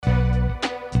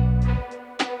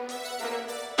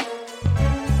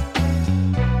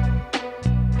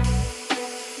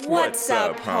What's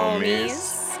up,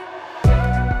 homies?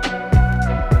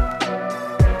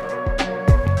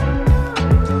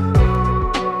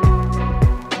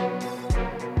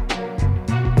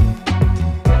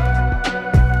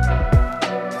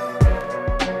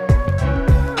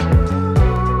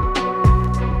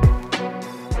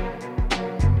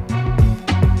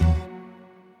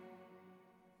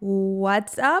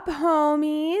 What's up,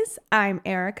 homies? I'm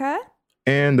Erika.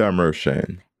 And I'm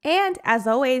Roshane. And as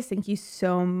always, thank you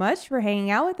so much for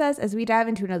hanging out with us as we dive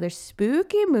into another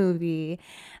spooky movie.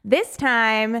 This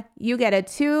time, you get a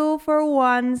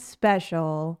 2-for-1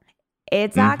 special.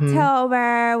 It's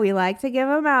October. We like to give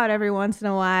them out every once in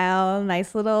a while.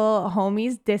 Nice little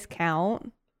homies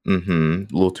discount.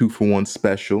 Little 2-for-1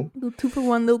 special. Little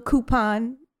 2-for-1 little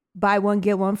coupon. Buy one,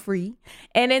 get one free.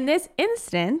 And in this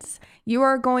instance, you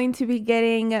are going to be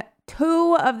getting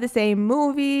 2 of the same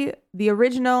movie, the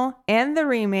original and the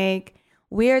remake.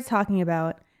 We are talking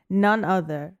about none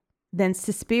other than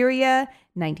Suspiria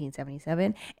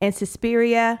 1977 and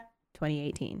Suspiria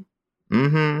 2018.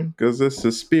 Because it's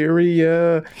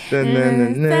Suspiria. Is that the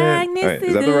right? No,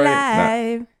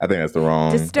 I think that's the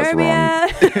wrong. Disturbia.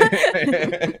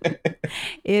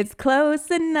 It's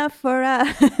close enough for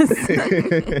us.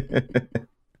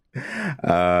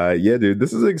 Yeah, dude,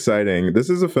 this is exciting. This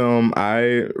is a film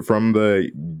from the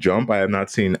jump, I have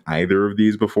not seen either of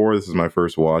these before. This is my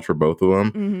first watch for both of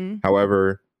them.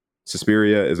 However,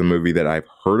 Suspiria is a movie that I've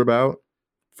heard about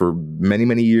for many,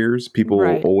 many years. People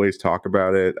always talk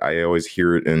about it. I always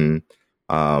hear it in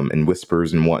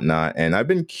whispers and whatnot. And I've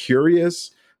been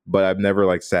curious, but I've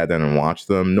never sat down and watched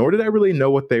them, nor did I really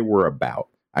know what they were about.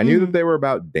 I knew that they were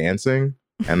about dancing,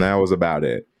 and that was about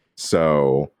it.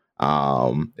 So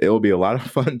it'll be a lot of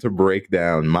fun to break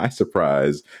down my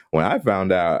surprise when I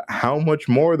found out how much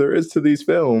more there is to these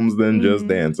films than just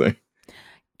dancing.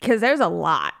 Because there's a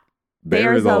lot.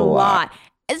 There's a lot.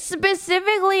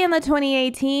 Specifically in the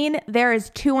 2018, there is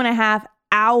 2.5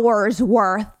 hours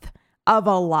worth of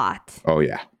a lot. Oh,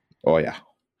 yeah.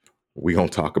 We gonna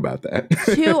talk about that.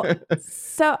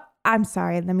 So I'm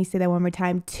sorry. Let me say that one more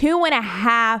time.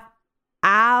 2.5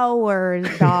 hours,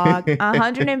 dog.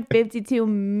 152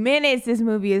 minutes this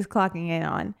movie is clocking in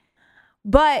on.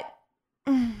 But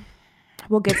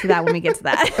we'll get to that when we get to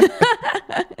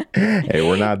that. Hey,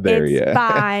 we're not there yet. It's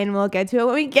fine. We'll get to it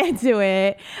when we get to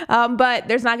it. But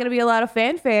there's not going to be a lot of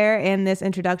fanfare in this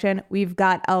introduction. We've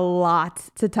got a lot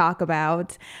to talk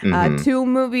about. 2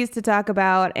 movies to talk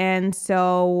about. And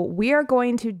so we are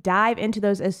going to dive into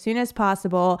those as soon as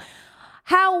possible.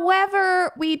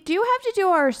 However, we do have to do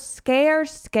our scare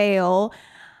scale.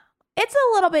 It's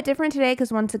a little bit different today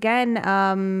because once again,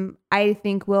 I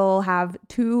think we'll have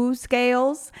 2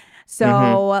 scales.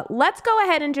 So let's go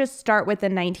ahead and just start with the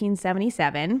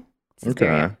 1977.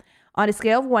 Okay. On a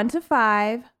scale of 1 to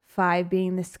 5, 5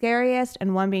 being the scariest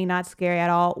and 1 being not scary at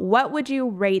all, what would you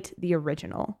rate the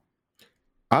original?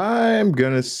 I'm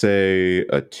gonna say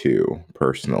a 2,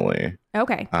 personally.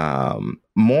 Okay.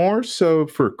 More so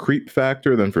for creep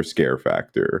factor than for scare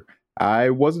factor. I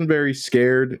wasn't very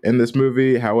scared in this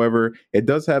movie. However, it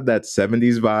does have that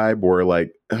 70s vibe where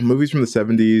movies from the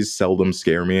 70s seldom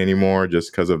scare me anymore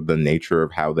just because of the nature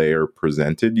of how they are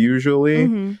presented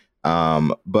usually.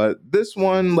 But this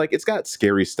one, it's got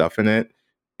scary stuff in it,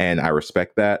 and I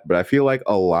respect that. But I feel like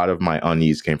a lot of my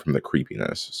unease came from the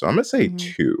creepiness. So I'm going to say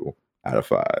 2 out of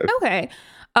 5. Okay.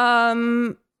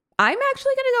 I'm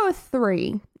actually going to go with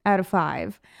 3 out of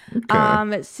 5.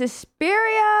 Okay.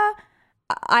 Suspiria,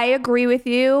 I agree with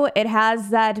you. It has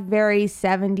that very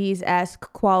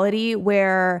 70s-esque quality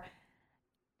where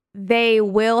they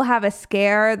will have a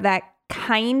scare that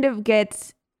kind of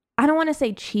gets, I don't want to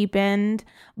say cheapened,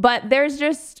 but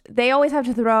they always have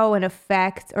to throw an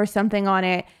effect or something on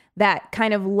it that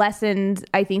kind of lessens,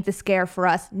 I think, the scare for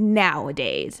us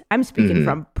nowadays. I'm speaking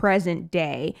from present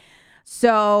day.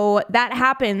 So that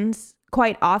happens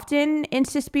quite often in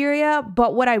Suspiria,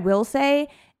 but what I will say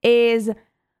is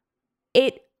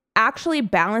it actually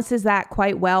balances that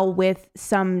quite well with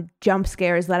some jump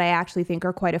scares that I actually think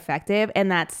are quite effective,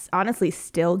 and that's honestly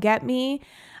still get me.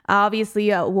 Obviously,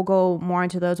 we'll go more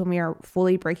into those when we are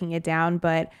fully breaking it down,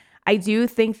 but I do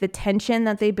think the tension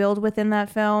that they build within that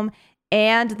film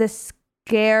and the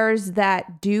scares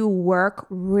that do work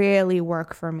really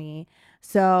work for me.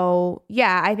 So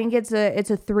yeah, I think it's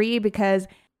a 3 because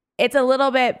it's a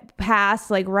little bit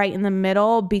past right in the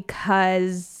middle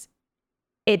because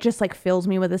it just fills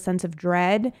me with a sense of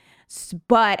dread.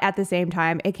 But at the same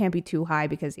time, it can't be too high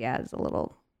because it's a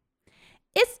little,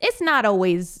 it's not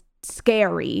always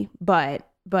scary, but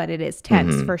it is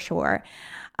tense for sure.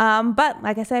 But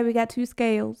like I said, we got 2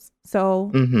 scales.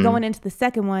 So going into the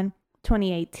second one,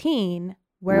 2018,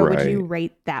 where would you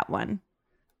rate that one?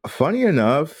 Funny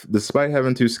enough, despite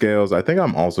having 2 scales, I think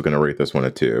I'm also going to rate this one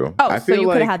a 2. Oh, so you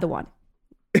could have had the 1.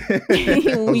 We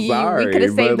could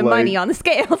have saved the money on the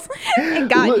scales and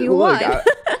got you 1.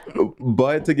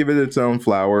 But to give it its own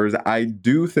flowers, I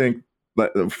do think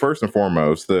that first and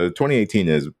foremost, the 2018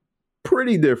 is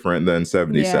pretty different than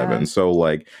 77. Yeah. So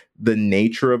like the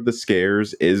nature of the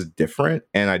scares is different.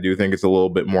 And I do think it's a little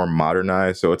bit more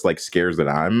modernized. So it's like scares that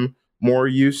I'm more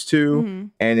used to. Mm-hmm.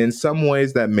 And in some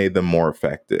ways that made them more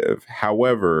effective.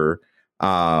 However,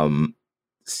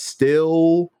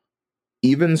 still,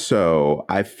 even so,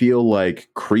 I feel like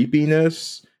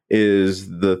creepiness is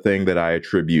the thing that I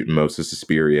attribute most to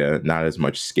Suspiria, not as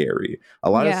much scary. A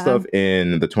lot of stuff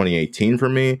in the 2018 for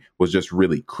me was just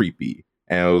really creepy.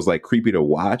 And it was like creepy to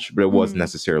watch, but it wasn't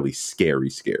necessarily scary.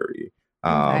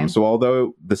 So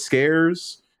although the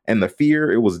scares and the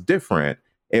fear, it was different,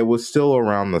 it was still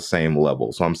around the same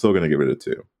level. So I'm still going to give it a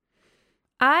 2.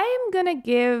 I'm going to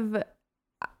give...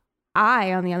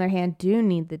 I, on the other hand, do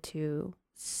need the 2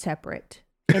 separate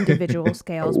individual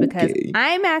scales because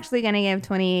I'm actually going to give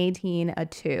 2018 a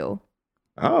 2.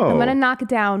 Oh. I'm going to knock it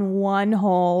down one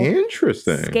whole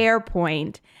scare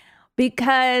point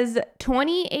because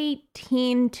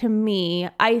 2018 to me,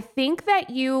 I think that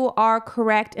you are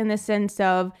correct in the sense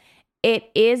of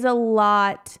it is a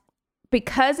lot,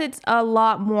 because it's a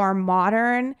lot more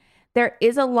modern, there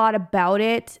is a lot about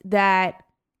it that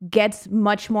gets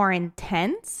much more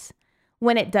intense.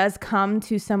 When it does come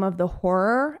to some of the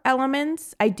horror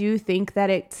elements, I do think that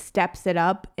it steps it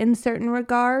up in certain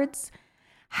regards.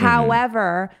 Mm-hmm.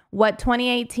 However, what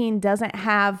 2018 doesn't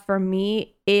have for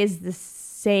me is the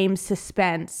same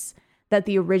suspense that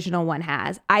the original one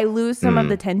has. I lose some of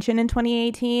the tension in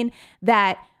 2018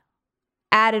 that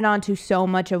added on to so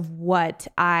much of what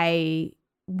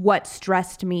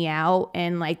stressed me out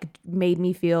and like made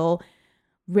me feel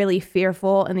really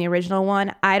fearful in the original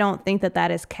one. I don't think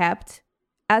that is kept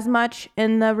as much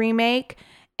in the remake.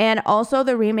 And also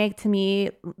the remake to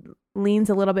me leans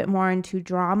a little bit more into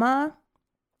drama.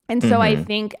 And so I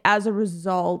think as a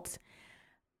result,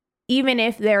 even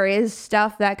if there is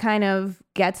stuff that kind of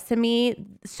gets to me,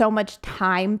 so much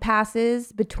time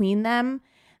passes between them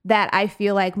that I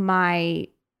feel like I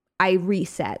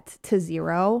reset to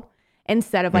 0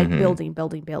 instead of like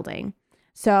building.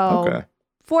 So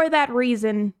for that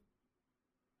reason,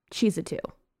 she's a 2.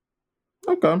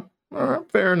 Okay. All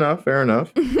right, fair enough.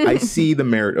 I see the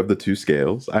merit of the 2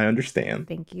 scales. I understand.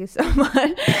 Thank you so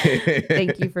much.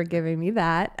 Thank you for giving me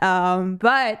that.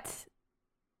 But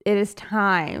it is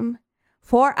time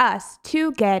for us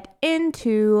to get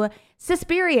into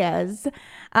Suspirias.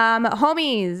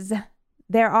 Homies,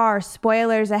 there are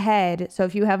spoilers ahead. So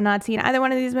if you have not seen either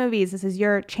one of these movies, this is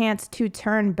your chance to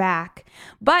turn back.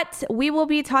 But we will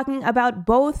be talking about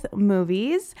both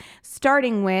movies,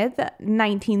 starting with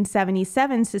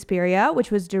 1977 Suspiria, which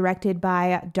was directed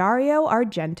by Dario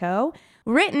Argento,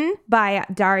 written by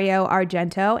Dario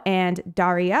Argento and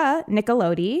Daria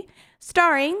Nicolodi,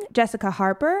 starring Jessica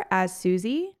Harper as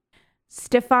Susie,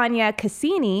 Stefania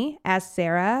Cassini as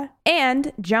Sarah,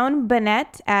 and Joan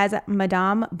Bennett as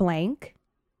Madame Blanc.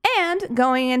 And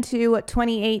going into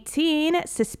 2018,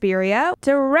 Suspiria,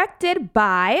 directed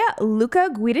by Luca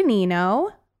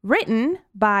Guadagnino, written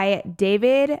by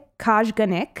David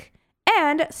Kajganik,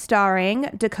 and starring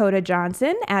Dakota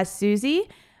Johnson as Susie,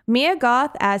 Mia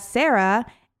Goth as Sarah,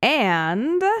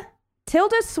 and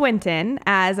Tilda Swinton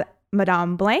as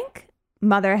Madame Blanc,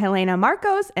 Mother Helena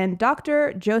Marcos, and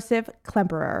Dr. Joseph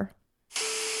Klemperer.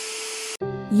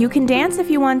 You can dance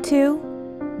if you want to,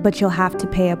 but you'll have to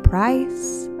pay a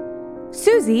price.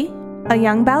 Susie, a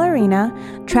young ballerina,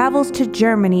 travels to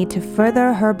Germany to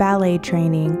further her ballet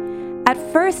training. At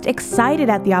first excited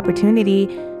at the opportunity,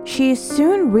 she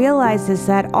soon realizes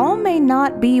that all may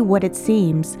not be what it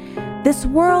seems. This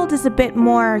world is a bit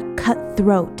more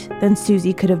cutthroat than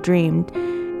Susie could have dreamed,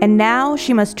 and now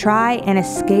she must try and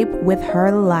escape with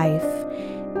her life.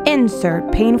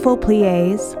 Insert painful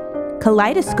pliés,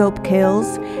 kaleidoscope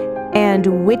kills,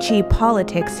 and witchy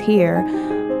politics here.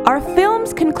 Our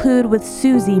films conclude with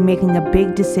Susie making a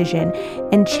big decision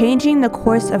and changing the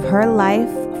course of her life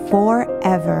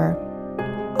forever.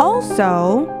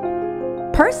 Also,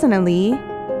 personally,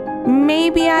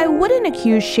 maybe I wouldn't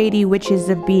accuse shady witches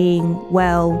of being,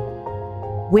 well,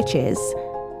 witches.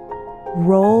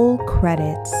 Roll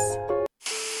credits.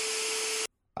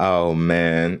 Oh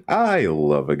man, I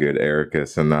love a good Erika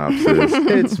synopsis.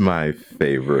 It's my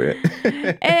favorite.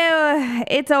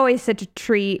 It's always such a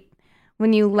treat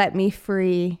when you let me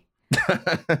free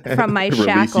from my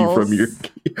shackles. Release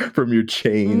you from your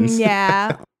chains.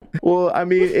 Yeah. Well, I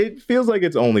mean, it feels like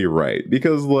it's only right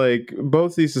because like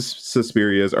both these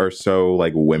Suspirias are so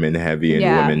like women heavy and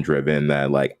women driven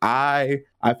that like I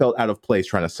felt out of place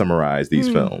trying to summarize these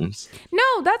films.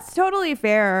 No, that's totally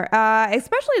fair.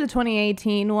 Especially the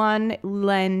 2018 one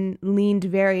leaned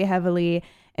very heavily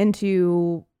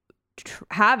into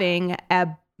having a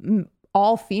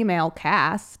all female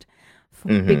cast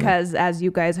because, as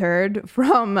you guys heard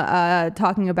from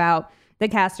talking about the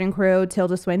cast and crew,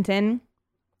 Tilda Swinton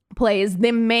plays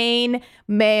the main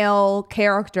male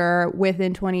character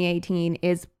within 2018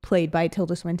 is played by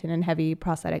Tilda Swinton in heavy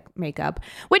prosthetic makeup,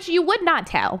 which you would not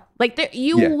tell. Like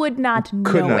you would not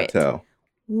know could not it. Tell.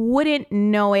 Wouldn't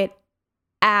know it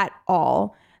at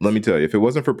all. Let me tell you, if it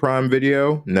wasn't for Prime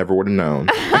Video, never would have known.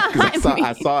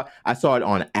 I saw it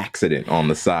on accident on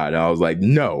the side. I was like,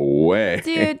 no way.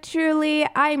 Dude, truly,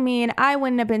 I mean, I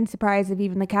wouldn't have been surprised if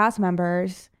even the cast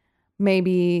members,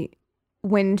 maybe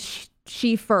when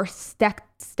she first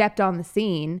stepped on the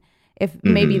scene, if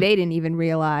maybe they didn't even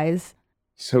realize.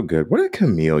 So good. What a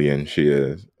chameleon she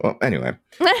is. Well, anyway,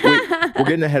 we're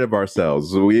getting ahead of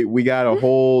ourselves. We got a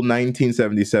whole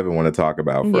 1977 one to talk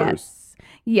about first.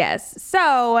 Yes.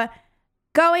 So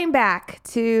going back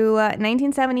to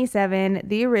 1977,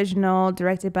 the original,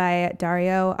 directed by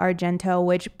Dario Argento,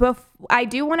 which I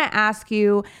do want to ask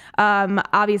you,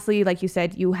 obviously, like you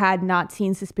said, you had not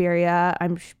seen Suspiria,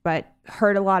 but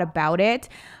heard a lot about it.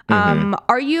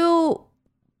 Are you,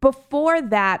 before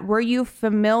that, were you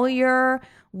familiar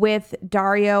with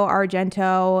Dario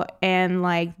Argento and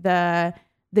like the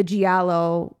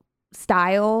giallo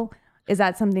style? Is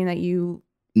that something that you...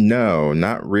 No,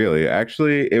 not really.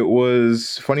 Actually, it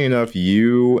was funny enough,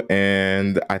 you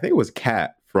and I think it was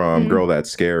Kat from Girl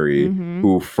That's Scary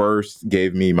who first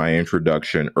gave me my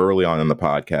introduction early on in the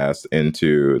podcast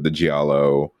into the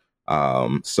giallo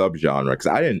subgenre, because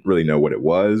I didn't really know what it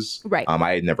was. Right.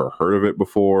 I had never heard of it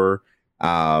before.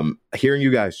 Hearing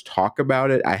you guys talk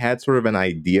about it, I had sort of an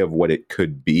idea of what it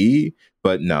could be,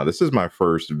 but no, this is my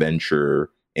first venture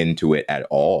into it at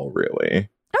all, really.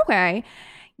 Okay.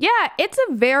 Yeah, it's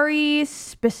a very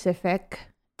specific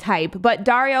type, but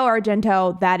Dario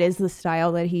Argento, that is the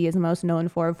style that he is most known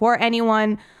for. For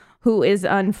anyone who is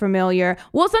unfamiliar,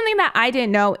 well, something that I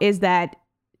didn't know is that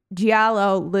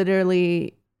giallo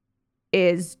literally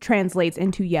translates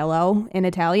into yellow in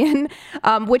Italian,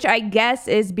 which I guess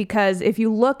is because if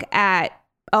you look at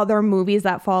other movies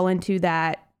that fall into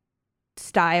that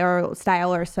style or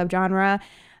subgenre,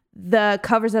 the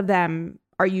covers of them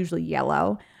are usually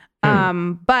yellow.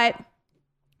 But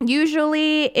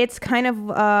usually it's kind of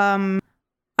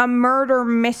a murder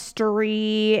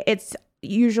mystery. It's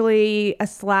usually a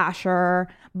slasher,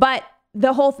 but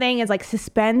the whole thing is like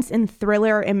suspense and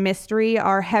thriller and mystery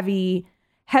are heavy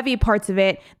parts of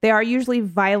it. They are usually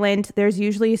violent. There's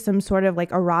usually some sort of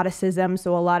like eroticism.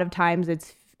 So a lot of times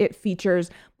it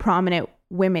features prominent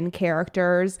women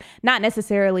characters, not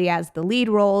necessarily as the lead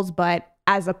roles, but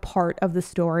as a part of the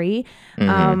story.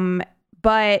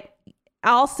 But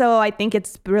also, I think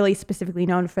it's really specifically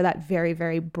known for that very,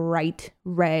 very bright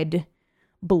red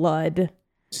blood.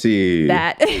 See,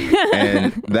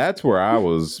 and that's where I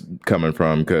was coming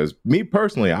from, because me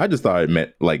personally, I just thought it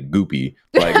meant like goopy.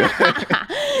 Like,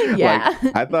 yeah.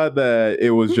 Like, I thought that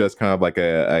it was just kind of like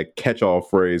a catch-all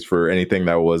phrase for anything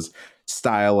that was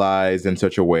stylized in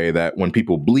such a way that when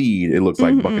people bleed, it looks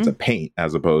like buckets of paint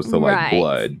as opposed to like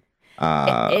blood.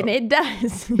 And it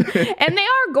does. And they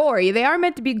are gory. They are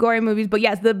meant to be gory movies. But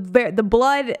yes, the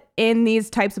blood in these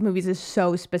types of movies is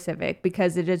so specific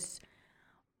because it is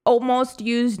almost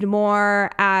used more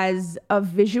as a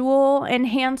visual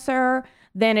enhancer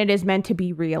than it is meant to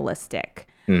be realistic.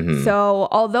 So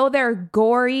although they're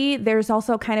gory, there's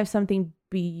also kind of something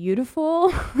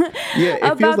beautiful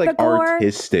it feels like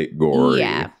artistic gory.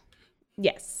 Yeah.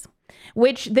 Yes.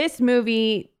 Which this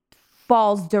movie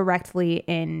falls directly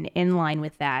in line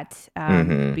with that,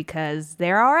 because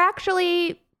there are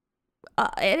actually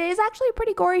it is actually a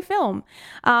pretty gory film,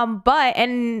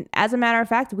 and as a matter of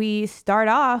fact, we start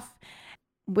off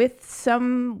with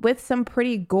some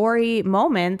pretty gory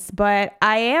moments. But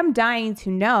I am dying to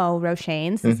know,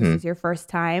 Roshane, since this is your first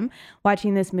time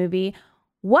watching this movie,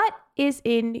 what is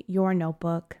in your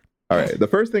notebook? All right, the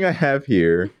first thing I have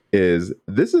here is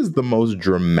this is the most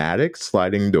dramatic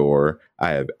sliding door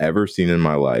I have ever seen in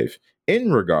my life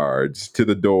in regards to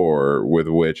the door with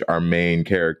which our main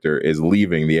character is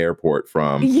leaving the airport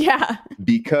from. Yeah.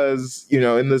 Because, you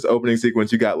know, in this opening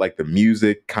sequence, you got like the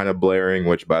music kind of blaring,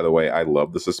 which, by the way, I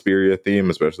love the Suspiria theme,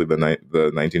 especially the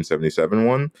 1977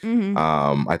 one.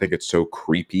 I think it's so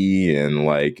creepy and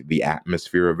like the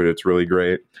atmosphere of it, it's really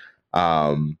great.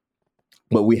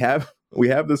 But we have we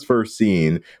have this first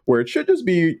scene where it should just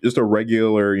be just a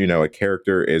regular, a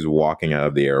character is walking out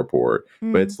of the airport,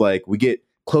 but it's like we get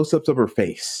close-ups of her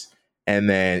face. And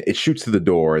then it shoots to the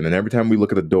door. And then every time we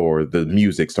look at the door, the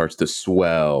music starts to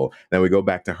swell. Then we go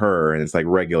back to her and it's like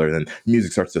regular. And then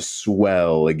music starts to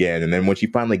swell again. And then when she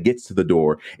finally gets to the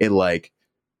door, it like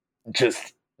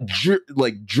just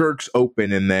jerks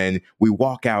open. And then we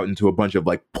walk out into a bunch of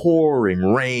like pouring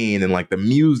rain and like the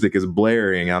music is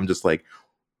blaring. I'm just like,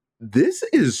 this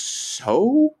is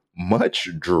so much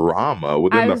drama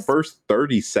within the first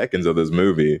 30 seconds of this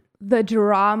movie. The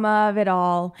drama of it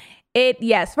all.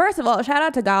 Yes, first of all, shout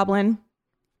out to Goblin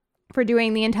for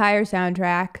doing the entire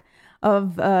soundtrack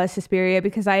of Suspiria,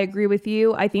 because I agree with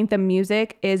you. I think the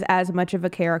music is as much of a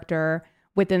character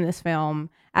within this film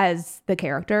as the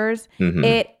characters. Mm-hmm.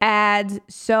 It adds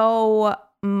so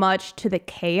much to the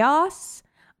chaos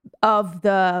of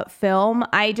the film.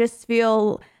 I just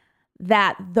feel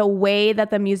that the way that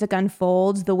the music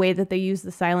unfolds, the way that they use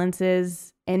the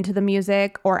silences into the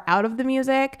music or out of the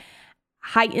music,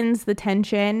 heightens the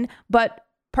tension. But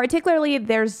particularly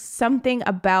there's something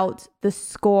about the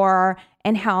score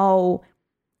and how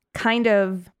kind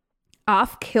of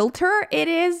off kilter it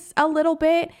is a little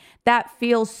bit that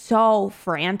feels so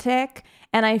frantic,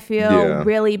 and I feel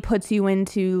really puts you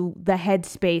into the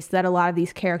headspace that a lot of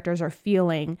these characters are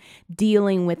feeling,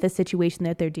 dealing with the situation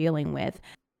that they're dealing with.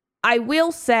 I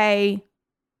will say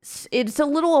it's a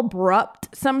little abrupt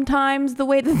sometimes, the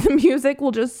way that the music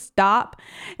will just stop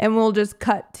and we'll just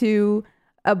cut to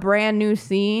a brand new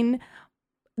scene.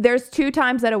 There's 2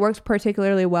 times that it works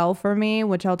particularly well for me,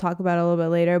 which I'll talk about a little bit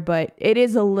later, but it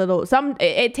is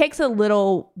it takes a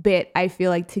little bit, I feel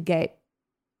like, to get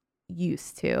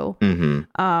used to.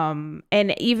 Mm-hmm.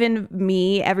 And even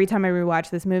me, every time I rewatch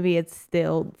this movie, it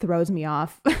still throws me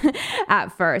off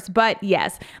at first. But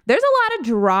yes, there's a lot of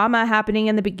drama happening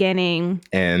in the beginning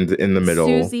and in the middle,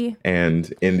 Susie,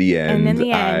 and in the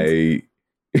end.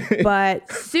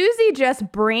 But Susie just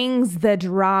brings the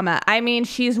drama. I mean,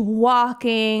 she's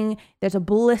walking, there's a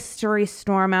blistery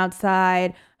storm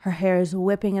outside, her hair is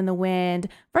whipping in the wind.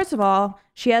 First of all,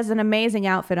 she has an amazing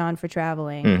outfit on for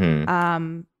traveling.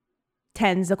 Mm-hmm.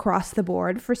 10s across the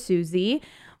board for Susie.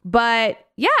 But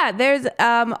yeah, there's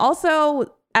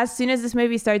also, as soon as this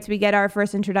movie starts, we get our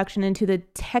first introduction into the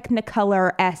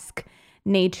Technicolor-esque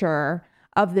nature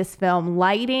of this film.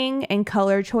 Lighting and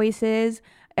color choices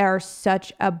are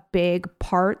such a big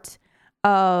part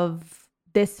of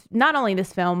this, not only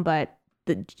this film, but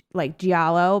the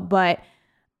giallo, but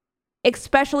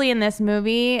especially in this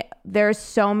movie, there's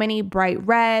so many bright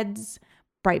reds,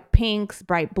 bright pinks,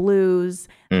 bright blues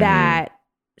that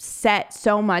set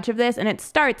so much of this, and it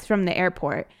starts from the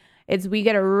airport. There's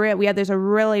a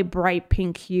really bright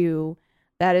pink hue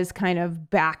that is kind of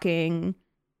backing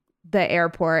the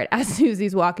airport as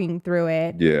Susie's walking through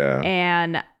it. Yeah,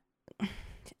 and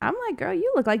I'm like, girl,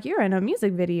 you look like you're in a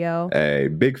music video. Hey,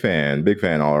 big fan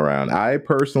all around. I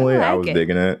personally, I was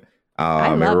digging it.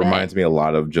 It reminds me a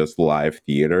lot of just live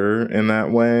theater in that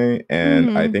way,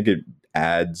 and I think it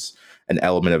adds an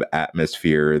element of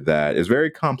atmosphere that is very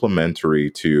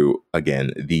complementary to,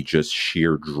 again, the just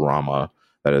sheer drama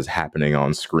that is happening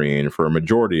on screen for a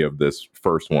majority of this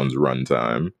first one's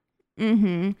runtime.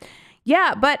 Mm-hmm.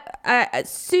 Yeah, but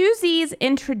Susie's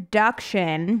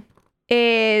introduction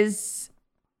is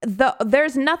the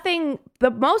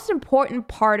most important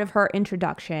part of her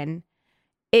introduction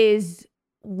is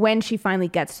when she finally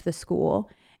gets to the school.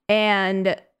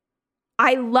 And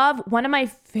I love, one of my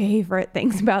favorite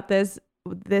things about this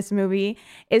movie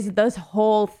is this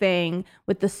whole thing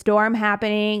with the storm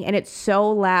happening, and it's so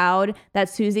loud that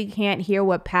Susie can't hear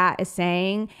what Pat is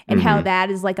saying, and how that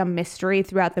is like a mystery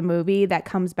throughout the movie that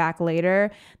comes back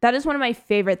later. That is one of my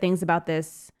favorite things about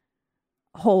this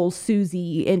whole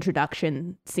Susie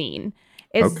introduction scene,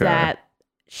 is that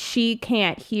she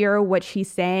can't hear what she's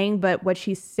saying, but what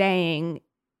she's saying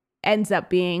ends up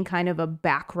being kind of a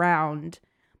background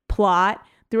plot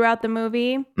throughout the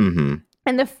movie. Mm-hmm.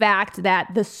 And the fact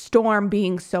that the storm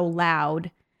being so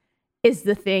loud is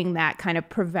the thing that kind of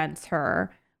prevents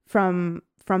her from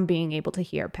being able to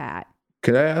hear Pat.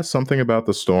 Could I ask something about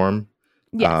the storm?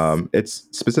 Yes. It's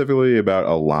specifically about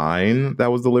a line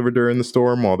that was delivered during the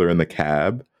storm while they're in the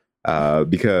cab.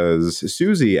 Because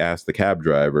Susie asked the cab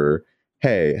driver,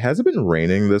 hey, has it been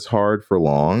raining this hard for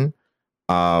long?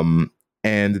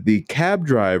 And the cab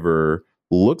driver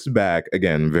looks back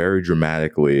again very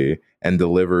dramatically and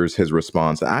delivers his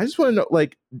response. I just want to know,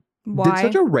 like, why? Did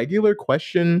such a regular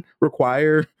question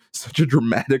require such a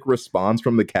dramatic response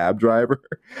from the cab driver.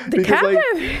 The cab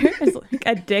driver is like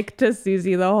a dick to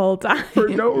Susie the whole time for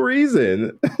no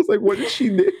reason. I was like, what did she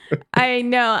do? I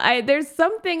know. There's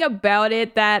something about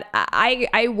it that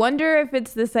I wonder if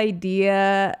it's this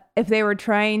idea, if they were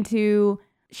trying to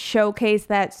showcase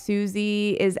that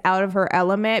Susie is out of her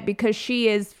element because she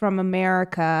is from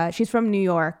America. She's from New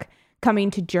York,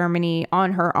 coming to Germany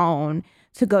on her own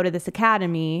to go to this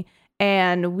academy.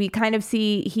 And we kind of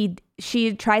see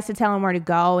she tries to tell him where to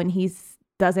go and he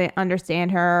doesn't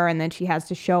understand her. And then she has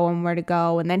to show him where to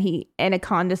go. And then he, in a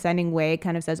condescending way,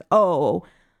 kind of says, oh,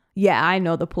 yeah, I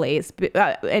know the place,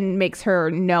 and makes her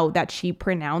know that she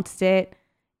pronounced it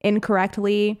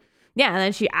incorrectly. Yeah, and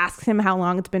then she asks him how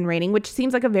long it's been raining, which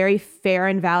seems like a very fair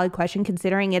and valid question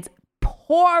considering it's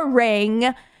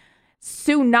pouring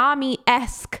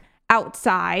tsunami-esque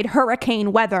outside,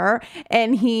 hurricane weather.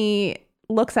 And he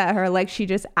looks at her like she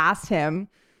just asked him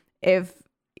if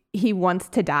he wants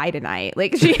to die tonight.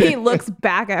 Like she looks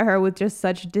back at her with just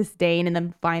such disdain and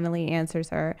then finally answers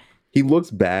her. He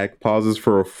looks back, pauses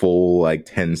for a full like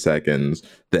 10 seconds,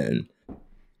 then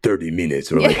 30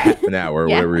 minutes or like half an hour,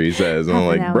 whatever he says. And I'm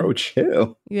like, bro,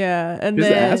 chill. Yeah. And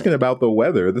just asking about the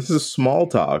weather. This is small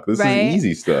talk. This is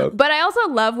easy stuff. But I also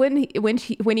love when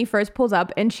he first pulls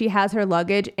up and she has her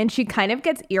luggage and she kind of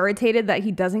gets irritated that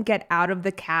he doesn't get out of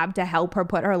the cab to help her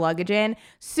put her luggage in.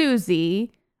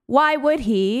 Susie, why would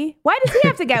he? Why does he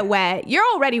have to get wet? You're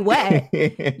already wet.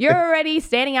 You're already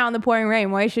standing out in the pouring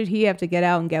rain. Why should he have to get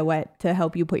out and get wet to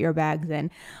help you put your bags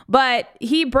in? But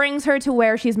he brings her to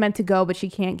where she's meant to go, but she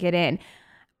can't get in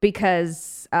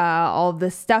because all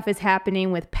this stuff is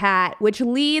happening with Pat, which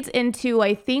leads into,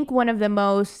 I think, one of the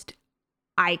most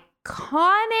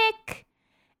iconic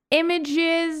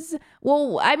images.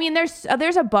 Well, I mean, there's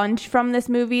a bunch from this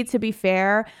movie, to be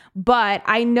fair, but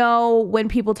I know when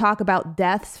people talk about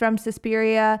deaths from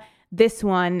Suspiria, this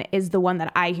one is the one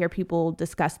that I hear people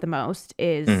discuss the most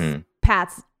is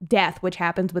Pat's death, which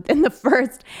happens within the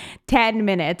first 10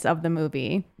 minutes of the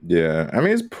movie. Yeah, I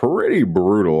mean, it's pretty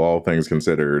brutal, all things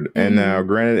considered. And now,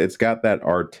 granted, it's got that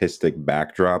artistic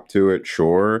backdrop to it,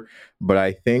 sure, but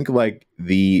I think like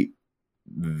the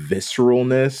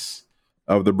visceralness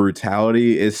of the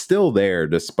brutality is still there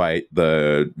despite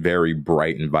the very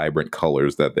bright and vibrant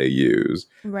colors that they use.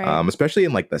 Right. Especially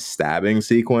in like the stabbing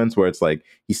sequence where it's like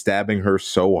he's stabbing her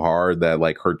so hard that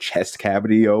like her chest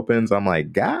cavity opens. I'm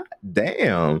like, God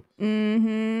damn.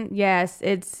 Yes,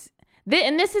 and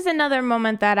this is another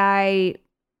moment that I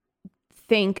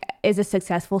think is a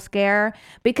successful scare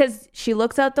because she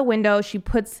looks out the window,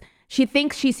 she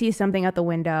thinks she sees something out the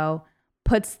window,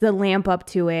 puts the lamp up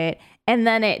to it, and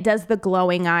then it does the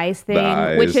glowing eyes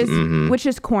thing, which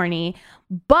is corny.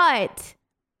 But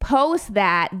post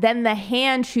that, then the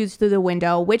hand shoots through the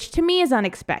window, which to me is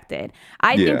unexpected.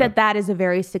 I think that is a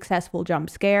very successful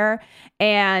jump scare,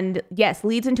 and yes,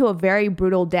 leads into a very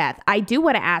brutal death. I do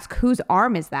want to ask, whose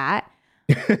arm is that?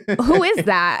 Who is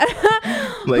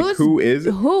that? Like, who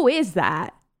is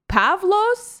that?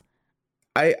 Pavlos?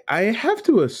 I have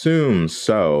to assume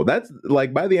so. That's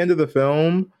like by the end of the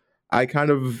film, I kind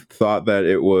of thought that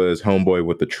it was homeboy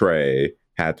with the tray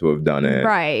had to have done it.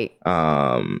 Right.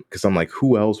 Because I'm like,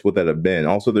 who else would that have been?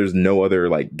 Also, there's no other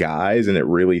like guys, and it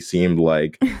really seemed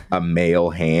like a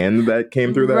male hand that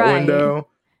came through that window.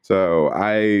 So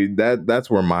that's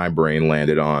where my brain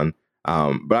landed on.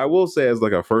 But I will say, as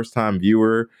like a first time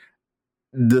viewer,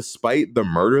 despite the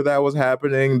murder that was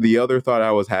happening, the other thought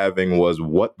I was having was,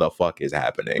 what the fuck is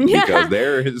happening? Because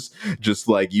there is just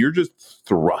like, you're just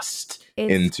thrust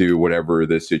into whatever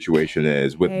this situation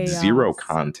is with zero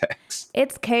context.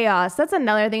 It's chaos. That's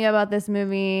another thing about this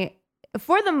movie.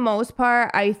 For the most part,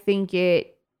 I think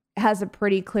it has a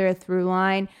pretty clear through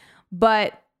line,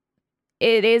 but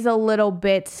it is a little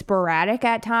bit sporadic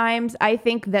at times. I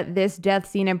think that this death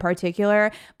scene in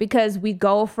particular, because we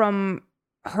go from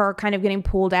her kind of getting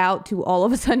pulled out to all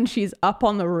of a sudden she's up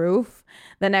on the roof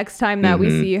the next time that we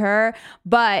see her.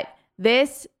 But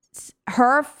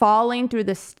her falling through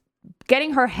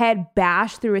getting her head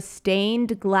bashed through a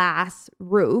stained glass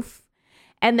roof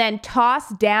and then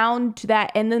tossed down to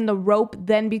that, and then the rope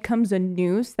then becomes a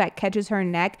noose that catches her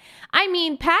neck. I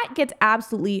mean, Pat gets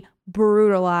absolutely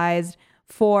brutalized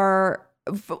for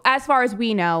as far as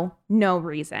we know, no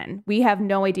reason. We have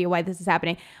no idea why this is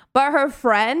happening. But her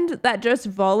friend that just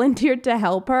volunteered to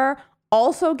help her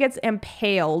also gets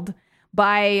impaled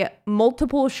by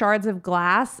multiple shards of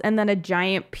glass and then a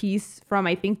giant piece from,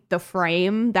 I think, the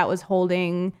frame that was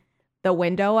holding the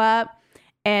window up,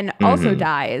 and also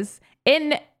dies.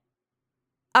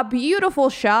 a beautiful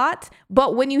shot,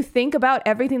 but when you think about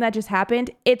everything that just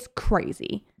happened, it's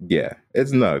crazy. Yeah,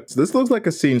 it's nuts. This looks like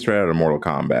a scene straight out of Mortal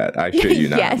Kombat. I shit you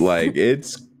not. Yes. Like,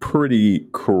 it's pretty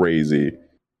crazy.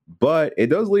 But it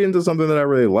does lead into something that I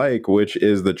really like, which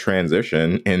is the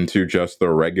transition into just the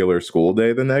regular school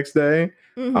day the next day,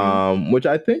 which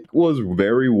I think was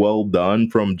very well done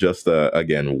from just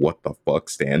again, what the fuck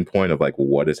standpoint of like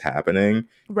what is happening.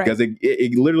 Right. Because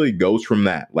it literally goes from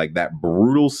that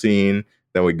brutal scene.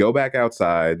 Then we go back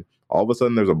outside. All of a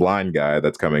sudden, there's a blind guy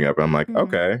that's coming up. And I'm like,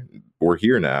 okay, we're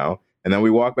here now. And then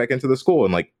we walk back into the school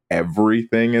and like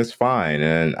everything is fine.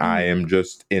 And I am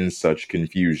just in such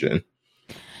confusion.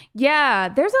 Yeah,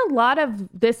 there's a lot of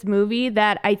this movie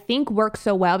that I think works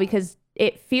so well because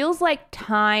it feels like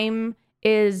time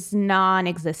is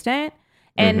non-existent.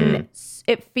 And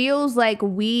it feels like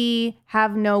we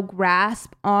have no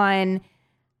grasp on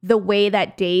the way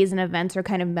that days and events are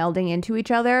kind of melding into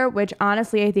each other, which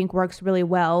honestly I think works really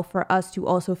well for us to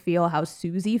also feel how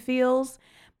Susie feels.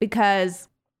 Because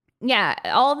yeah,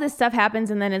 all of this stuff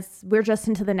happens and then we're just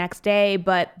into the next day,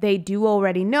 but they do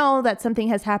already know that something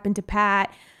has happened to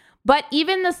Pat. But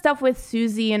even the stuff with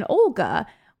Susie and Olga,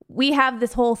 we have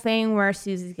this whole thing where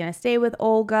Susie's going to stay with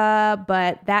Olga,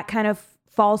 but that kind of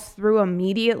falls through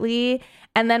immediately.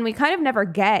 And then we kind of never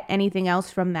get anything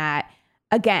else from that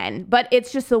again. But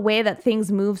it's just the way that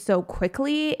things move so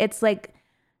quickly. It's like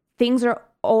things are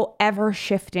all ever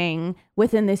shifting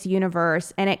within this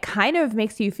universe. And it kind of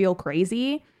makes you feel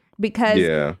crazy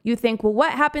because you think, well,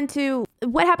 what happened to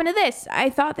this?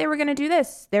 I thought they were going to do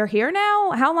this. They're here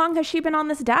now. How long has she been on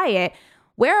this diet?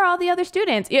 Where are all the other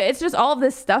students? It's just all of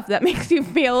this stuff that makes you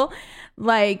feel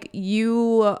like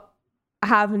you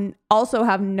have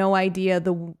no idea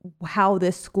how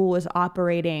this school is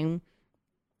operating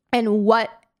and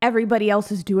what everybody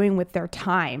else is doing with their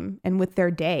time and with their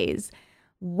days.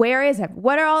 Where is it?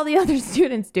 What are all the other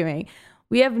students doing?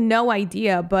 We have no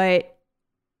idea, but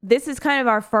this is kind of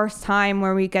our first time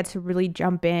where we get to really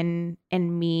jump in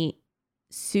and meet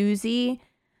Susie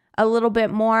a little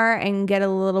bit more and get a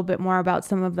little bit more about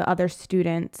some of the other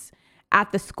students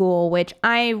at the school, which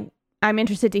I'm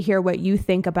interested to hear what you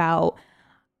think about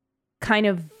kind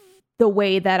of the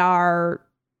way that our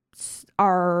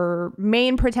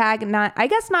main protagonist, I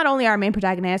guess not only our main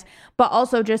protagonist, but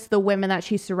also just the women that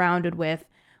she's surrounded with.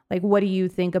 Like, what do you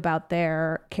think about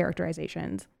their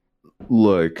characterizations?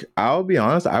 Look, I'll be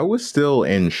honest, I was still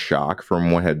in shock from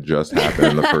what had just happened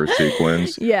in the first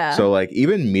sequence. Yeah. So, like,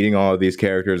 even meeting all of these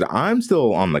characters, I'm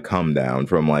still on the come down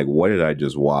from, like, what did I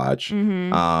just watch?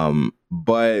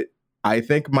 But I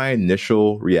think my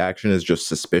initial reaction is just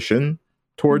suspicion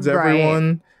towards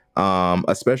everyone,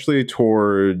 especially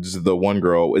towards the one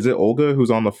girl. Is it Olga who's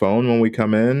on the phone when we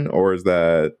come in? Or is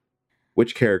that,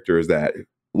 which character is that?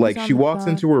 Like, she walks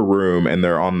into her room and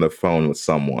they're on the phone with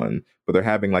someone, but they're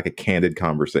having like a candid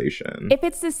conversation. If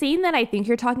it's the scene that I think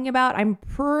you're talking about, I'm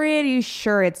pretty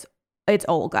sure it's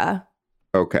Olga.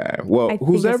 Okay. Well,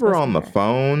 who's ever on the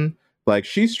phone, like,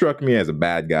 she struck me as a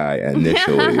bad guy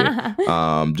initially,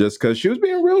 just because she was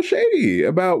being real shady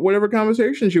about whatever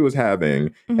conversation she was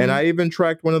having. And I even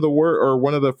tracked one of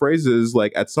the phrases,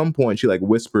 like, at some point she like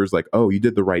whispers like, "Oh, you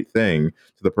did the right thing,"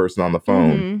 to the person on the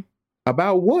phone.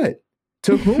 About what?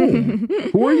 To whom?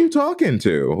 Who are you talking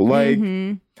to? Like,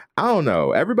 I don't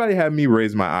know. Everybody had me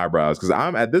raise my eyebrows because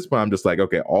at this point, I'm just like,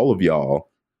 okay, all of y'all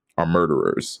are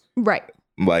murderers. Right.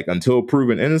 Like, until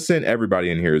proven innocent, everybody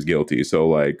in here is guilty. So,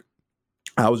 like,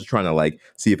 I was trying to, like,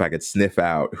 see if I could sniff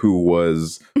out who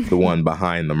was the one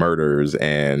behind the murders.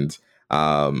 And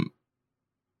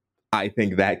I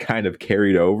think that kind of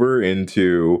carried over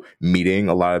into meeting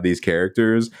a lot of these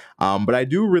characters. But I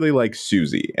do really like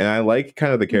Susie. And I like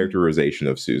kind of the characterization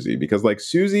of Susie because, like,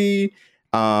 Susie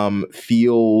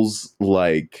feels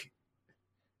like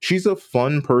she's a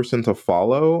fun person to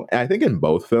follow. And I think in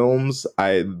both films,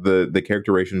 the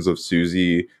characterizations of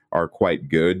Susie are quite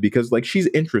good because, like, she's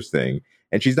interesting.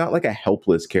 And she's not like a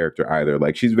helpless character either.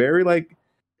 Like, she's very, like,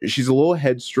 she's a little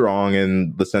headstrong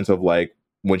in the sense of, like,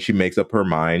 when she makes up her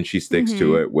mind, she sticks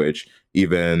to it, which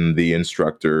even the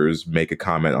instructors make a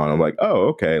comment on. I'm like, oh,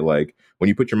 okay. Like, when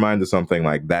you put your mind to something,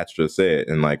 like, that's just it.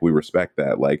 And, like, we respect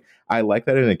that. Like, I like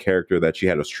that in a character that she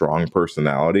had a strong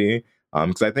personality.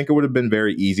 Because I think it would have been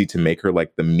very easy to make her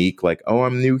like the meek, like, oh,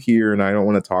 I'm new here and I don't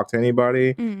want to talk to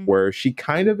anybody, where she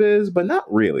kind of is, but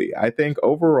not really. I think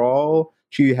overall,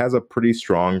 she has a pretty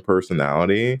strong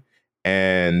personality.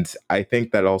 And I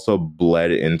think that also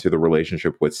bled into the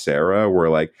relationship with Sarah, where,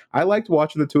 like, I liked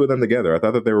watching the two of them together. I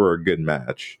thought that they were a good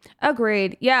match.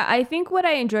 Agreed. Yeah, I think what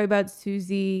I enjoy about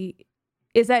Susie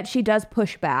is that she does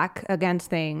push back against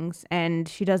things and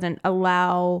she doesn't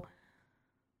allow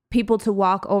people to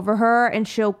walk over her, and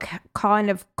she'll kind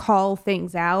of call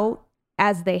things out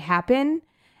as they happen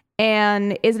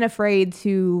and isn't afraid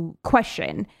to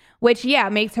question, which, yeah,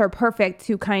 makes her perfect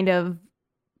to kind of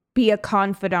be a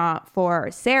confidant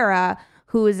for Sarah,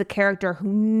 who is a character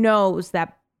who knows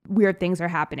that weird things are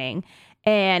happening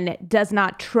and does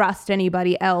not trust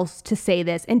anybody else to say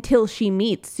this until she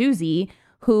meets Susie,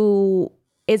 who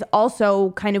is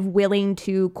also kind of willing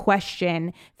to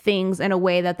question things in a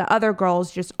way that the other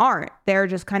girls just aren't. They're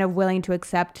just kind of willing to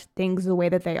accept things the way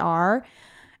that they are.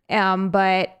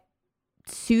 But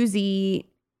Susie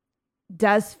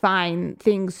does find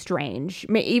things strange,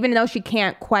 even though she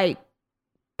can't quite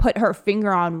put her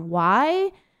finger on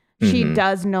why. She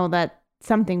does know that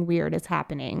something weird is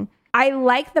happening. I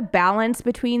like the balance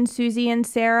between Susie and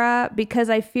Sarah, because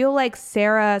I feel like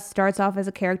Sarah starts off as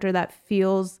a character that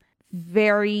feels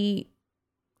very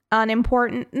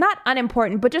unimportant. Not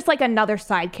unimportant, but just like another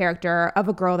side character of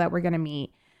a girl that we're going to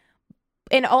meet.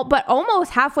 But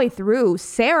almost halfway through,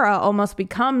 Sarah almost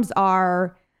becomes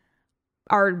our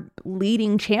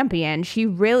leading champion. She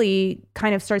really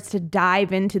kind of starts to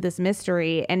dive into this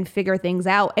mystery and figure things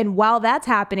out. And while that's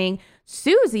happening,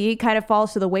 Susie kind of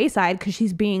falls to the wayside because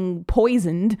she's being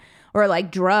poisoned or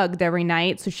like drugged every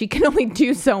night. So she can only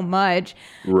do so much.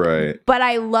 Right. But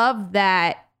I love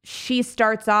that she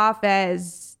starts off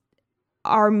as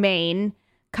our main,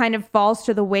 kind of falls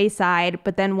to the wayside.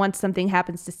 But then once something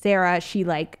happens to Sarah, she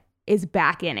like is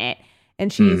back in it.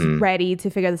 And she's ready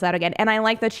to figure this out again. And I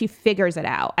like that she figures it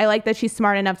out. I like that she's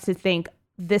smart enough to think,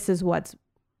 this is what's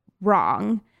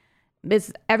wrong.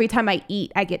 Every time I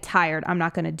eat, I get tired. I'm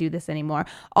not going to do this anymore.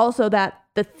 Also, that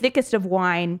the thickest of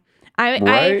wine.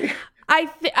 I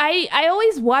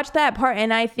always watch that part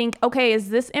and I think, okay, is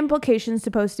this implication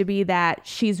supposed to be that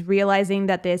she's realizing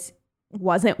that this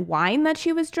wasn't wine that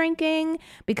she was drinking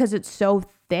because it's so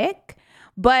thick?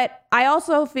 But I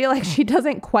also feel like she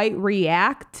doesn't quite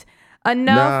react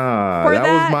enough for that.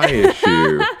 That was my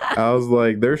issue. I was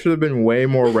like, there should have been way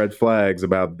more red flags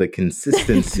about the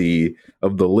consistency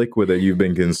of the liquid that you've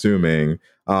been consuming.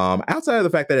 Outside of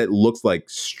the fact that it looks like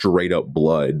straight up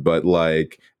blood, but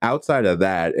like outside of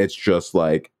that, it's just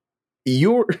like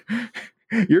you're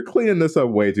cleaning this up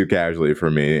way too casually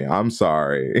for me. I'm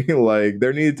sorry. Like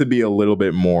there needed to be a little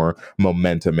bit more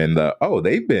momentum in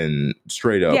they've been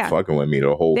straight up fucking with me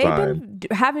the whole time. They've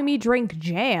been having me drink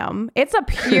jam. It's a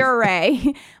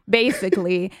puree,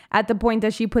 basically, at the point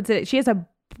that she puts it. She has to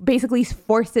basically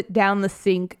force it down the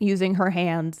sink using her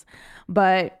hands.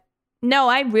 But no,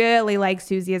 I really like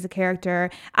Susie as a character.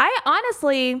 I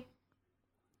honestly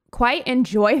quite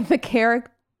enjoy the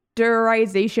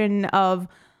characterization of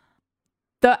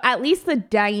at least the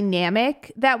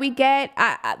dynamic that we get.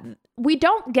 We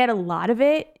don't get a lot of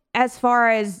it as far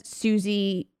as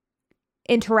Susie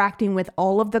interacting with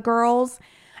all of the girls.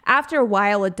 After a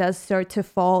while, it does start to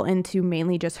fall into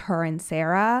mainly just her and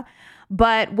Sarah.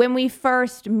 But when we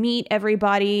first meet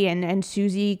everybody and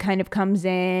Susie kind of comes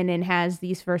in and has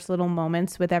these first little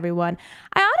moments with everyone,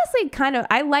 I honestly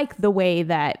I like the way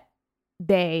that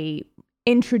they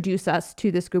introduce us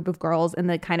to this group of girls and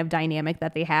the kind of dynamic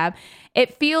that they have.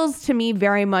 It feels to me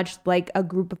very much like a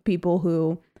group of people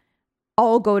who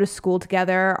all go to school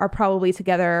together, are probably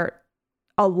together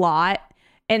a lot,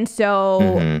 and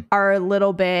so are a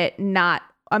little bit not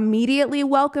immediately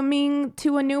welcoming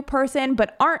to a new person,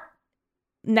 but aren't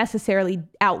necessarily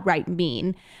outright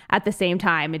mean at the same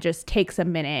time. It just takes a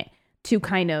minute to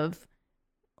kind of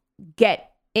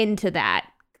get into that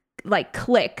like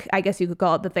click, I guess you could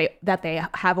call it, that they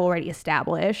have already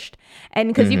established. And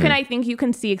because I think you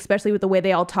can see, especially with the way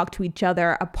they all talk to each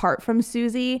other apart from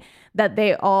Susie, that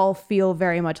they all feel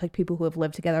very much like people who have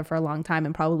lived together for a long time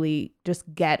and probably just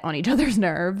get on each other's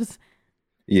nerves.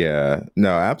 Yeah,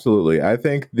 no, absolutely. I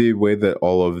think the way that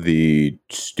all of the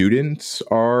students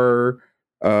are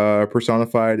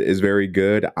personified is very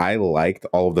good. I liked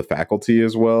all of the faculty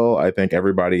as well. I think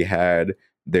everybody had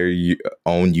their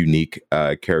own unique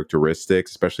characteristics,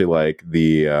 especially like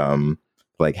the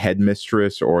like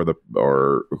headmistress or what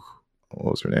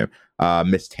was her name?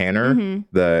 Miss Tanner,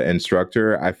 the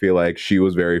instructor. I feel like she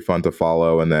was very fun to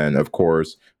follow. And then of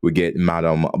course we get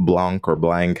Madame Blanc or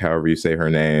Blanc, however you say her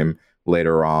name,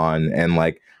 later on. And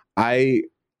like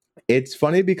it's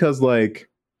funny because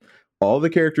like all the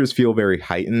characters feel very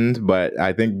heightened, but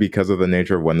I think because of the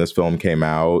nature of when this film came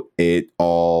out, it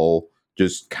all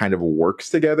just kind of works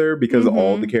together because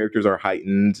all the characters are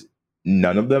heightened.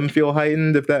 None of them feel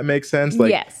heightened, if that makes sense.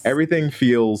 Like everything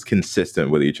feels consistent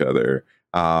with each other.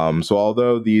 So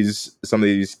although some of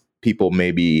these people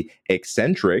may be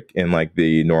eccentric in like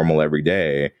the normal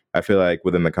everyday, I feel like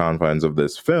within the confines of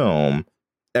this film,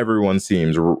 everyone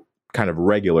seems kind of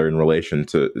regular in relation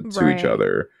to each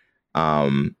other.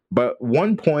 But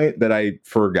one point that I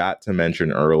forgot to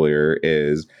mention earlier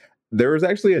is there was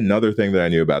actually another thing that I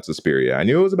knew about Suspiria. I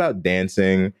knew it was about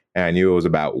dancing, and I knew it was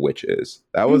about witches.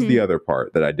 That was the other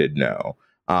part that I did know.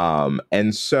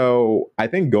 And so I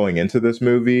think going into this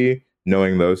movie,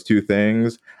 knowing those two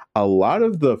things, a lot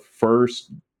of the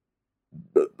first,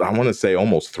 I want to say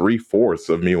almost 3/4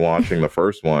 of me watching the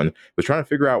first one was trying to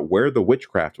figure out where the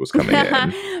witchcraft was coming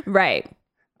in. Right.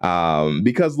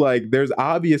 Because like there's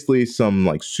obviously some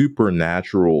like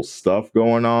supernatural stuff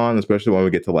going on, especially when we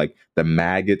get to like the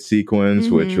maggot sequence,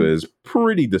 which was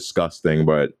pretty disgusting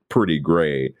but pretty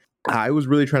great. I was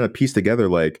really trying to piece together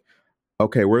like,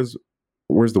 okay, where's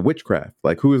the witchcraft?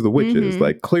 Like, who is the witches?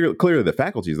 Like clearly the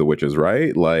faculty is the witches,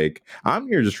 right? Like, I'm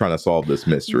here just trying to solve this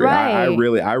mystery. Right.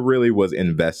 I really was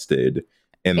invested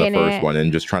in the first one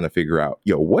and just trying to figure out,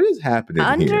 what is happening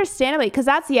Understandably, because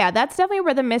that's definitely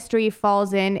where the mystery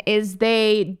falls in, is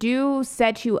they do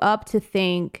set you up to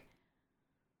think.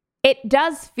 It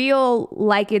does feel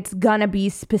like it's gonna be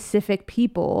specific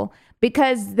people,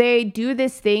 because they do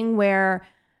this thing where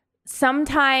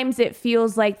sometimes it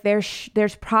feels like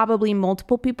there's probably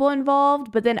multiple people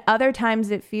involved, but then other times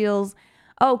it feels,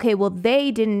 okay, well,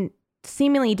 they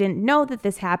seemingly didn't know that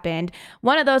this happened.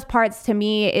 One of those parts to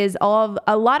me is a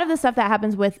lot of the stuff that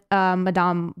happens with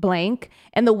Madame Blanc,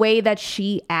 and the way that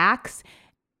she acts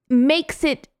makes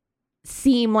it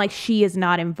seem like she is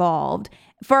not involved.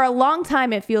 For a long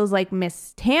time, it feels like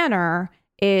Miss Tanner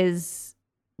is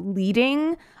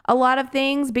leading a lot of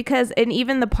things, and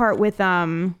even the part with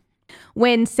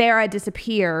when Sarah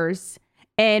disappears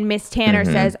and Miss Tanner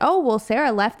says, oh, well,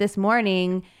 Sarah left this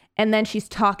morning. And then she's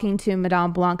talking to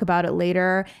Madame Blanc about it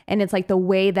later. And it's like the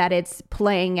way that it's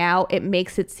playing out, it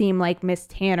makes it seem like Miss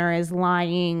Tanner is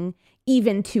lying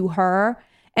even to her.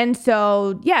 And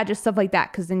so, yeah, just stuff like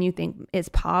that. Because then you think, is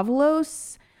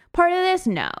Pavlos part of this?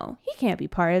 No, he can't be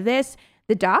part of this.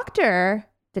 The doctor's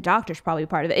probably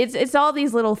part of it. It's all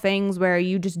these little things where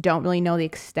you just don't really know the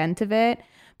extent of it.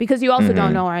 Because you also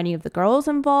don't know are any of the girls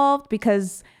involved,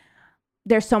 because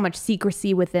there's so much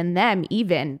secrecy within them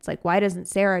even. It's like, why doesn't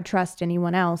Sarah trust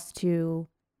anyone else to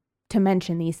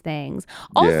mention these things?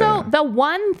 Also, the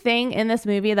one thing in this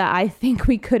movie that I think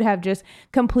we could have just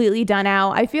completely done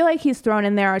out, I feel like he's thrown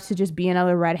in there to just be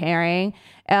another red herring.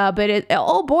 But an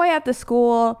old boy at the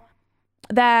school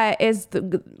that is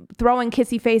throwing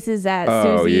kissy faces at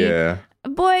Susie. Yeah.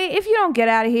 Boy, if you don't get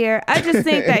out of here. I just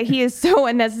think that he is so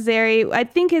unnecessary. I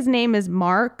think his name is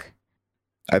Mark.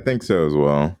 I think so as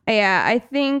well. Yeah, I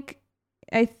think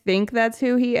that's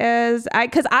who he is.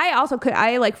 Because I also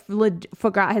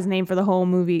forgot his name for the whole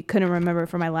movie. Couldn't remember it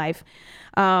for my life.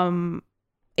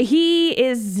 He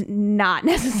is not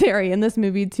necessary in this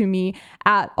movie to me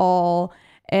at all,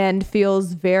 and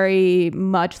feels very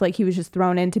much like he was just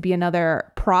thrown in to be another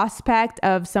prospect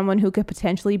of someone who could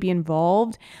potentially be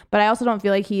involved. But I also don't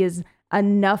feel like he is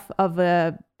enough of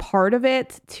a part of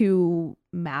it to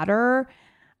matter.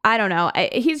 I don't know.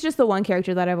 He's just the one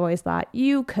character that I've always thought,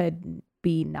 you could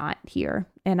be not here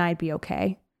and I'd be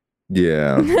okay.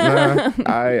 Yeah,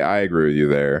 I agree with you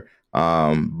there.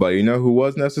 But you know who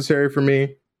was necessary for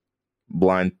me?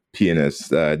 Blind pianist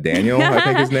Daniel, I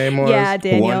think his name was. Yeah,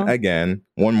 Daniel.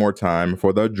 One more time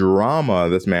for the drama.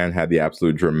 This man had the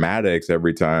absolute dramatics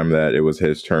every time that it was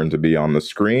his turn to be on the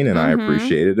screen, and I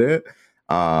appreciated it.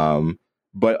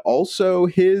 But also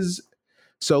his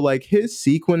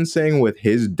sequencing with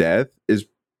his death is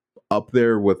up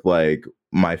there with like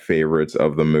my favorites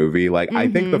of the movie. Like, I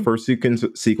think the first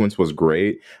sequence was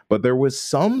great, but there was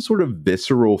some sort of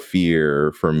visceral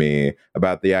fear for me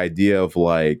about the idea of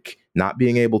like not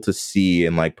being able to see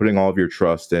and like putting all of your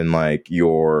trust in like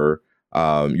your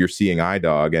seeing eye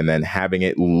dog, and then having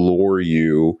it lure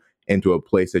you into a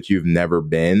place that you've never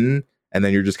been, and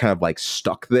then you're just kind of like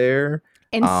stuck there.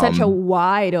 In such a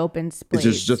wide open space.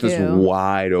 It's just this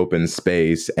wide open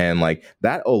space. And like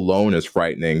that alone is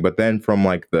frightening. But then from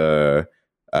like the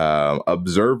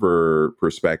observer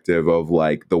perspective of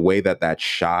like the way that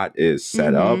shot is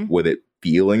set up, with it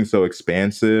feeling so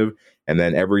expansive, and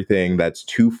then everything that's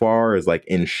too far is like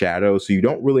in shadow. So you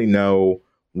don't really know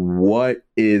what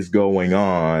is going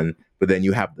on. But then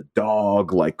you have the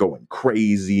dog like going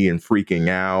crazy and freaking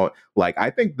out. Like,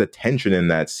 I think the tension in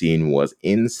that scene was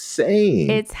insane.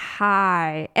 It's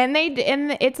high. And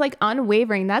it's like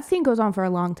unwavering. That scene goes on for a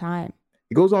long time.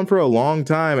 It goes on for a long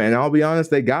time. And I'll be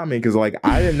honest, they got me because like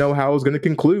I didn't know how it was going to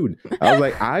conclude. I was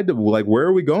like, where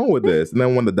are we going with this? And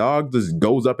then when the dog just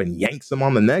goes up and yanks him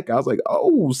on the neck, I was like,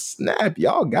 oh, snap,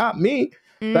 y'all got me.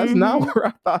 That's not where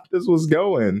I thought this was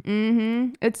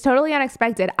going. It's totally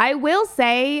unexpected. I will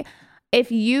say,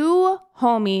 if you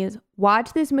homies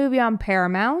watch this movie on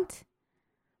Paramount,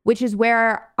 which is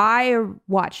where I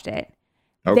watched it,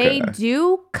 they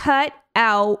do cut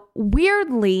out,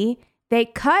 weirdly, they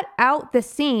cut out the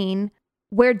scene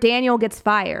where Daniel gets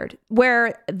fired,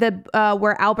 where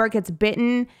Albert gets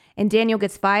bitten and Daniel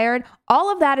gets fired.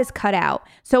 All of that is cut out.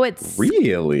 So it's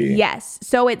really, yes.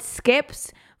 So it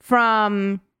skips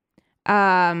from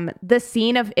the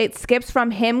scene of, it skips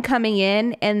from him coming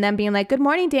in and then being like, "Good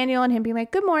morning, Daniel," and him being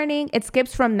like, "Good morning." It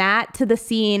skips from that to the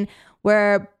scene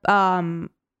where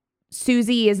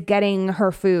Susie is getting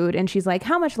her food and she's like,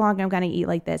 "How much longer I'm gonna eat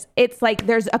like this?" It's like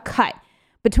there's a cut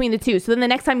between the two. So then the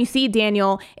next time you see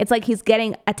Daniel, it's like he's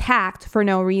getting attacked for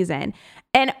no reason.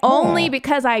 And only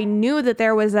because I knew that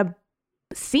there was a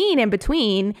scene in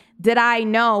between did I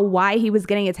know why he was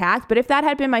getting attacked. But if that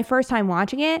had been my first time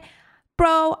watching it,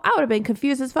 bro, I would have been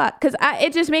confused as fuck. Because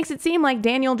it just makes it seem like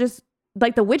Daniel just,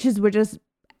 like the witches were just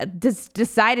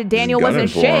decided Daniel wasn't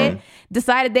shit,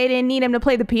 decided they didn't need him to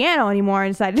play the piano anymore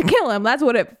and decided to kill him. That's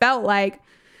what it felt like.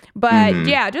 But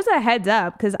yeah, just a heads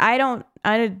up, because I don't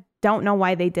know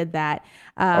why they did that.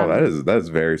 That's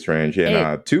very strange.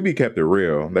 Yeah, Tubi kept it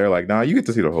real. They're like, nah, you get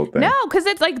to see the whole thing. No, because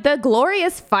it's like the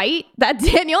glorious fight that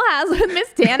Daniel has with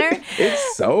Miss Tanner.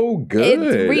 It's so good.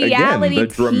 It's reality. Again,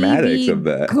 the dramatics TV of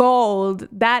that. Gold.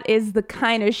 That is the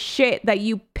kind of shit that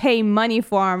you pay money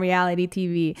for on reality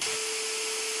TV.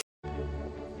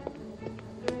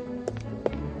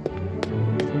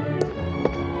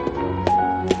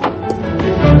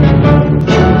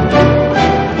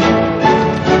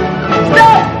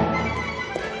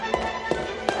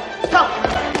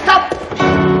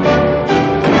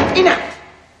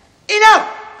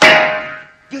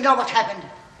 You know what happened?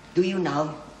 Do you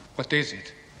know? What is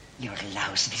it? Your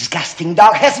lousy, disgusting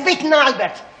dog has bitten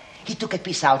Albert. He took a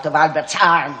piece out of Albert's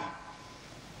arm.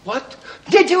 What?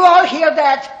 Did you all hear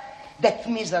that? That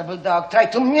miserable dog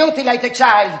tried to mutilate a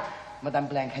child. Madame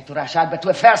Blanc had to rush Albert to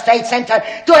a first aid center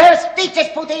to have stitches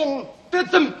put in.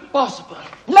 That's impossible.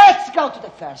 Let's go to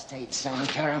the first aid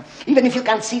center. Even if you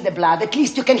can't see the blood, at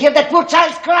least you can hear that poor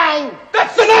child's crying.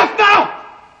 That's enough now!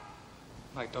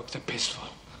 My dog's a peaceful,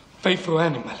 faithful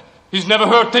animal. He's never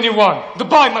hurt anyone. The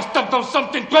boy must have done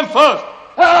something to him first.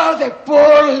 Oh, the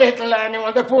poor little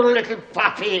animal, the poor little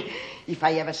puppy. If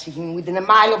I ever see him within a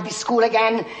mile of this school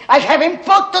again, I'll have him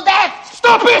put to death.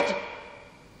 Stop it!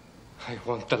 I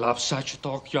won't allow such a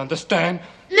dog, you understand?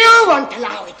 You won't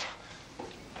allow it.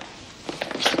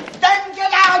 Then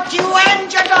get out, you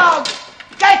and your dog.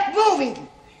 Get moving.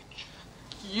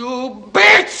 You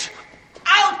bitch!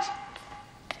 Out!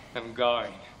 I'm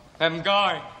going.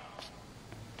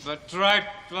 But try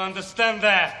to understand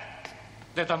that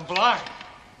I'm blind,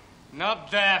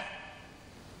 not deaf.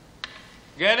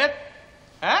 Get it?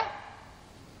 Huh?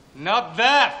 Not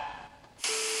deaf.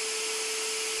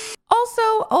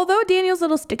 Also, although Daniel's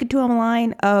little stick it to him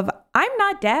line of "I'm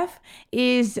not deaf"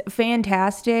 is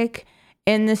fantastic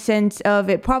in the sense of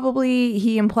it probably,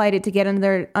 he implied it to get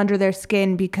under their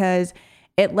skin, because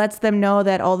it lets them know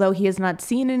that although he has not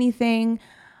seen anything,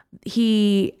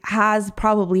 he has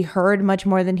probably heard much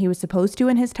more than he was supposed to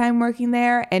in his time working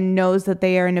there, and knows that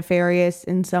they are nefarious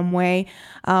in some way,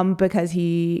 because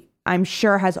he, I'm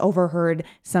sure, has overheard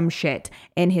some shit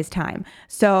in his time.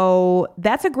 So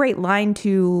that's a great line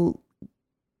to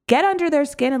get under their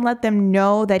skin and let them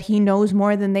know that he knows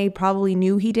more than they probably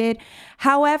knew he did.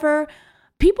 However,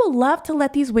 people love to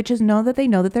let these witches know that they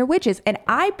know that they're witches. And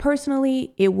I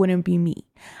personally, it wouldn't be me.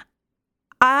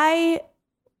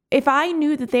 If I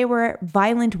knew that they were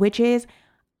violent witches,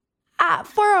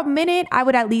 for a minute, I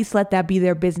would at least let that be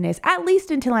their business, at least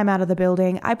until I'm out of the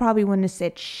building. I probably wouldn't have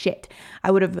said shit.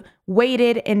 I would have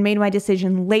waited and made my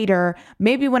decision later,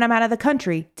 maybe when I'm out of the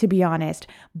country, to be honest.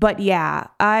 But yeah,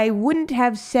 I wouldn't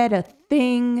have said a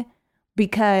thing,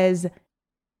 because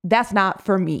that's not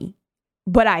for me.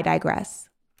 But I digress.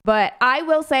 But I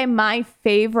will say my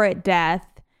favorite death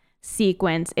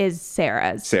sequence is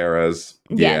Sarah's. Yes,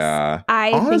 yeah.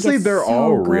 Honestly, think they're so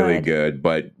all really good.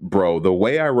 But bro, the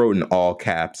way I wrote in all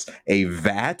caps, "a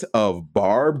vat of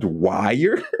barbed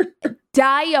wire."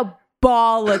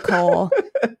 Diabolical.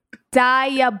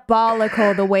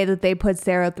 Diabolical, the way that they put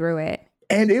Sarah through it.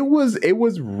 And it was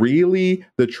really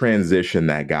the transition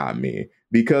that got me,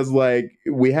 because like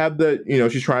we have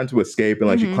she's trying to escape and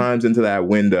like she climbs into that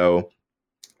window,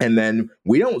 and then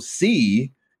we don't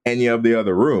see any of the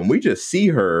other room. We just see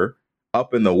her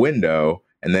up in the window,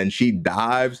 and then she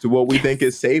dives to what we think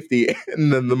is safety.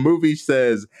 And then the movie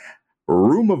says,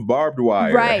 room of barbed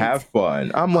wire, have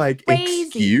fun. I'm like, crazy.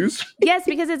 Excuse me? Yes,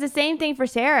 because it's the same thing for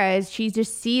Sarah. Is she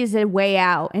just sees a way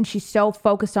out and she's so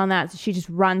focused on that, so she just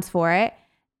runs for it.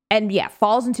 And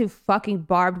falls into fucking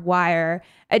barbed wire.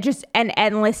 Just an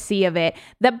endless sea of it.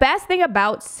 The best thing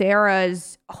about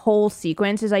Sarah's whole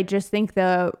sequence is I just think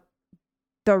the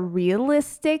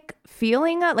realistic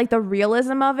feeling, like the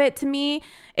realism of it to me,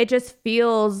 it just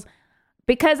feels,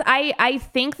 because I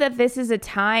think that this is a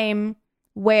time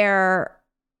where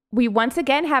we once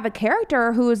again have a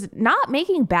character who's not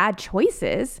making bad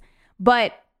choices,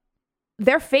 but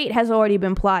their fate has already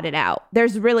been plotted out.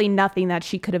 There's really nothing that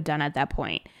she could have done at that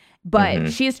point.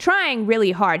 But she's trying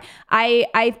really hard.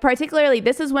 I particularly,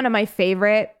 this is one of my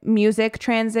favorite music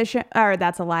transition, or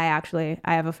that's a lie, actually.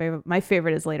 I have a favorite. My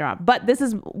favorite is later on. But this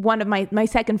is one of my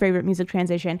second favorite music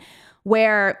transition,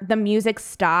 where the music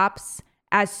stops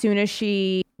as soon as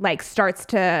she like starts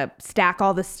to stack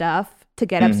all the stuff to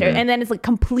get upstairs. And then it's like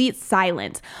complete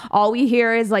silence. All we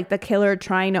hear is like the killer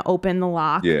trying to open the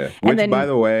lock. Yeah. And Which, then, by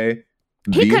the way,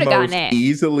 he could the have gotten most it.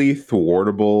 easily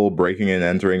thwartable breaking and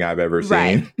entering I've ever seen.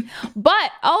 Right.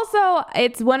 But also,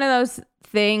 it's one of those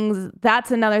things, that's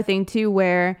another thing too,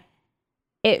 where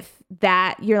if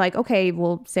that you're like, okay,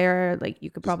 well, Sarah, like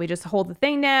you could probably just hold the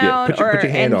thing down, put your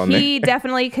hand on he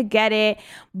definitely could get it.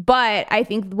 But I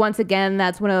think once again,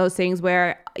 that's one of those things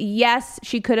where yes,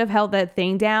 she could have held that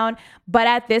thing down, but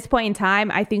at this point in time,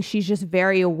 I think she's just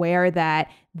very aware that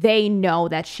they know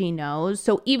that she knows.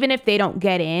 So even if they don't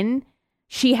get in,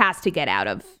 she has to get out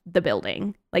of the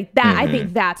building. Like that, I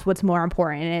think that's what's more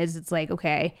important is it's like,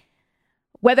 okay,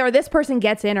 whether this person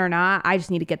gets in or not, I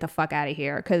just need to get the fuck out of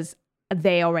here because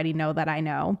they already know that I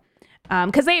know.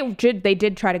 Because they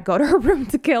did try to go to her room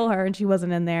to kill her and she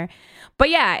wasn't in there. But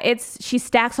yeah, she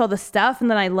stacks all the stuff,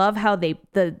 and then I love how the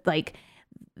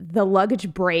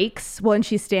luggage breaks when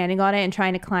she's standing on it and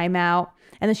trying to climb out,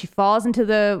 and then she falls into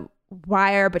the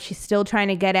wire, but she's still trying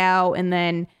to get out, and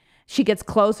then she gets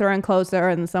closer and closer,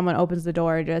 and someone opens the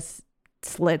door and just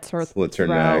slits her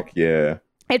neck. Yeah,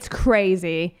 it's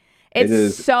crazy.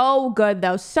 It's so good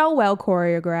though, so well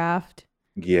choreographed.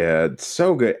 Yeah, it's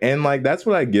so good. And like that's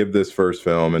what I give this first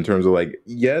film in terms of like,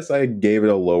 yes, I gave it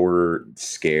a lower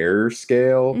scare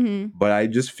scale, but I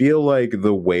just feel like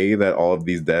the way that all of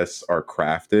these deaths are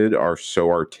crafted are so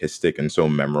artistic and so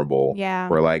memorable. Yeah.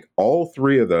 Where like all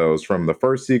three of those, from the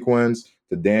first sequence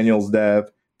to Daniel's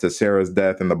death to Sarah's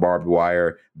death in the barbed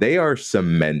wire, they are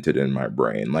cemented in my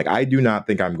brain. Like I do not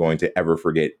think I'm going to ever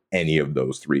forget any of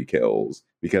those three kills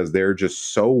because they're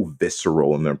just so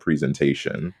visceral in their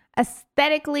presentation.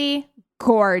 Aesthetically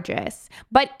gorgeous,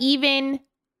 but even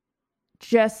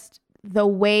just the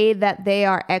way that they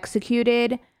are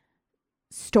executed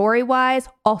story-wise,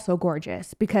 also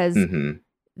gorgeous because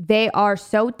they are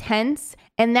so tense.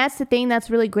 And that's the thing that's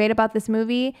really great about this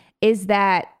movie is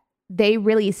that they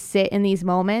really sit in these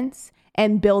moments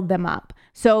and build them up.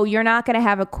 So you're not going to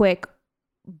have a quick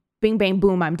bing, bang,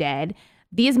 boom, I'm dead.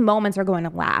 These moments are going to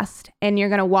last and you're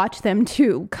going to watch them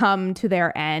to come to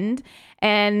their end.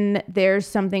 And there's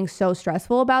something so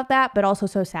stressful about that, but also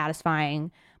so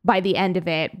satisfying by the end of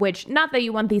it, which not that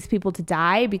you want these people to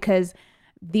die because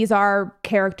these are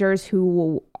characters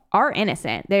who are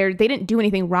innocent. They didn't do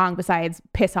anything wrong besides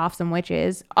piss off some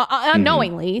witches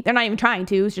unknowingly. They're not even trying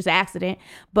to. It's just an accident.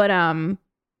 But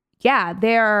yeah,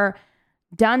 they're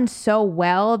done so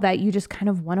well that you just kind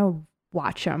of want to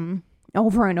watch them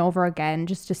over and over again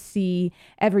just to see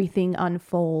everything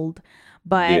unfold.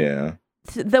 But yeah,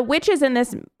 the witches in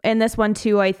this one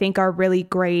too, I think are really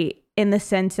great in the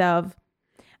sense of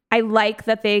I like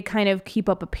that they kind of keep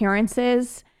up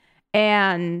appearances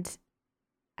and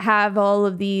have all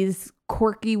of these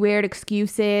quirky, weird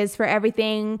excuses for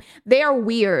everything. They are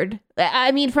weird.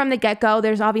 I mean, from the get-go,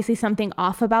 there's obviously something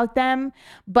off about them,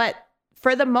 but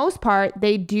for the most part,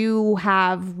 they do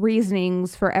have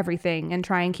reasonings for everything and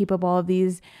try and keep up all of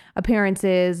these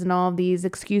appearances and all of these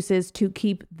excuses to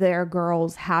keep their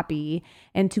girls happy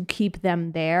and to keep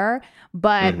them there.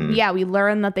 But yeah, we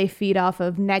learn that they feed off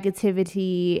of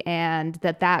negativity and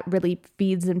that really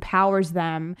feeds and powers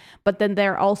them. But then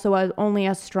they're also only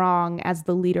as strong as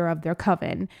the leader of their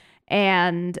coven.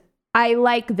 And I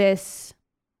like this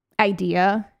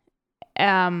idea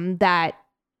that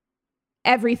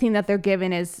everything that they're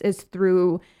given is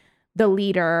through the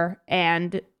leader,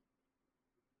 and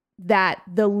that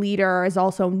the leader is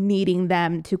also needing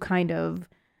them to kind of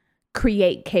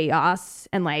create chaos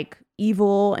and like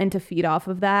evil and to feed off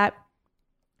of that.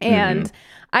 And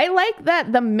I like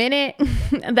that the minute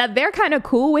that they're kind of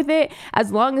cool with it,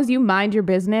 as long as you mind your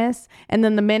business. And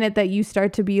then the minute that you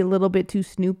start to be a little bit too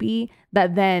snoopy,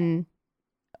 that then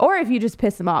or if you just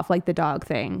piss them off, like the dog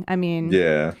thing. I mean,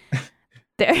 yeah.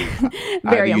 they're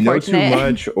very you know unfortunate. too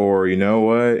much, or you know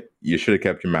what? You should have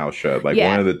kept your mouth shut. Like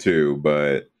one of the two.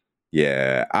 But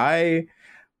yeah,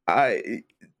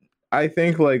 I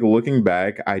think like looking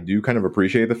back, I do kind of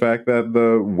appreciate the fact that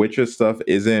the witches stuff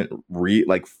isn't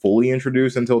fully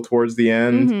introduced until towards the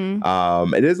end.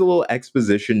 It is a little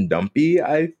exposition dumpy,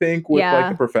 I think, with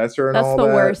like the professor and all that. That's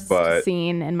the worst but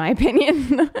scene in my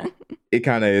opinion. it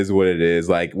kind of is what it is.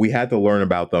 Like we had to learn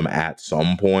about them at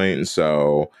some point,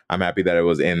 so I'm happy that it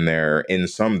was in there in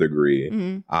some degree.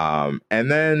 And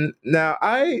then now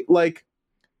I liked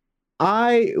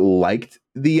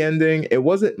the ending. It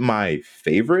wasn't my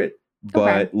favorite,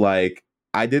 but like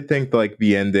I did think like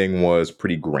the ending was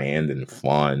pretty grand and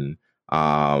fun.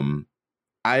 I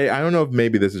don't know if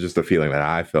maybe this is just a feeling that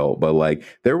I felt, but like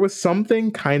there was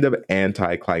something kind of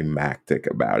anticlimactic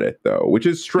about it though, which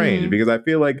is strange because I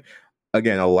feel like,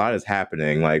 again, a lot is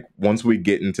happening. Like once we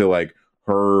get into like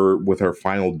her with her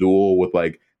final duel with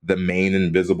like the main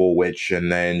invisible witch,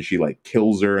 and then she like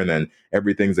kills her and then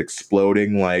everything's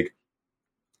exploding. Like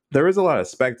there is a lot of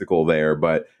spectacle there,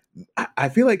 but I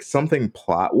feel like something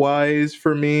plot wise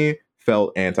for me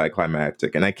felt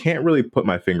anticlimactic, and I can't really put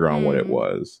my finger on what it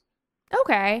was.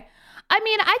 Okay. I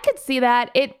mean, I could see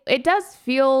that. It does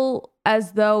feel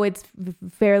as though it's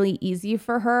fairly easy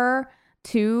for her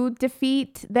to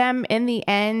defeat them in the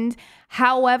end.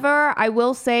 However, I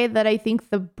will say that I think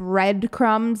the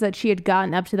breadcrumbs that she had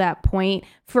gotten up to that point,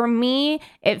 for me,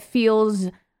 it feels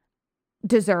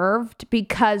deserved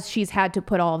because she's had to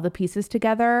put all of the pieces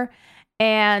together.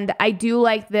 And I do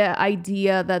like the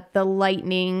idea that the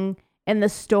lightning and the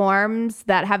storms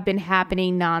that have been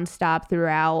happening nonstop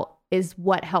throughout is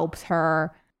what helps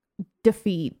her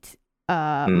defeat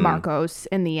Marcos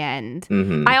in the end.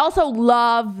 I also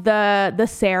love the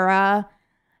Sarah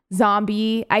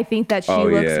zombie. I think that she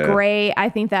looks great. I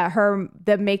think that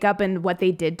the makeup and what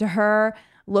they did to her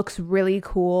looks really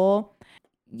cool.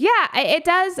 Yeah, it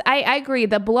does. I agree.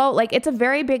 The blow, like it's a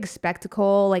very big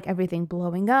spectacle, like everything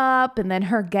blowing up and then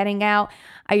her getting out.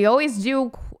 I always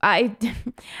do. I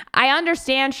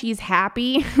understand she's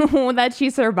happy that she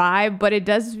survived, but it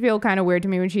does feel kind of weird to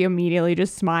me when she immediately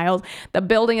just smiles. The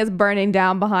building is burning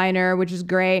down behind her, which is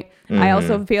great. I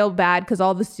also feel bad because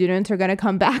all the students are going to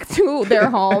come back to their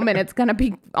home and it's going to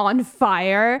be on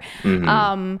fire.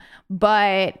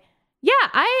 But yeah,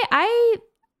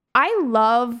 I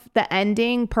love the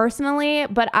ending personally,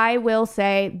 but I will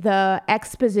say the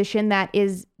exposition that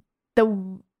is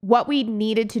what we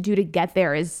needed to do to get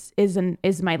there is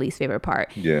my least favorite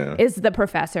part. Yeah, is the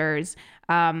professors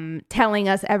telling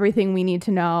us everything we need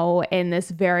to know in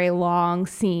this very long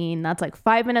scene that's like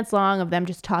 5 minutes long of them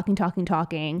just talking.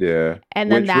 Yeah,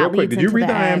 and then that leads. Did you read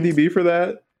the IMDb for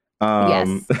that?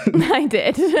 Yes, I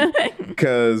did.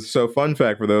 Because fun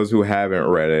fact for those who haven't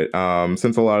read it,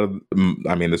 since a lot of,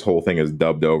 this whole thing is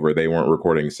dubbed over, they weren't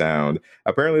recording sound.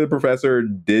 Apparently the professor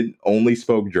only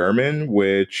spoke German,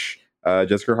 which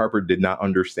Jessica Harper did not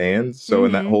understand. So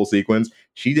in that whole sequence,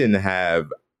 she didn't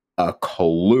have a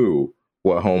clue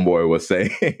what Homeboy was saying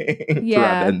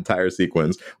throughout the entire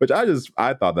sequence, which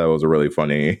I thought that was a really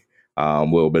funny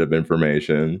little bit of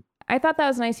information. I thought that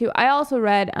was nice too. I also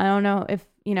read, I don't know if,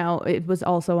 it was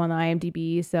also on the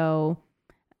IMDb, so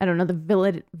I don't know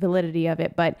the validity of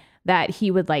it, but that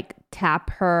he would like tap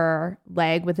her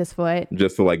leg with his foot.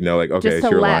 Just to like know, like, okay, just it's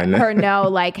to your let line. her know,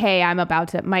 like, hey,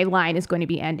 my line is going to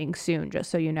be ending soon,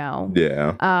 just so you know.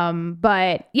 Yeah.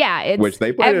 But yeah, it's which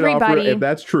they played it off. If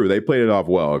that's true, they played it off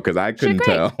well because I couldn't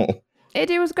tell. It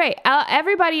was great.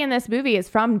 Everybody in this movie is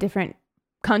from different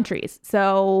countries,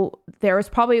 so there was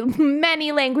probably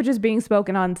many languages being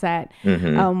spoken on set,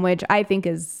 which I think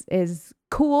is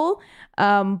cool,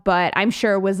 but I'm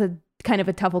sure was a kind of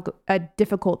a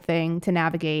difficult thing to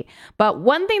navigate. But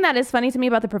one thing that is funny to me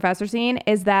about the professor scene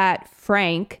is that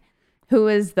Frank, who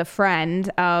is the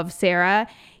friend of Sarah,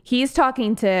 he's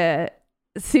talking to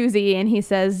Susie and he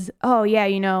says, oh yeah,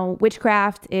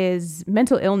 witchcraft is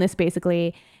mental illness,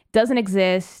 basically doesn't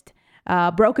exist,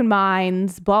 broken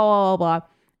minds, blah blah blah.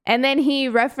 And then he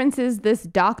references this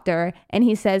doctor and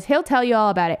he says he'll tell you all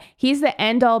about it. He's the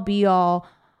end all be all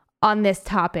on this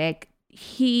topic.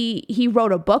 He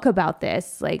wrote a book about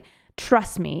this. Like,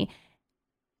 trust me.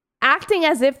 Acting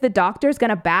as if the doctor's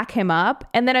gonna back him up.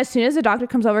 And then as soon as the doctor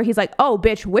comes over, he's like, oh,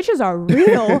 bitch, witches are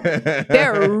real.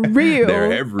 They're real.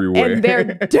 They're everywhere. And they're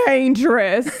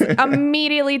dangerous.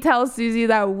 Immediately tells Susie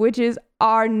that witches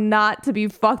are not to be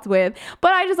fucked with.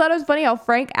 But I just thought it was funny how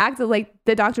Frank acted like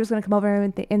the doctor was gonna come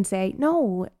over and say,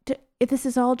 no, this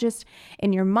is all just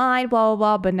in your mind, blah,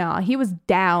 blah, blah. But no, he was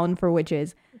down for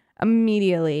witches.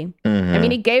 immediately. I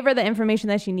mean, he gave her the information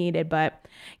that she needed, but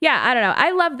yeah, I don't know.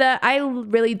 I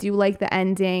really do like the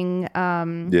ending.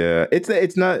 Yeah,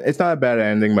 it's not a bad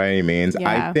ending by any means.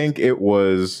 Yeah. I think it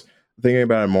was, thinking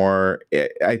about it more,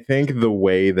 I think the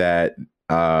way that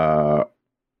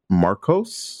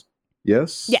Marcos,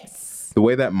 yes, the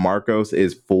way that Marcos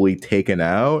is fully taken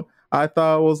out, I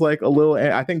thought was like a little,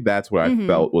 I think that's what I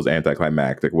felt was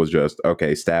anticlimactic, was just,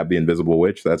 okay, stab the invisible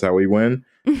witch, that's how we win.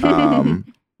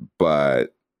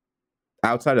 But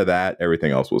outside of that,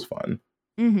 everything else was fun.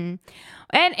 And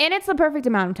it's the perfect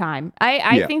amount of time.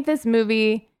 I think this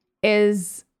movie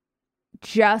is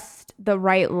just the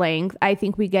right length. I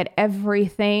think we get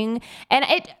everything. And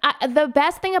the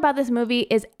best thing about this movie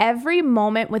is every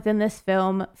moment within this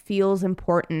film feels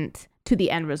important to the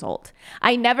end result.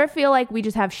 I never feel like we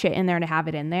just have shit in there to have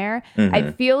it in there.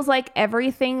 It feels like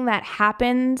everything that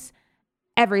happens,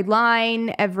 every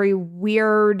line, every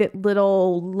weird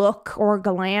little look or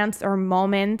glance or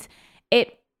moment,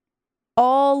 it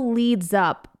all leads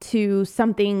up to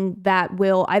something that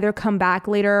will either come back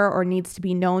later or needs to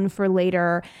be known for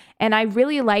later. And I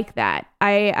really like that.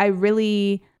 I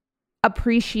really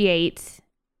appreciate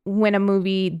when a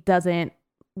movie doesn't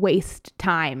waste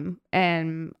time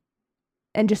and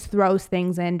just throws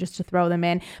things in just to throw them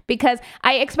in. Because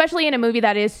especially in a movie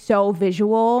that is so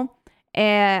visual,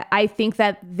 and I think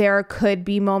that there could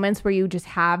be moments where you just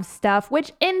have stuff,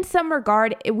 which in some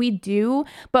regard we do.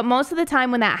 But most of the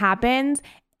time when that happens,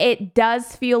 it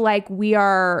does feel like we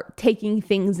are taking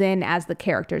things in as the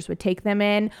characters would take them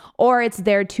in, or it's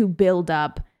there to build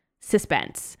up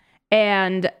suspense.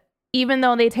 And even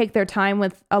though they take their time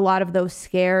with a lot of those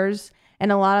scares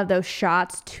and a lot of those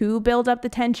shots to build up the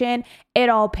tension, it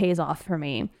all pays off for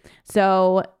me.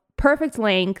 So perfect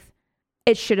length.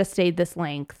 It should have stayed this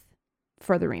length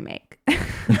for the remake.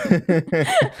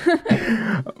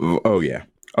 Oh yeah,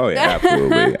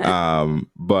 absolutely.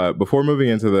 But before moving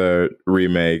into the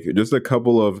remake, just a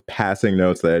couple of passing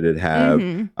notes that I did have.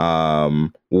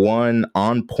 One,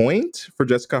 on point for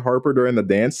Jessica Harper during the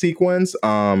dance sequence.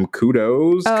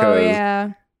 Kudos. Oh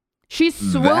yeah, she's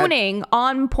swooning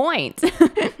on point.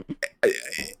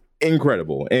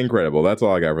 Incredible. That's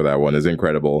all I got for that one, is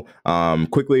incredible.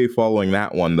 Quickly following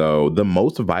that one, though, the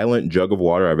most violent jug of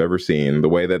water I've ever seen. The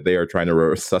way that they are trying to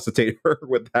resuscitate her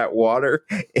with that water,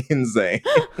 insane.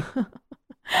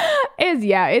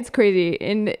 It's crazy.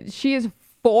 And she is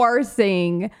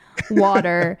forcing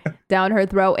water down her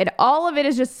throat, and all of it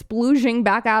is just splooging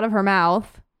back out of her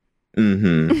mouth.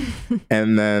 And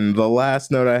then the last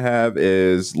note I have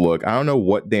is, look, I don't know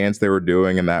what dance they were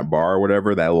doing in that bar or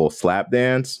whatever, that little slap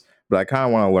dance, but I kind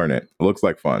of want to learn it. It looks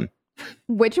like fun.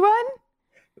 Which one?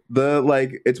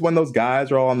 It's when those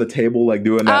guys are all on the table, like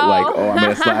doing that, I'm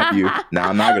gonna slap you. No,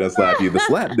 I'm not gonna slap you. The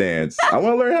slap dance. I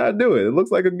want to learn how to do it. It looks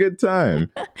like a good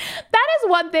time. That is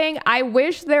one thing. I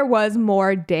wish there was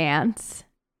more dance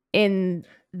in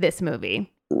this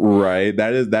movie. Right.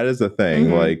 That is the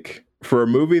thing. Like, for a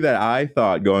movie that I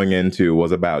thought going into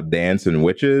was about dance and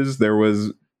witches, there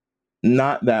was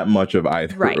not that much of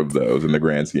either of those in the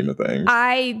grand scheme of things.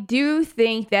 I do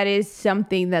think that is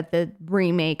something that the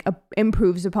remake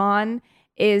improves upon,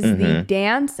 is the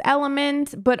dance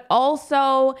element, but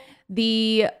also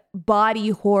the body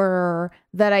horror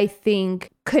that I think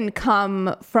can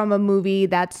come from a movie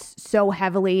that's so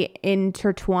heavily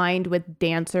intertwined with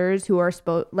dancers who are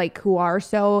who are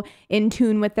so in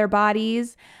tune with their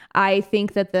bodies. I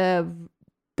think that the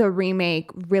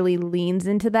remake really leans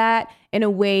into that in a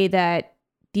way that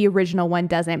the original one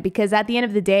doesn't, because at the end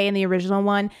of the day, in the original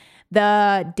one,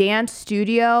 the dance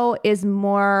studio is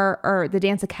more, or the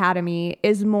dance academy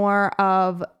is more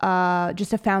of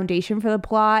just a foundation for the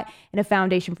plot and a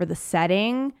foundation for the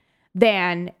setting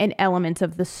than an element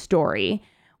of the story.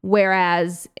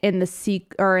 Whereas in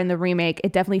the remake,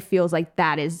 it definitely feels like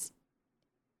that is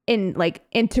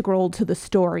integral to the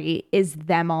story, is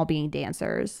them all being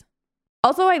dancers.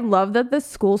 Also, I love that the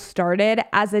school started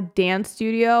as a dance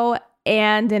studio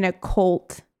and an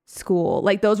occult school.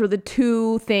 Like, those were the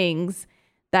two things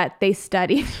that they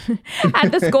studied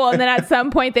at the school. And then at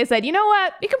some point they said, you know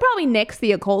what? You could probably nix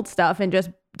the occult stuff and just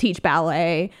teach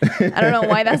ballet. I don't know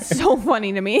why that's so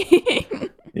funny to me.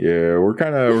 Yeah, we're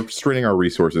kind of straining our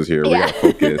resources here. We gotta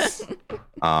focus.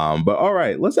 But all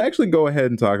right, let's actually go ahead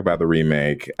and talk about the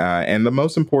remake. And the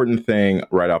most important thing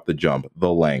right off the jump,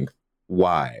 the length.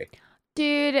 Why?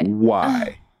 Dude.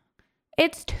 Why?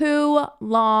 It's too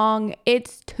long.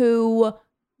 It's too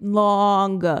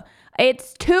long.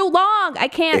 I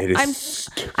can't.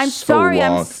 I'm sorry.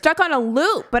 Long. I'm stuck on a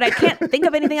loop, but I can't think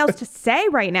of anything else to say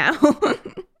right now.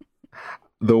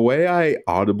 The way I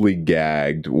audibly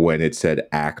gagged when it said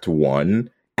Act 1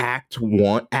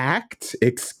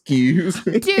 Excuse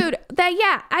me. Dude,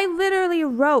 I literally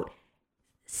wrote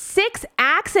 6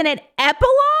 acts and an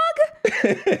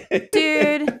epilogue?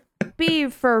 Dude, be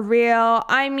for real.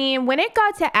 I mean, when it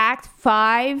got to act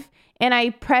 5 and I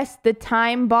pressed the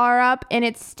time bar up and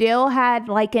it still had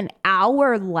like an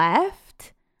hour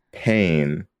left.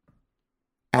 Pain.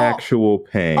 Actual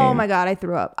pain. Oh my God, I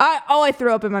threw up. I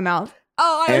threw up in my mouth.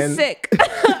 Oh, I was sick.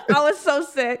 I was so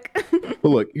sick. But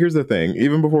look, here's the thing.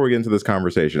 Even before we get into this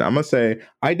conversation, I'm going to say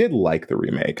I did like the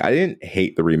remake. I didn't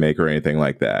hate the remake or anything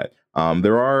like that.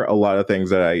 There are a lot of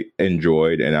things that I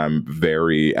enjoyed, and I'm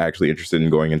very actually interested in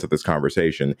going into this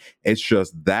conversation. It's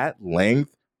just that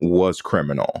length was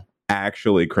criminal.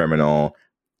 Actually criminal.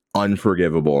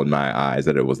 Unforgivable in my eyes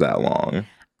that it was that long.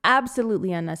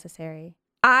 Absolutely unnecessary.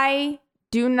 I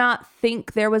do not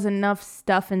think there was enough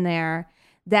stuff in there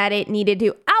that it needed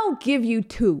to. I'll give you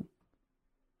 2.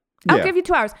 I'll give you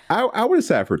 2 hours. I would have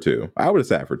sat for 2.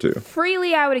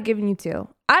 Freely, I would have given you 2.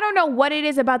 I don't know what it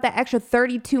is about that extra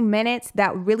 32 minutes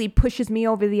that really pushes me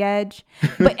over the edge.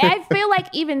 But I feel like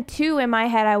even 2 in my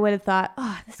head, I would have thought,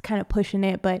 oh, this is kind of pushing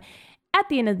it. But at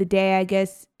the end of the day, I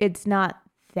guess it's not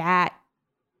that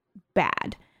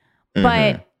bad. Mm-hmm.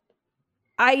 But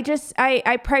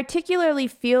I particularly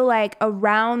feel like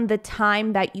around the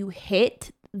time that you hit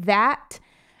that,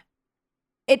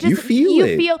 you feel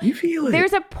it.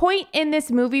 There's a point in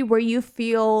this movie where you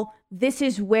feel this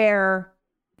is where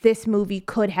this movie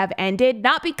could have ended,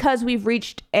 not because we've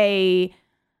reached a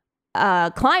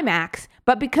climax,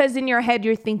 but because in your head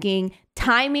you're thinking,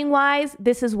 timing wise,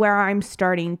 this is where I'm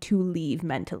starting to leave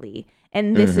mentally,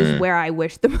 and this is where I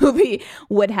wish the movie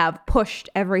would have pushed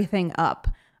everything up.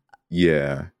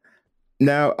 Yeah.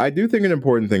 Now, I do think an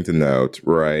important thing to note,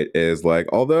 right, is like,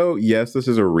 although, yes, this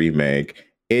is a remake,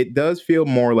 it does feel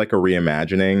more like a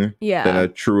reimagining than a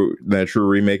true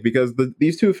remake, because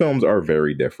these two films are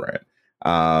very different.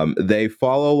 They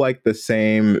follow like the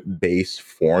same base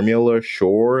formula,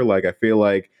 sure. Like, I feel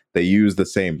like they use the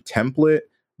same template,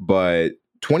 but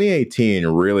 2018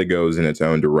 really goes in its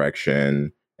own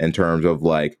direction in terms of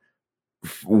like,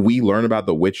 we learn about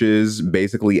the witches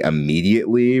basically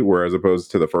immediately, whereas opposed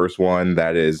to the first one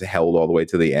that is held all the way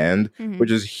to the end,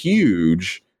 which is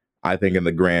huge, I think, in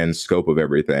the grand scope of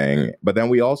everything. But then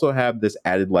we also have this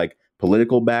added like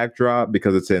political backdrop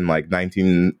because it's in like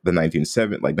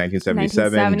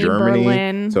 1977 Germany.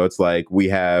 Berlin. So it's like we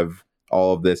have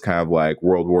all of this kind of like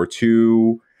World War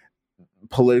II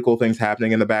political things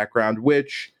happening in the background,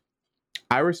 which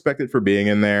I respect it for being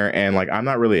in there. And like, I'm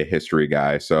not really a history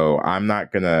guy, so I'm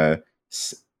not gonna,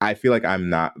 I feel like I'm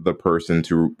not the person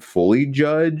to fully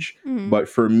judge. But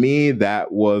for me,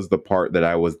 that was the part that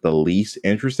I was the least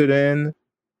interested in.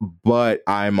 But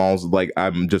I'm also like,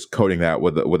 I'm just coding that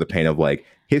with a pain of like,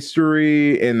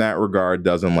 history in that regard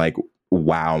doesn't like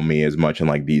wow me as much in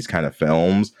like these kind of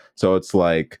films. So it's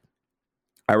like,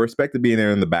 I respect it being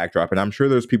there in the backdrop, and I'm sure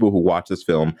there's people who watch this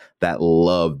film that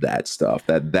love that stuff,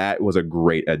 that was a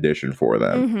great addition for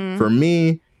them. For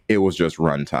me, it was just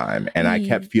runtime, and I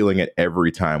kept feeling it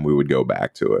every time we would go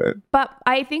back to it. But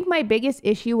I think my biggest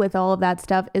issue with all of that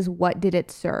stuff is, what did it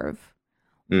serve?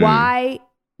 Why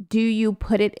do you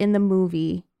put it in the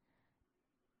movie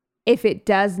if it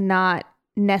does not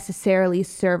necessarily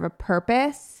serve a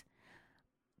purpose?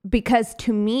 Because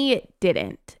to me, it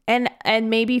didn't. And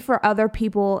maybe for other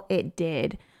people, it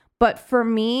did. But for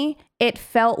me, it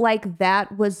felt like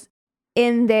that was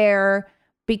in there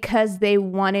because they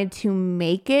wanted to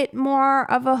make it more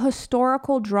of a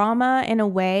historical drama in a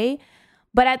way.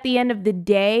 But at the end of the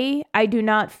day, I do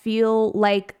not feel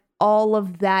like all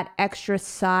of that extra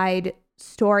side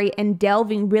story and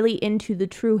delving really into the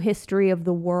true history of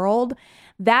the world,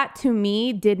 that to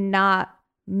me did not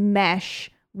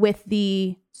mesh with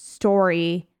the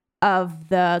story of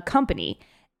the company.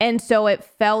 And so it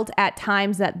felt at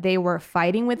times that they were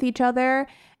fighting with each other.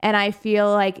 And I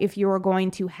feel like if you were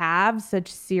going to have such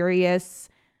a serious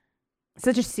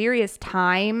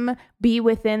time be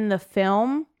within the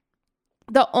film,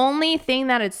 the only thing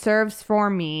that it serves for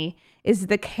me is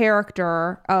the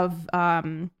character of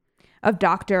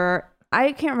Dr.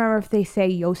 I can't remember if they say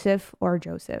Yosef or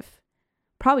Joseph.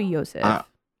 Probably Yosef.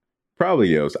 Probably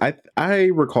Yosef. I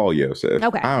recall Yosef.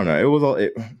 Okay. I don't know. It was a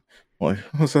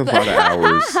lot of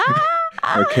hours.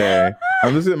 Okay.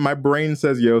 My brain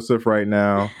says Yosef right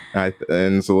now.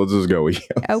 And so let's just go with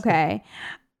Yosef. Okay.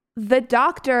 The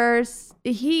doctors,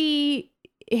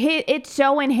 it's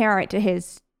so inherent to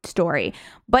his story.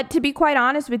 But to be quite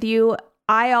honest with you,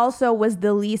 I also was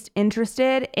the least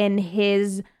interested in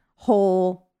his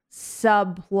whole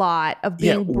subplot of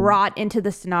being brought into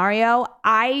the scenario.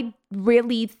 I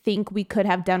really think we could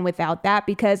have done without that,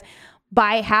 because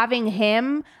by having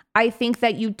him, I think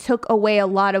that you took away a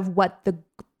lot of what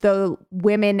the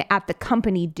women at the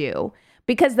company do,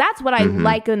 because that's what I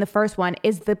like in the first one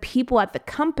is the people at the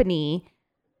company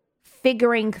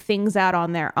figuring things out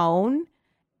on their own.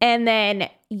 And then,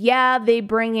 yeah, they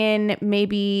bring in,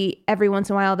 maybe every once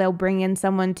in a while, they'll bring in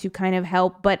someone to kind of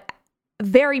help, but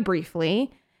very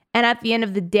briefly. And at the end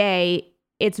of the day,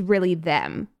 it's really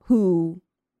them who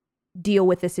deal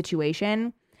with the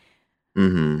situation.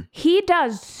 Mm-hmm. He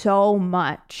does so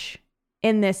much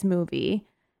in this movie.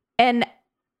 And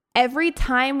every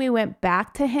time we went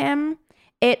back to him,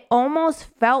 it almost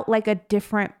felt like a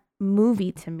different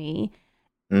movie to me.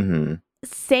 Mm-hmm.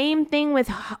 Same thing with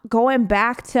going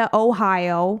back to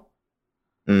Ohio.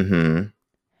 Mm-hmm.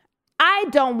 I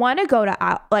don't want to go to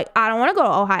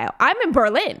Ohio. I'm in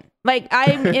Berlin. Like,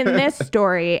 I'm in this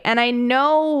story. And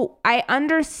I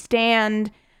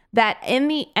understand that in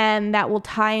the end that will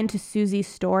tie into Susie's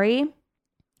story.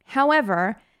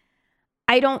 However,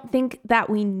 I don't think that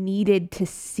we needed to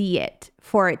see it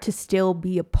for it to still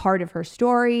be a part of her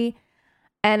story.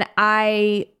 And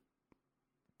I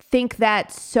think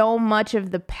that so much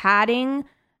of the padding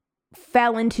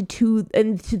fell into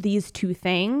these two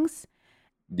things.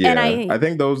 Yeah, and I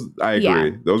think I agree. Yeah.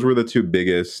 Those were the two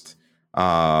biggest,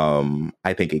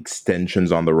 I think,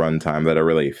 extensions on the runtime that I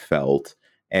really felt.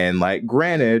 And like,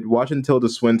 granted, watching Tilda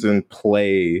Swinton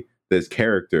play this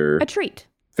character, a treat.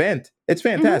 It's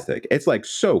fantastic. It's like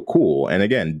so cool. And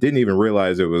again, didn't even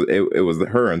realize it was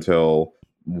her until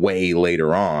way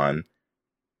later on.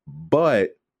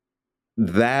 But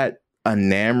that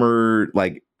enamored,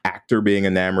 like, actor being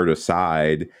enamored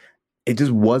aside, it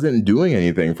just wasn't doing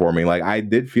anything for me. Like, I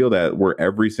did feel that where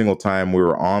every single time we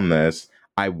were on this,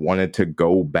 I wanted to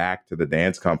go back to the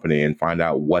dance company and find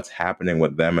out what's happening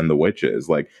with them and the witches.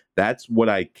 Like, that's what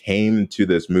I came to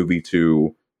this movie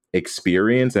to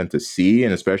experience and to see.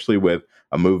 And especially with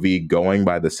a movie going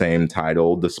by the same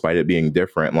title, despite it being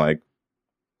different, like,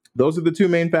 those are the two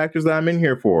main factors that I'm in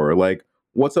here for. Like,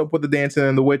 what's up with the dancing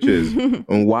and the witches?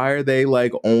 And why are they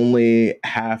like only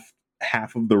half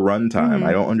of the runtime?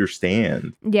 I don't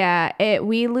understand. Yeah,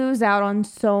 we lose out on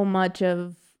so much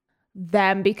of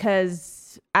them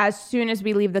because as soon as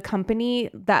we leave the company,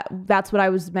 that's what I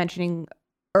was mentioning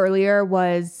earlier,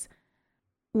 was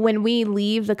when we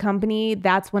leave the company,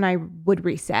 that's when I would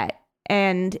reset.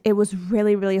 And it was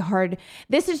really, really hard.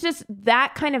 This is just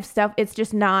that kind of stuff. It's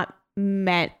just not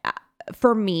meant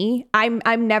for me.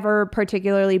 I'm never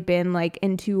particularly been like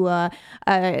into a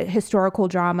historical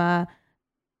drama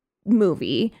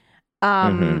movie.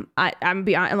 I'm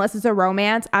beyond, unless it's a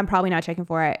romance, I'm probably not checking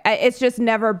for it. It's just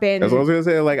never been. That's what I was gonna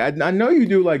say. Like, I know you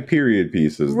do like period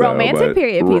pieces, romantic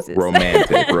period pieces.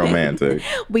 Romantic.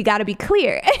 We got to be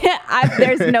clear.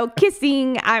 There's no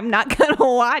kissing. I'm not gonna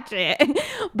watch it.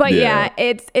 But yeah,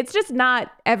 it's just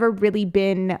not ever really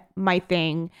been my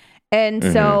thing. And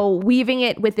so weaving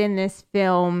it within this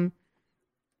film,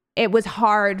 it was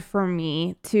hard for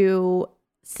me to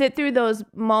sit through those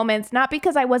moments, not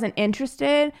because I wasn't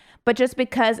interested, but just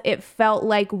because it felt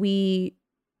like we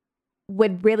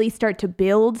would really start to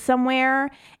build somewhere.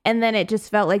 And then it just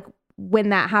felt like when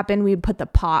that happened, we'd put the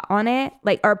pot on it,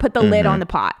 like, or put the lid on the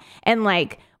pot and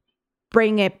like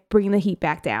bring the heat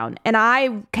back down. And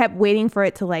I kept waiting for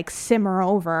it to like simmer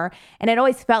over. And it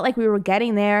always felt like we were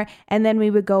getting there. And then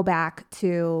we would go back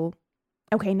to,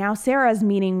 okay, now Sarah's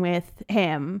meeting with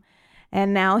him.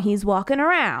 And now he's walking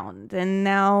around. And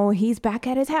now he's back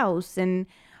at his house. And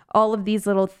all of these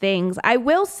little things. I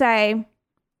will say,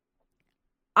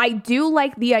 I do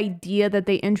like the idea that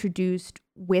they introduced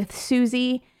with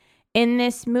Susie in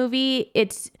this movie.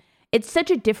 It's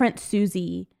such a different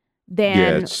Susie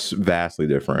than it's vastly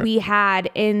different we had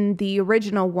in the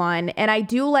original one. And I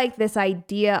do like this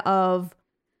idea of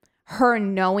her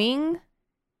knowing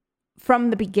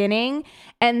from the beginning,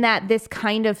 and that this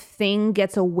kind of thing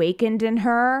gets awakened in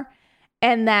her,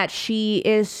 and that she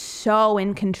is so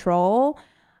in control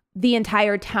the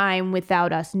entire time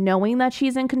without us knowing that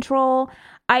she's in control.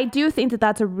 I do think that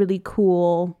that's a really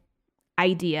cool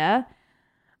idea.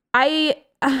 I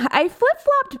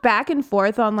flip-flopped back and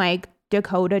forth on like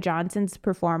Dakota Johnson's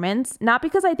performance, not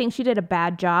because I think she did a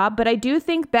bad job, but I do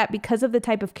think that because of the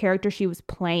type of character she was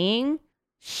playing,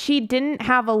 she didn't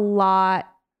have a lot.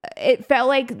 It felt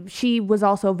like she was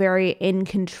also very in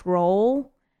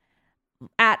control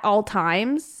at all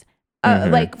times.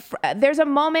 There's a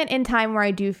moment in time where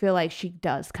I do feel like she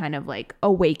does kind of like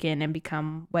awaken and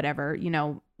become whatever, you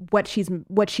know, what she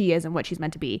is and what she's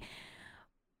meant to be.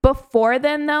 Before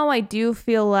then, though, I do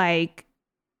feel like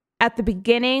at the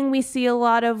beginning, we see a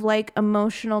lot of like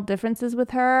emotional differences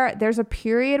with her. There's a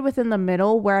period within the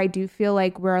middle where I do feel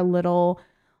like we're a little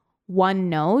one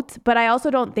note, but I also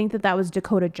don't think that was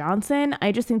Dakota Johnson.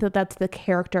 I just think that that's the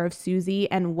character of Susie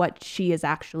and what she is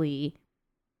actually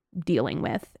dealing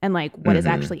with and like what is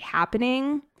actually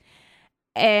happening.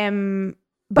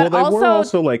 But they were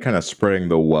also like kind of spreading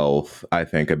the wealth, I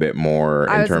think, a bit more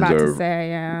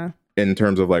in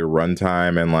terms of like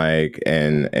runtime and like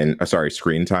and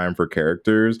screen time for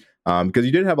characters. Because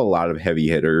you did have a lot of heavy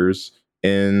hitters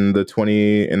in the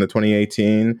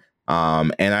 2018.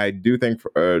 And I do think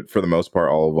for the most part,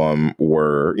 all of them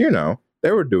were,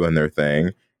 they were doing their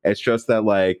thing. It's just that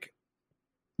like,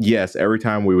 yes, every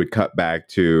time we would cut back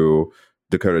to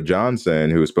Dakota Johnson,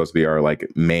 who was supposed to be our like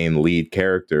main lead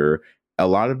character, a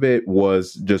lot of it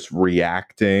was just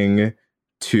reacting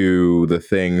to the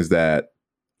things that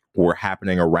were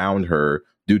happening around her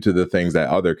due to the things that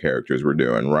other characters were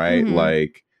doing, right?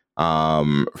 Like,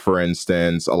 for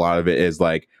instance, a lot of it is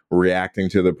like reacting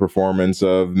to the performance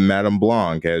of Madame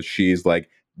Blanc as she's like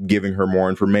giving her more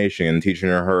information and teaching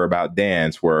her about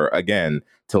dance, where again,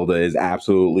 Tilda is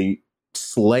absolutely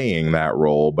slaying that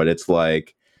role, but it's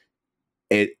like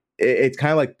it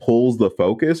kind of like pulls the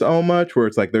focus so much, where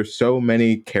it's like there's so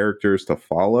many characters to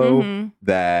follow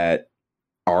that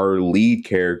our lead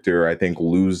character, I think,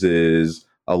 loses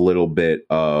a little bit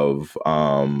of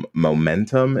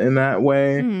momentum in that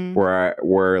way,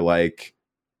 where like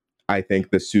I think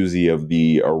the Susie of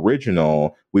the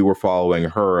original, we were following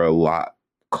her a lot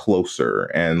closer,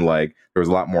 and like there was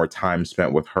a lot more time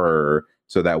spent with her,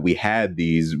 so that we had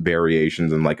these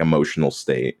variations in like emotional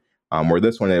state. Where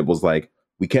this one, it was like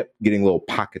we kept getting little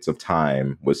pockets of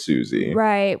time with Susie.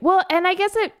 Right. Well, and I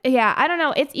guess I don't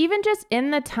know. It's even just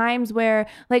in the times where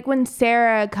like when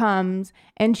Sarah comes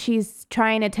and she's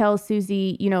trying to tell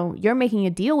Susie, you're making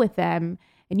a deal with them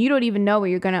and you don't even know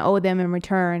what you're going to owe them in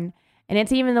return. And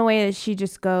it's even the way that she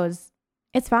just goes,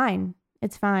 it's fine.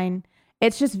 It's fine.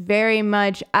 It's just very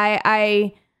much,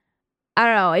 I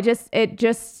don't know. It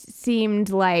just seemed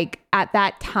like at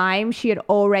that time she had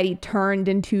already turned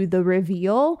into the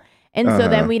reveal. And so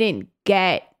then we didn't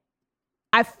get,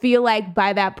 I feel like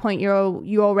by that point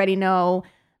you already know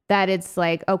that it's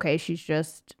like, okay, she's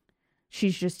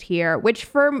just here, which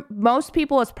for most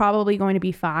people is probably going to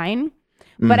be fine.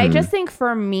 But I just think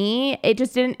for me, it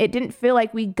didn't feel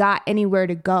like we got anywhere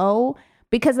to go,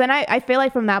 because then I feel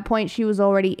like from that point she was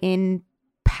already in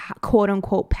quote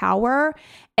unquote power,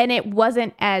 and it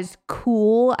wasn't as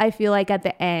cool, I feel like, at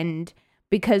the end,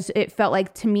 because it felt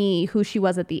like to me who she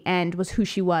was at the end was who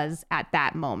she was at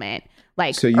that moment.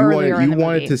 Like, so you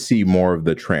wanted to see more of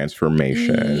the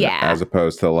transformation, as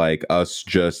opposed to like us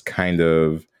just kind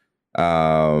of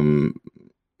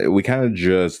we kind of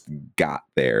just got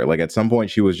there. Like at some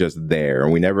point she was just there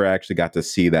and we never actually got to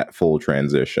see that full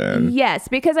transition. Yes,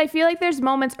 because I feel like there's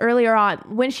moments earlier on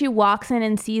when she walks in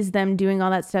and sees them doing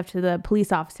all that stuff to the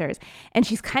police officers and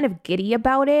she's kind of giddy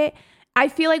about it. I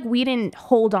feel like we didn't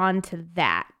hold on to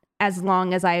that as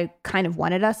long as I kind of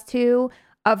wanted us to,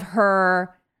 of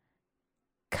her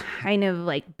kind of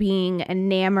like being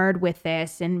enamored with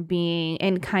this and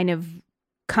kind of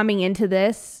coming into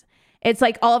this. It's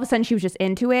like all of a sudden she was just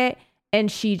into it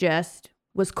and she just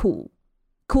was cool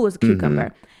as a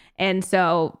cucumber. And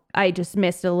so I just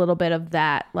missed a little bit of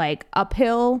that like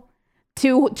uphill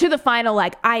to the final,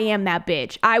 like, I am that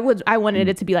bitch. I wanted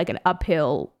it to be like an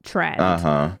uphill trend,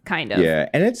 kind of. Yeah,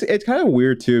 and it's kind of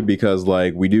weird too, because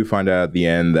like we do find out at the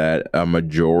end that a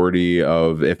majority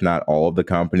of, if not all of the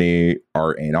company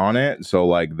are in on it. So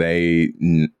like they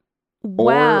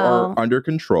are under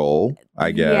control,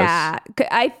 I guess. Yeah,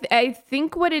 I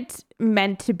think what it's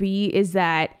meant to be is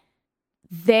that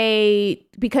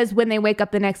because when they wake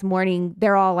up the next morning,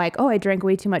 they're all like, oh, I drank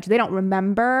way too much. They don't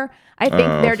remember. I think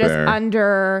they're just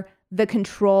under the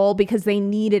control because they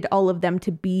needed all of them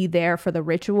to be there for the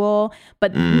ritual,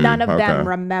 but none of them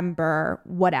remember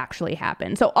what actually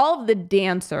happened. So all of the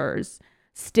dancers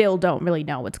still don't really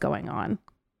know what's going on.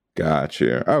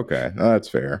 Gotcha. Okay, that's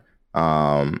fair.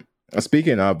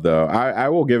 Speaking of, though, I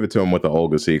will give it to him with the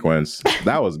Olga sequence.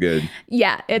 That was good.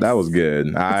 Yeah, that was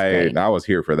good. I was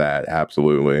here for that.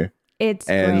 Absolutely. And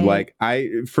great. Like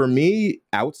for me,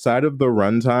 outside of the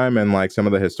runtime and like some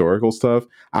of the historical stuff,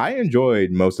 I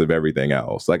enjoyed most of everything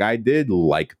else. Like I did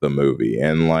like the movie,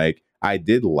 and like I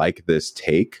did like this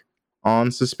take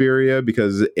on Suspiria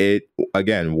because it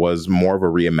again was more of a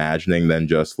reimagining than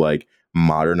just like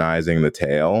modernizing the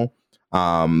tale.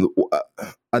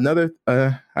 Another,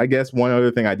 I guess one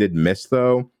other thing I did miss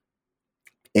though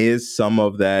is some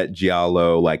of that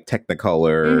giallo, like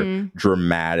Technicolor,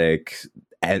 dramatic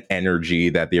energy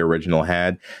that the original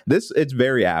had. It's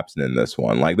very absent in this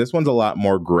one. Like, this one's a lot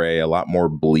more gray, a lot more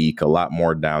bleak, a lot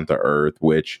more down to earth,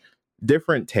 which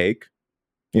different take,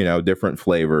 different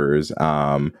flavors.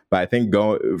 But I think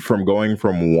going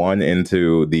from one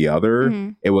into the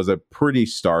other, it was a pretty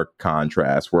stark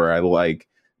contrast, where I like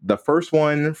the first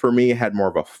one for me had more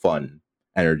of a fun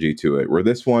energy to it, where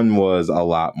this one was a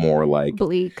lot more like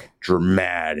bleak,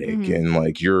 dramatic, and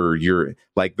like you're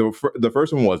like the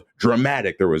first one was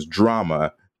dramatic, there was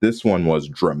drama. This one was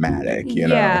dramatic,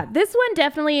 yeah, this one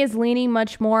definitely is leaning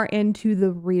much more into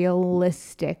the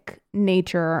realistic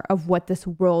nature of what this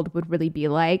world would really be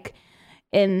like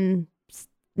in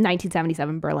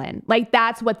 1977 Berlin. Like,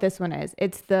 that's what this one is.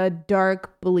 It's the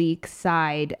dark, bleak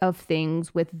side of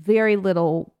things with very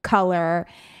little color.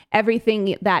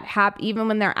 Everything that even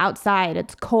when they're outside,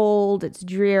 it's cold, it's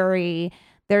dreary.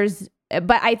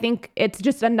 But I think it's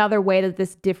just another way that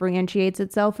this differentiates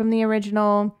itself from the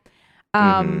original.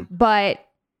 But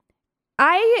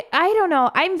I don't know.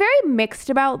 I'm very mixed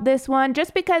about this one,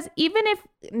 just because even if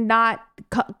not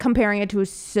comparing it to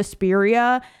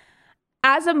Suspiria,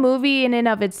 as a movie in and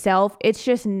of itself, it's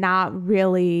just not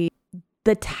really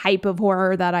the type of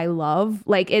horror that I love.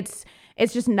 Like, it's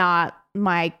just not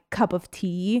my cup of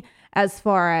tea as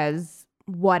far as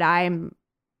what I'm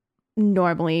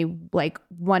normally like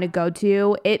want to go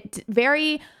to. It's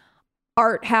very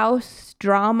art house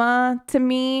drama to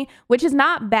me, which is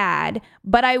not bad,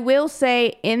 but I will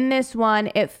say in this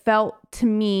one, it felt to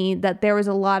me that there was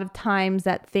a lot of times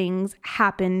that things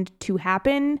happened to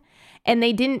happen, and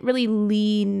they didn't really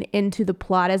lean into the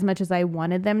plot as much as I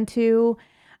wanted them to.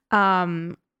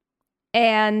 And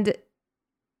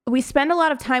we spend a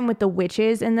lot of time with the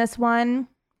witches in this one,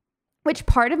 which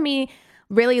part of me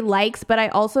really likes, but I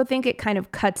also think it kind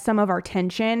of cuts some of our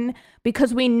tension,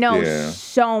 because we know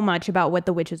so much about what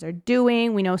the witches are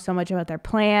doing. We know so much about their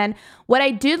plan. What I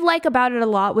did like about it a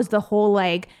lot was the whole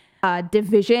like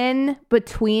division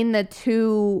between the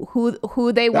two,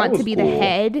 who they want to be cool. The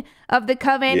head of the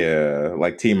coven. Yeah,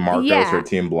 like Team Marcos or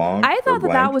Team Blanc. I thought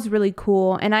that was really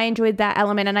cool, and I enjoyed that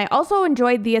element. And I also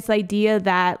enjoyed this idea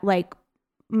that like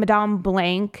Madame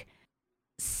Blanc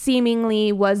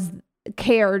seemingly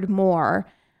cared more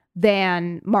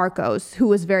than Marcos, who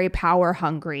was very power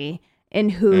hungry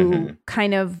and who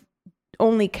kind of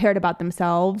only cared about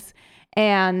themselves,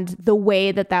 and the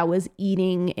way that was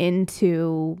eating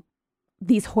into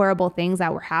these horrible things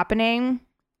that were happening.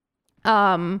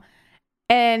 And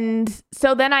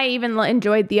so then I even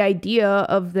enjoyed the idea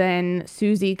of then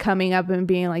Susie coming up and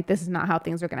being like, this is not how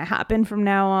things are going to happen from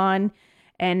now on,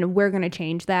 and we're going to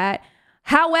change that.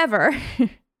 However,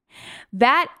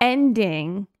 that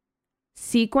ending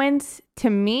sequence, to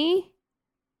me,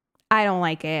 I don't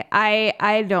like it.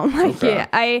 I don't like it.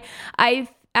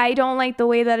 I don't like the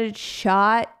way that it's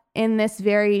shot in this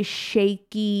very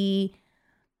shaky,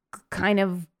 kind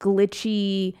of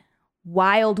glitchy,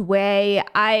 wild way.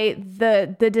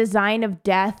 The design of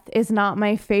death is not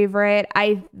my favorite.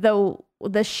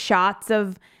 The shots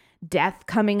of death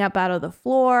coming up out of the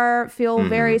floor feel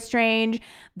very strange.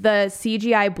 The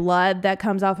CGI blood that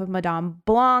comes off of Madame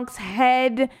Blanc's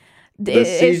head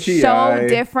is so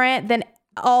different than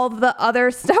all the other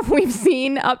stuff we've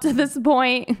seen up to this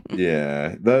point.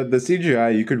 Yeah, the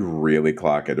CGI, you could really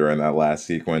clock it during that last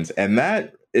sequence, and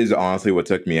that is honestly what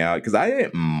took me out, because I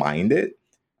didn't mind it.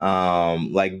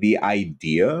 Like, the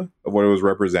idea of what it was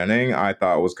representing, I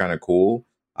thought was kind of cool.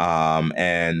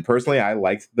 And personally, I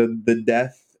liked the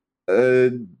death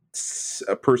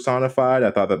personified.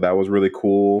 I thought that was really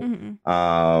cool.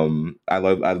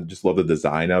 I just love the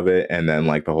design of it, and then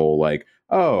like the whole like,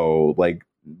 oh, like,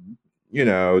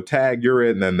 tag, you're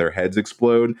it, and then their heads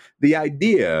explode. The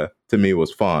idea to me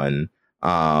was fun.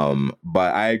 But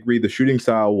I agree, the shooting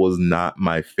style was not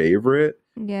my favorite.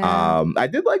 Yeah. I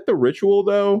did like the ritual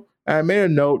though. I made a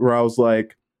note where I was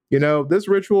like, this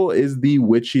ritual is the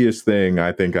witchiest thing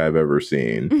I think I've ever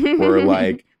seen. Where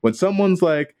like when someone's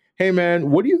like, hey man,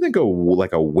 what do you think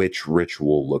a witch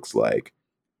ritual looks like?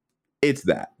 It's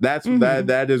that.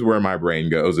 That is where my brain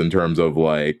goes in terms of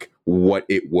like what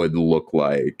it would look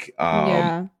like.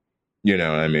 Yeah. You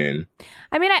know what I mean?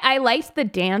 I mean, I liked the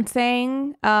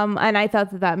dancing, and I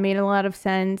thought that made a lot of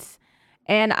sense.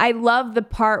 And I love the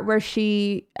part where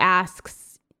she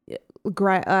asks,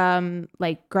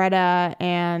 Greta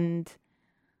and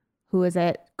who is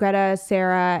it? Greta,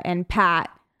 Sarah, and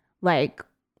Pat, like,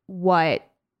 what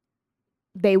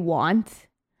they want.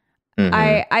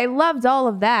 I loved all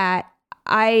of that.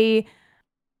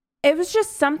 It was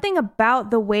just something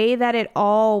about the way that it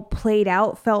all played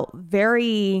out felt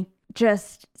very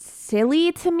just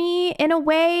silly to me in a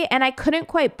way, and I couldn't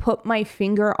quite put my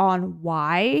finger on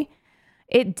why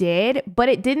it did, but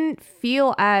it didn't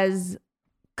feel as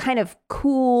kind of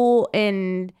cool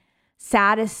and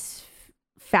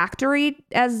satisfactory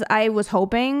as I was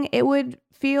hoping it would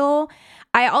feel.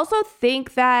 I also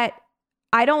think that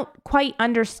I don't quite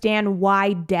understand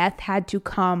why death had to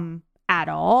come at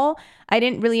all. I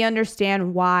didn't really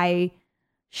understand why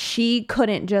she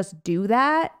couldn't just do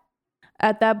that.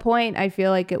 At that point, I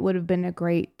feel like it would have been a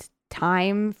great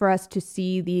time for us to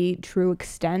see the true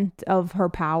extent of her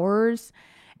powers.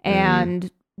 And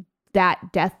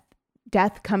that death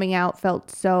coming out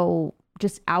felt so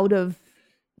just out of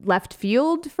left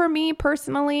field for me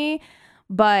personally.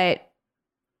 But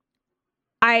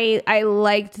I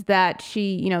liked that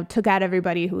she, you know, took out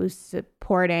everybody who was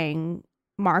supporting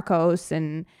Marcos,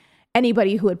 and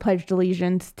anybody who had pledged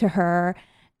allegiance to her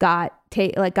got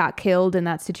killed in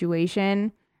that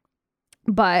situation.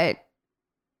 But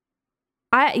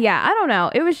I don't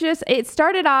know. It was just, it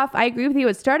started off, I agree with you.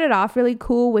 It started off really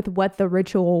cool with what the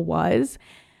ritual was.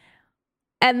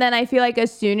 And then I feel like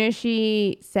as soon as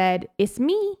she said, "It's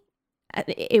me,"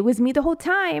 it was me the whole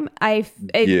time. I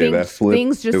think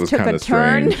things just took a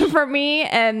turn for me.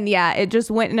 And yeah, it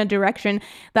just went in a direction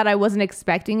that I wasn't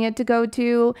expecting it to go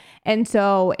to. And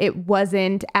so it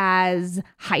wasn't as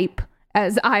hype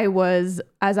as I was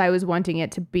wanting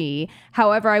it to be.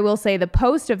 However, I will say the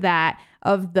post of that,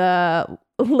 of the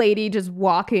lady just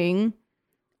walking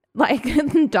like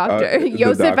Dr.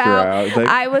 Joseph out. Like,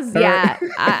 I was,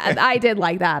 I did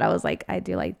like that. I was like, I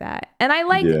do like that. And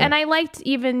I liked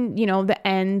even, you know, the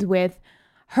end with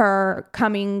her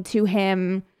coming to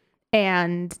him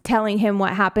and telling him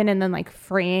what happened and then like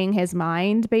freeing his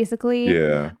mind, basically.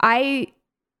 Yeah. I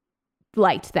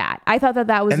liked that. I thought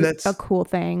that was a cool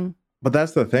thing. But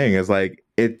that's the thing, is like,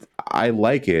 I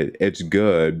like it. It's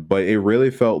good, but it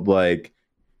really felt like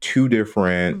two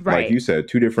different, like you said,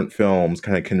 two different films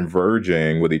kind of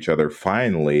converging with each other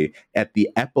finally at the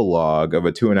epilogue of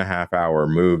a 2.5 hour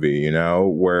movie, you know,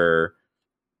 where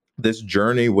this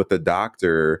journey with the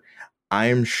doctor,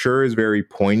 I'm sure, is very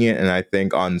poignant. And I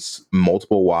think on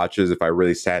multiple watches, if I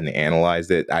really sat and analyzed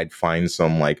it, I'd find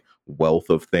some like wealth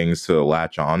of things to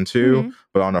latch onto. Mm-hmm.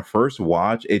 But on a first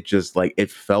watch, it just like, it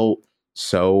felt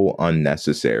so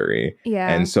unnecessary.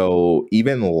 Yeah. And so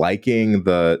even liking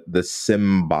the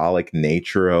symbolic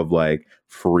nature of like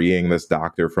freeing this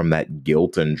doctor from that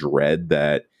guilt and dread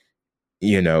that,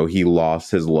 you know, he lost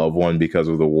his loved one because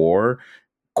of the war,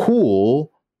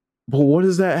 cool. But what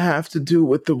does that have to do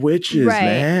with the witches,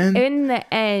 man? In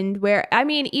the end, where, I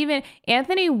mean, even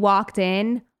Anthony walked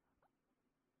in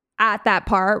at that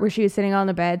part where she was sitting on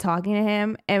the bed talking to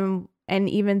him and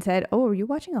even said, "Oh, are you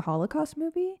watching a Holocaust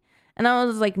movie?" And I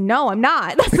was like, no, I'm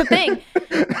not. That's the thing.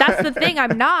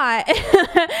 I'm not.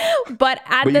 But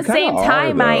at the same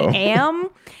time, I am.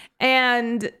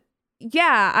 And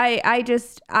yeah, I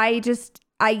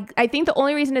think the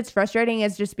only reason it's frustrating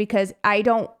is just because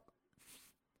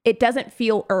it doesn't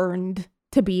feel earned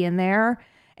to be in there.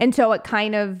 And so it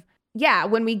kind of,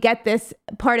 when we get this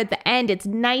part at the end, it's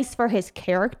nice for his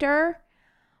character.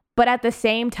 But at the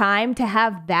same time, to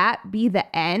have that be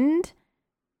the end,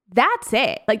 that's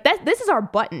it. Like, this is our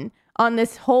button on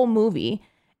this whole movie.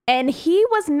 And he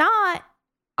was not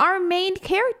our main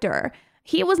character.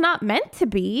 He was not meant to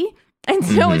be. And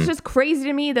so it's just crazy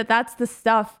to me that that's the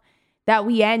stuff that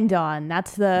we end on.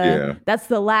 That's the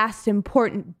last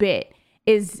important bit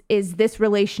is this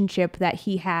relationship that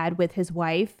he had with his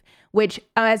wife, which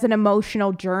as an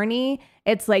emotional journey,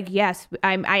 it's like, yes,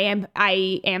 I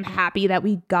am happy that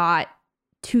we got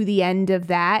to the end of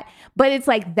that. But it's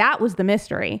like, that was the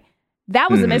mystery.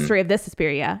 That was the mystery of this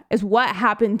Suspiria, is what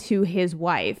happened to his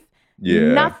wife.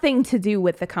 Yeah. Nothing to do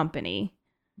with the company.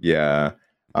 Yeah.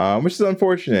 Which is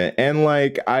unfortunate. And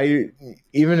like,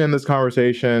 even in this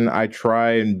conversation, I'm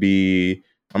trying to be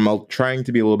a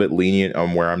little bit lenient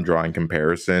on where I'm drawing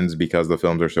comparisons because the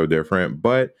films are so different.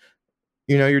 But,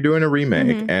 you know, you're doing a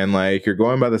remake and like, you're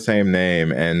going by the same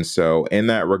name. And so in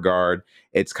that regard,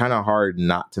 it's kind of hard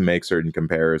not to make certain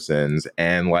comparisons.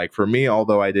 And like, for me,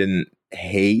 although I didn't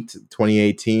hate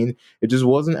 2018, it just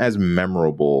wasn't as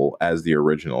memorable as the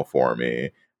original for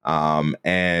me.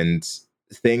 And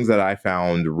things that I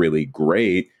found really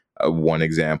great, one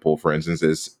example, for instance,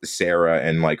 is Sarah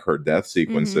and like her death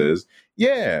sequences.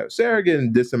 Yeah, Sarah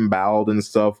getting disemboweled and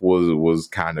stuff was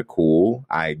kind of cool,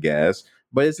 I guess.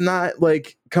 But it's not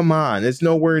like, come on, it's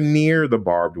nowhere near the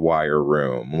barbed wire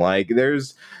room. Like,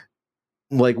 there's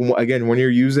like, again, when you're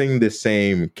using the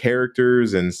same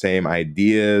characters and same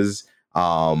ideas,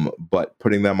 but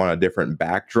putting them on a different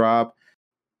backdrop,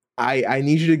 I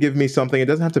need you to give me something. It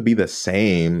doesn't have to be the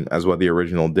same as what the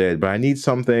original did, but I need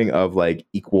something of like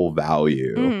equal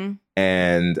value.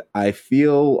 And I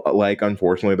feel like,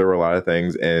 unfortunately, there were a lot of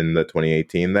things in the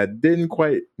 2018 that didn't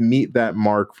quite meet that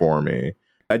mark for me.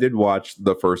 I did watch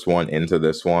the first one into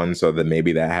this one, so that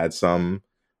maybe that had some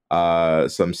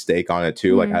stake on it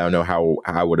too. Like, I don't know how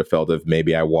I would have felt if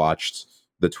maybe I watched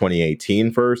the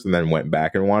 2018 first and then went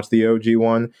back and watched the OG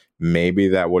one. Maybe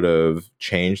that would have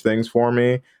changed things for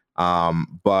me.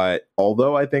 But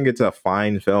although I think it's a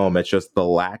fine film, it's just the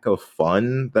lack of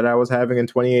fun that I was having in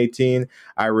 2018.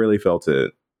 I really felt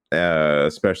it,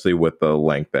 especially with the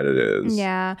length that it is.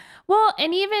 Yeah. Well,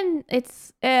 and even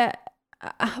it's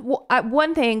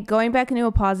one thing, going back into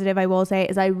a positive, I will say,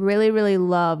 is I really, really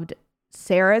loved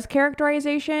Sarah's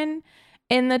characterization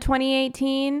in the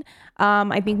 2018.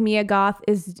 I think Mia Goth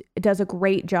does a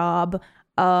great job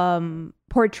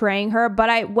portraying her, but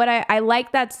I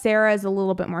like that Sarah is a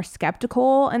little bit more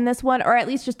skeptical in this one, or at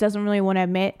least just doesn't really want to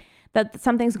admit that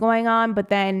something's going on, but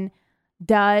then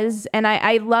does. And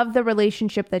I love the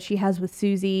relationship that she has with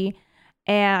Susie.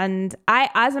 And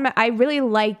I really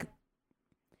like,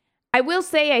 I will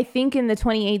say, I think in the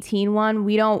 2018 one,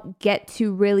 we don't get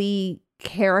to really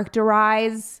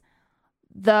characterize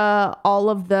all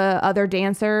of the other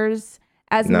dancers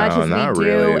as much as we do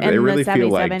really. They really the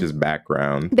feel 77. like just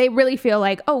background. They really feel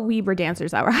like, oh, we were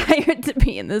dancers that were hired to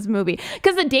be in this movie,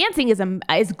 because the dancing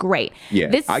is great. Yeah,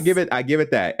 I give it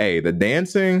that. Hey, the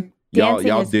dancing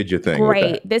y'all did your thing.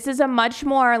 Great. This is a much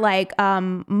more like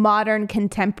modern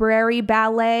contemporary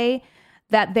ballet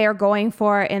that they're going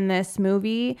for in this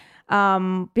movie,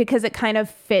 because it kind of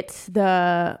fits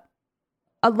a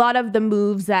lot of the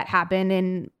moves that happen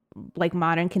in like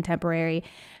modern contemporary.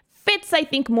 Fits, I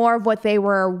think, more of what they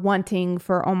were wanting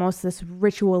for almost this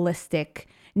ritualistic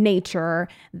nature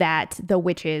that the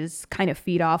witches kind of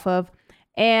feed off of.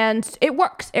 And it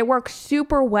works. It works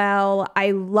super well.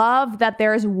 I love that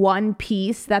there's one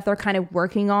piece that they're kind of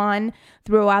working on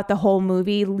throughout the whole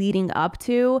movie leading up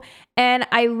to. And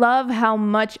I love how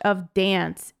much of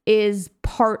dance is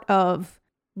part of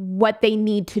what they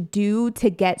need to do to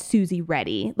get Susie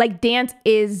ready. Like, dance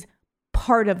is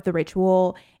part of the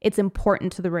ritual. It's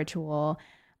important to the ritual.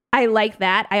 I like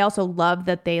that. I also love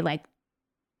that they like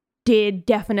did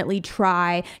definitely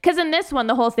try, because in this one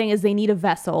the whole thing is they need a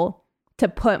vessel to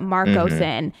put Marcos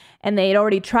in, and they had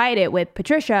already tried it with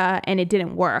Patricia and it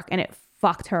didn't work and it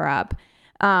fucked her up.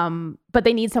 But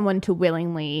they need someone to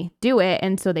willingly do it,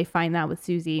 and so they find that with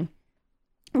Susie.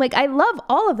 Like, I love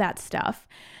all of that stuff.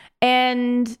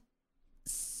 And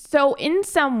so in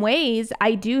some ways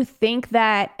I do think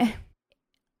that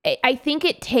I think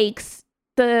it takes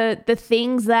the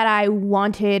things that I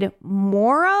wanted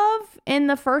more of in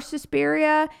the first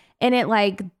Suspiria, and it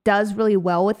like does really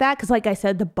well with that. Because like I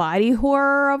said, the body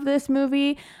horror of this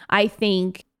movie, I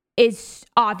think, is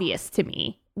obvious to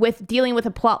me. With dealing with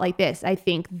a plot like this, I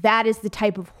think that is the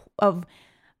type of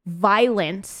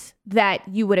violence that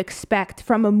you would expect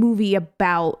from a movie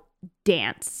about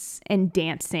dance and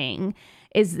dancing,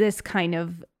 is this kind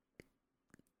of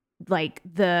like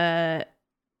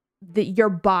your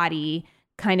body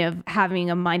kind of having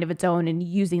a mind of its own and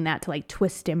using that to like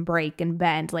twist and break and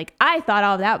bend. Like, I thought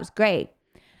all of that was great.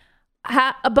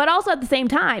 But also at the same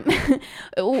time,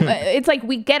 it's like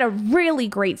we get a really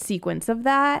great sequence of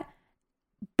that.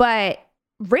 But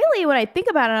really, when I think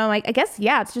about it, I'm like, I guess,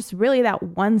 yeah, it's just really that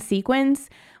one sequence.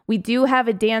 We do have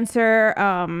a dancer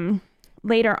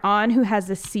later on who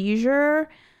has a seizure,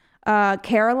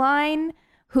 Caroline,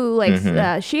 who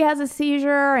like she has a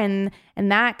seizure, and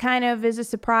that kind of is a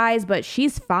surprise, but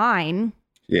she's fine.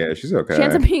 Yeah, she's okay. She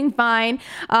ends up being fine.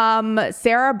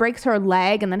 Sarah breaks her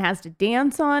leg and then has to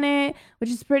dance on it,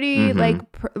 which is pretty like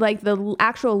the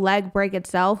actual leg break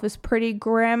itself is pretty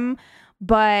grim.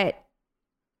 But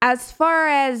as far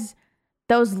as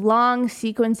those long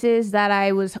sequences that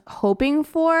I was hoping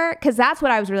for, because that's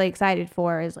what I was really excited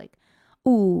for, is like,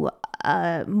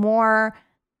 more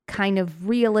kind of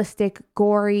realistic,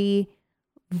 gory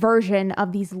version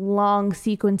of these long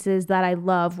sequences that I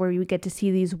love, where you get to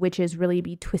see these witches really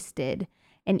be twisted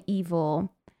and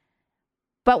evil.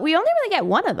 But we only really get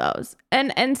one of those.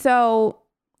 And so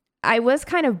I was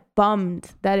kind of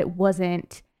bummed that it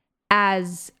wasn't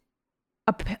as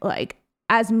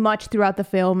much throughout the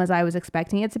film as I was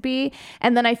expecting it to be.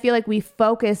 And then I feel like we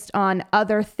focused on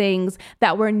other things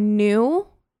that were new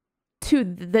to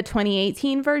the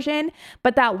 2018 version,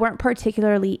 but that weren't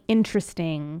particularly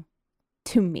interesting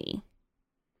to me.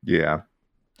 Yeah,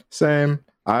 same.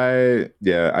 I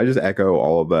just echo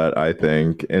all of that. I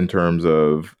think in terms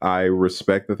of, I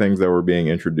respect the things that were being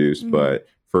introduced, but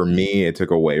for me, it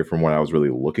took away from what I was really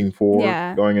looking for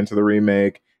going into the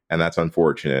remake. And that's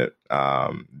unfortunate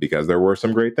because there were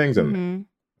some great things in there.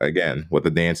 Again, with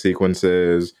the dance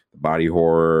sequences, the body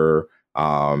horror,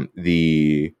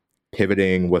 the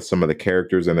pivoting with some of the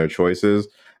characters and their choices.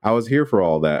 I was here for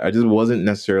all that. I just wasn't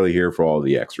necessarily here for all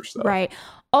the extra stuff. Right.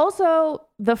 Also,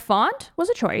 the font was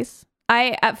a choice.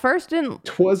 I at first didn't.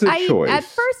 It was a choice. At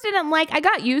first didn't like. I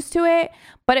got used to it,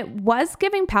 but it was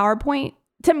giving PowerPoint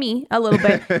to me a little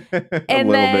bit.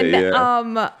 And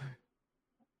then,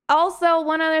 also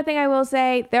one other thing I will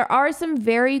say: there are some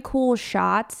very cool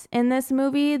shots in this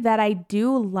movie that I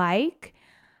do like.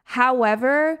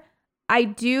 However, I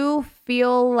do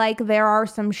feel like there are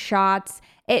some shots.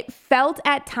 It felt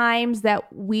at times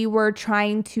that we were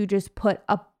trying to just put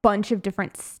a bunch of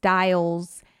different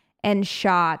styles and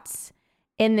shots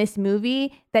in this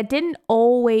movie that didn't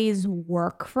always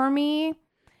work for me.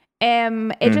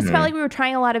 It just felt like we were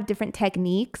trying a lot of different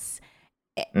techniques.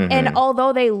 And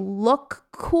although they look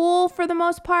cool for the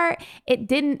most part, it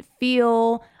didn't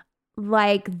feel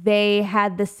like they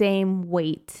had the same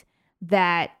weight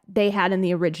that they had in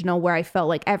the original, where I felt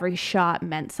like every shot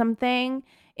meant something.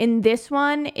 In this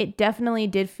one, it definitely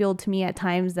did feel to me at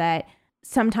times that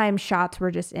sometimes shots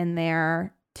were just in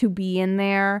there to be in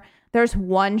there. There's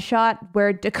one shot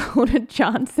where Dakota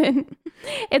Johnson,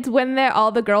 it's when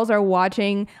all the girls are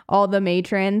watching all the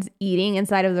matrons eating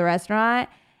inside of the restaurant.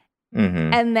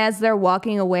 And as they're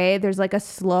walking away, there's like a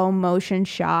slow motion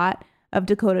shot of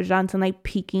Dakota Johnson like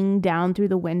peeking down through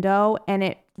the window. And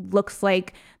it looks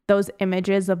like those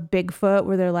images of Bigfoot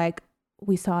where they're like,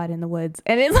 we saw it in the woods,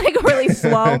 and it's like really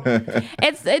slow.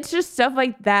 It's just stuff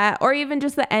like that. Or even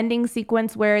just the ending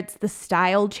sequence where it's the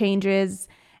style changes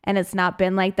and it's not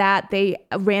been like that. They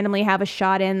randomly have a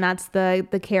shot in. That's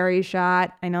the Carrie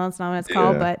shot. I know that's not what it's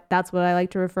called, but that's what I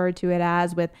like to refer to it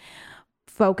as, with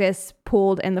focus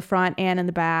pulled in the front and in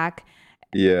the back.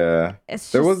 Yeah.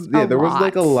 There was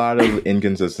like a lot of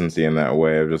inconsistency in that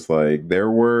way of just like we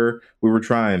were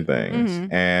trying things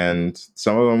and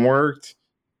some of them worked,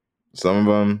 some of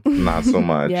them not so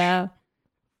much.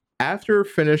 After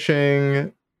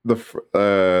finishing the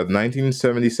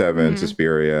 1977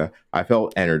 Suspiria, I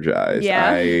felt energized.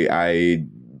 I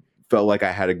felt like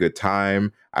I had a good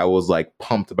time. I was like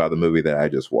pumped about the movie that I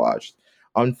just watched.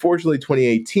 Unfortunately,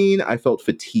 2018, I felt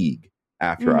fatigue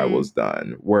after I was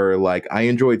done, where like I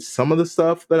enjoyed some of the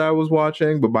stuff that I was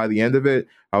watching, but by the end of it,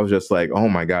 I was just like, oh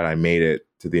my God, I made it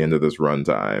to the end of this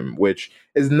runtime, which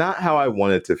is not how I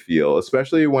wanted to feel,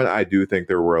 especially when I do think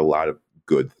there were a lot of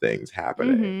good things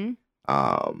happening.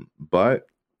 But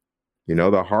you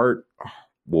know, the heart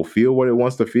will feel what it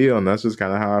wants to feel, and that's just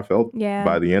kind of how I felt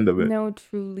by the end of it. No,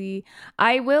 truly.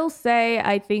 I will say,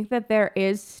 I think that there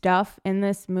is stuff in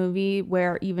this movie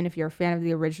where even if you're a fan of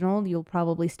the original, you'll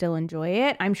probably still enjoy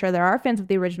it. I'm sure there are fans of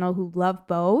the original who love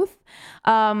both.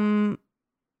 Or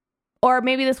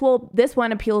maybe this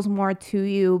one appeals more to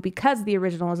you because the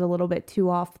original is a little bit too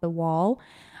off the wall.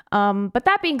 But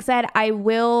that being said, I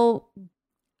will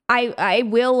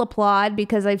applaud,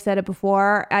 because I've said it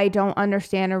before, I don't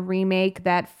understand a remake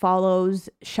that follows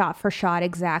shot for shot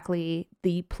exactly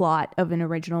the plot of an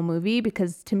original movie,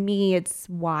 because to me it's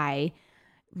why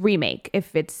remake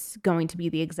if it's going to be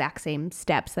the exact same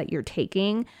steps that you're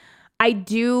taking. I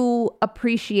do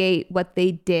appreciate what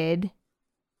they did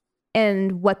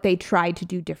and what they tried to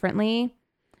do differently.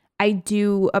 I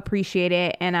do appreciate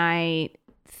it, and I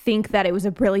think that it was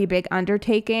a really big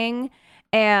undertaking.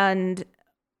 And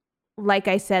like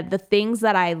I said, the things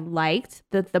that I liked,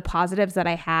 the positives that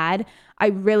I had, I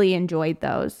really enjoyed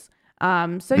those.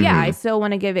 So yeah, I still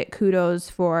want to give it kudos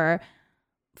for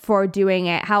doing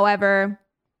it. However,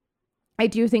 I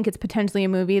do think it's potentially a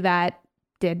movie that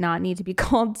did not need to be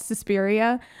called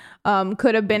Suspiria.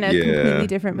 Could have been a completely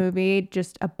different movie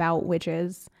just about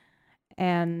witches.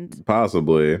 And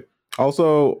possibly.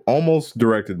 Also, almost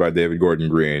directed by David Gordon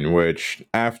Green, which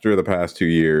after the past 2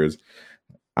 years,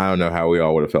 I don't know how we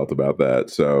all would have felt about that.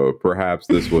 So perhaps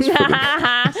this was for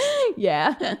the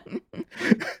yeah.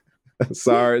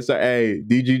 Sorry. Hey,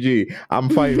 DGG, I'm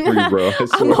fighting for you, bro.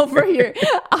 I'm over here.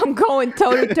 I'm going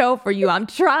toe to toe for you. I'm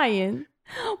trying.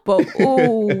 But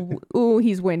ooh,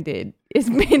 he's winded. It's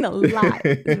been a lot.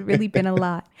 It's really been a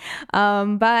lot.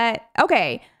 But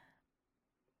okay.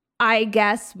 I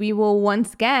guess we will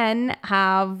once again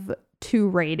have 2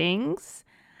 ratings.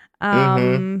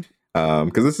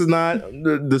 Because this is not,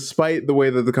 despite the way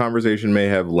that the conversation may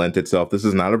have lent itself, this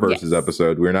is not a versus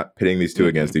episode. We're not pitting these 2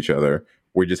 against each other.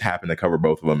 We just happen to cover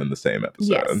both of them in the same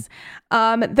episode. Yes.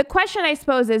 The question, I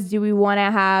suppose, is do we want to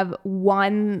have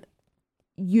one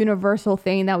universal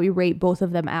thing that we rate both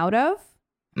of them out of?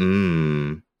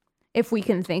 if we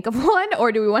can think of one,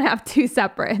 or do we want to have two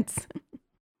separates?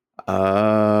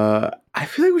 I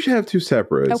feel like we should have two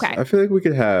separates. Okay. I feel like we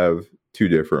could have two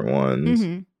different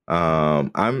ones.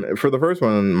 I'm for the first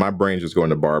one, my brain's just going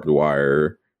to barbed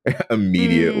wire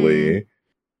immediately.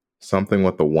 Something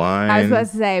with the wine. I was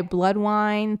supposed to say blood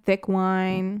wine, thick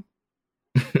wine.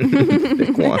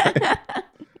 Thick wine.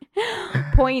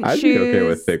 Point I'd shoes. be okay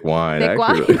with thick wine. Thick I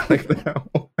actually wine. really like that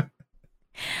one.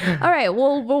 All right,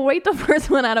 we'll wait the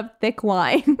first one out of thick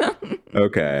wine.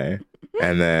 Okay.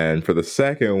 And then for the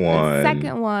second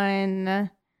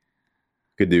one,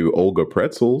 could do Olga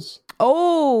Pretzels.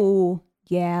 Oh,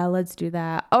 yeah, let's do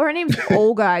that. Oh, her name's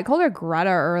Olga. I called her Greta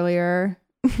earlier.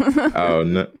 Oh,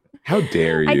 no. How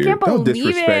dare you? I can't Don't believe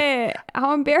disrespect. it.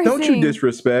 How embarrassing. Don't you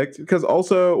disrespect? Because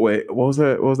also, wait, what was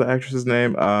the actress's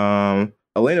name?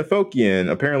 Elena Fokian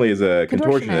apparently is a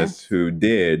contortionist who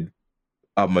did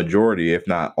a majority, if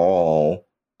not all,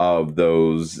 of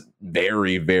those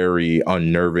very, very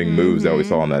unnerving moves that we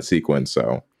saw in that sequence.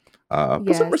 So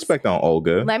put some respect on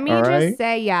Olga. Let me just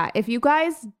say, if you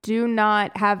guys do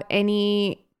not have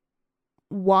any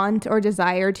want or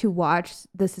desire to watch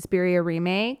the Suspiria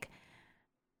remake,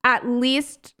 at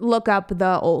least look up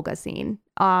the Olga scene.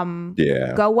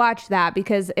 Go watch that,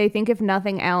 because I think if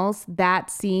nothing else,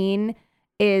 that scene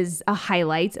is a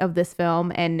highlight of this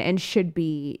film and should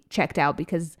be checked out,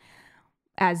 because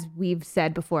as we've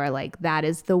said before, like that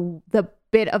is the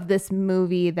bit of this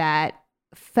movie that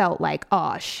felt like,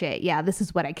 oh shit, yeah, this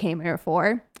is what I came here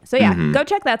for. So go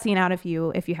check that scene out if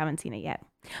you haven't seen it yet.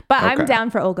 But I'm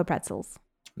down for Olga Pretzels.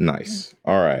 Nice.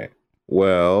 All right.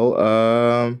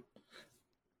 Well,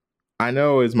 I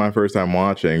know it's my first time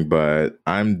watching, but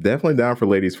I'm definitely down for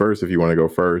ladies first if you want to go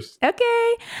first.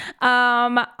 Okay.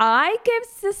 I give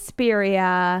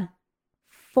Suspiria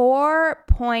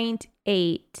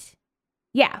 4.8.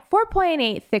 Yeah,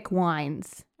 4.8 thick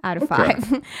wines out of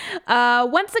 5.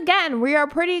 Once again, we are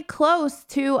pretty close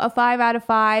to a 5 out of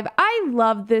 5. I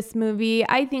love this movie.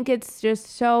 I think it's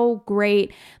just so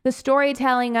great. The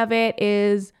storytelling of it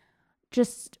is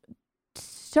just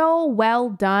so well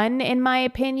done, in my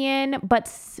opinion,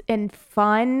 and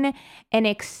fun and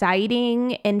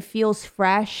exciting and feels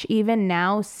fresh even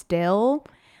now still.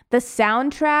 The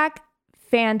soundtrack,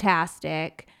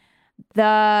 fantastic.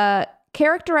 The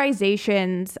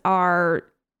characterizations are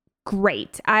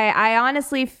great. I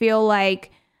honestly feel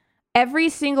like every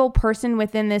single person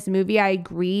within this movie, I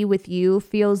agree with you,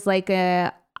 feels like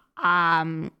a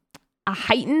heightened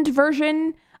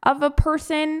version of a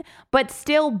person, but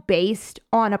still based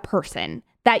on a person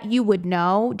that you would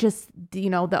know, just,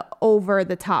 the over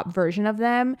the top version of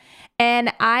them.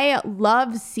 And I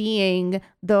love seeing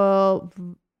the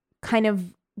kind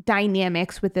of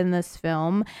dynamics within this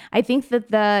film. I think that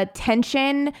the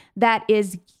tension that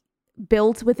is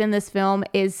built within this film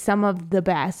is some of the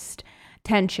best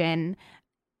tension,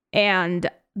 and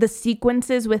the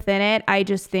sequences within it, I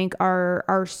just think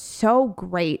are so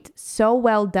great, so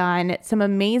well done. Some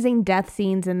amazing death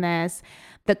scenes in this.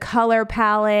 The color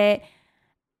palette,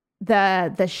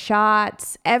 the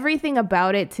shots, everything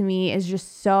about it to me is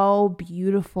just so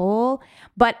beautiful.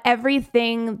 But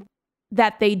everything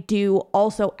that they do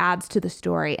also adds to the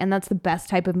story, and that's the best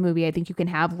type of movie I think you can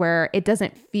have, where it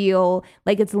doesn't feel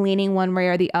like it's leaning one way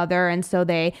or the other, and so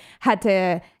they had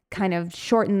to kind of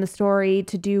shorten the story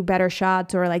to do better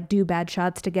shots or like do bad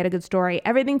shots to get a good story.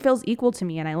 Everything feels equal to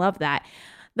me, and I love that.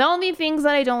 The only things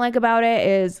that I don't like about it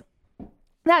is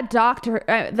that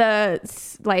the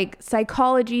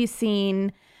psychology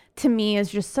scene to me is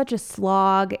just such a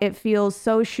slog. It feels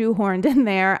so shoehorned in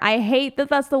there. I hate that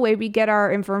that's the way we get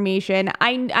our information.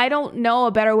 I don't know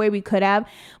a better way we could have,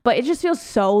 but it just feels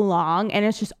so long, and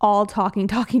it's just all talking.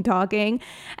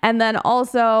 And then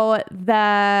also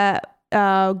the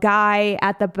guy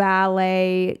at the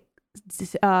ballet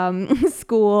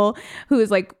school who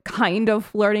is like kind of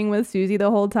flirting with Susie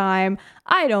the whole time.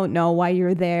 I don't know why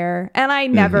you're there, and I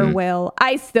never will.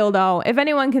 I still don't. If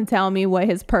anyone can tell me what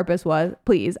his purpose was,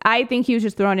 please. I think he was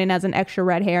just thrown in as an extra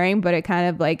red herring, but it kind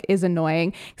of like is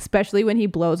annoying, especially when he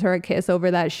blows her a kiss over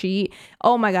that sheet.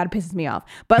 Oh my god, it pisses me off.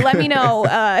 But let me know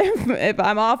if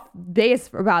I'm off base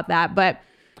about that. But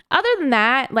other than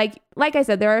that, like I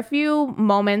said, there are a few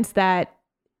moments that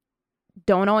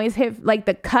don't always hit, like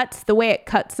the way it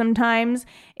cuts sometimes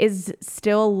is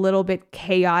still a little bit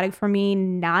chaotic for me,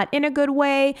 not in a good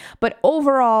way. But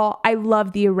overall, I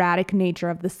love the erratic nature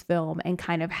of this film and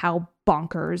kind of how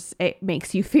bonkers it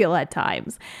makes you feel at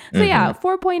times. So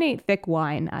 4.8 thick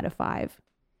wine out of 5.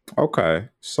 Okay,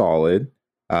 solid.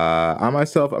 I'm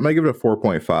gonna give it a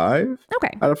 4.5.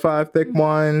 Okay. Out of 5 thick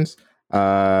wines.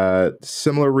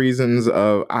 Similar reasons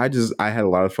of I had a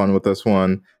lot of fun with this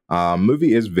one.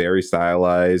 Movie is very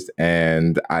stylized,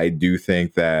 and I do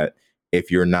think that if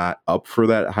you're not up for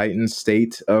that heightened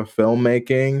state of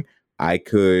filmmaking, I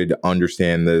could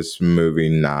understand this movie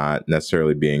not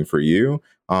necessarily being for you.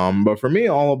 But for me,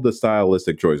 all of the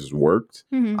stylistic choices worked.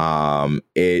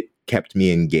 It kept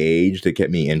me engaged. It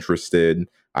kept me interested.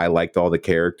 I liked all the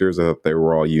characters. I thought they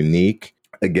were all unique.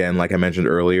 Again, like I mentioned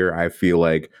earlier, I feel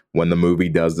like when the movie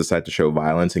does decide to show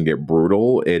violence and get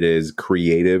brutal, it is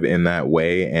creative in that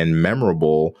way and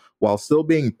memorable while still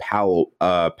being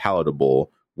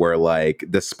palatable. Where, like,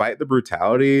 despite the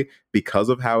brutality, because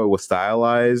of how it was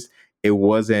stylized, it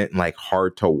wasn't like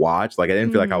hard to watch. Like, I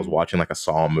didn't feel like I was watching like a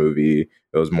Saw movie.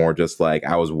 It was more just like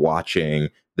I was watching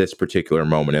this particular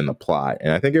moment in the plot,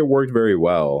 and I think it worked very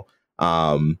well.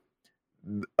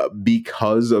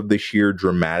 Because of the sheer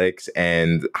dramatics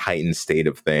and heightened state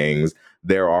of things,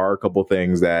 there are a couple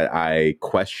things that I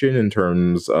question in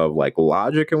terms of like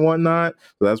logic and whatnot.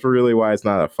 So that's really why it's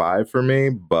not a 5 for me,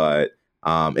 but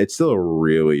it's still a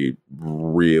really,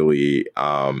 really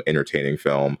entertaining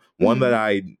film. One that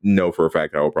I know for a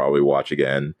fact I will probably watch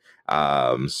again.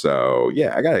 So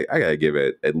yeah, I gotta give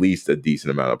it at least a decent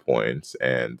amount of points,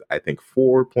 and I think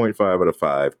 4.5 out of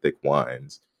 5 thick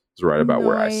wines is right about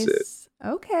where I sit.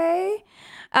 Okay.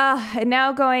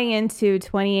 Now going into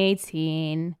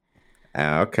 2018.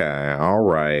 Okay. All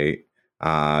right.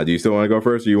 Do you still want to go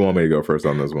first, or you want me to go first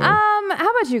on this one? How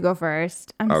about you go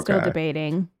first? I'm still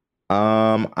debating.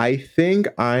 I think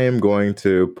I am going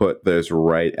to put this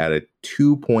right at a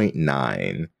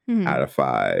 2.9 out of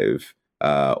 5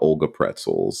 Olga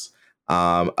pretzels.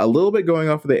 A little bit going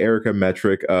off of the Erika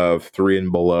metric of 3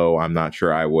 and below, I'm not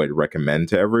sure I would recommend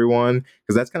to everyone,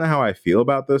 because that's kind of how I feel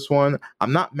about this one.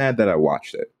 I'm not mad that I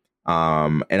watched it.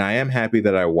 And I am happy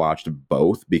that I watched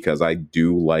both, because I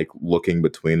do like looking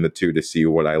between the two to see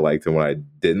what I liked and what I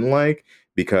didn't like.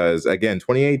 Because again,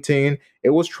 2018, it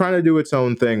was trying to do its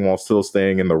own thing while still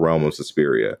staying in the realm of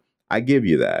Suspiria. I give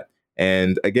you that.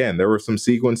 And again, there were some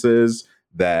sequences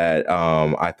that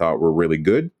I thought were really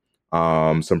good.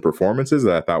 Some performances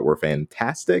that I thought were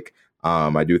fantastic.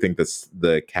 I do think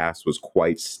the cast was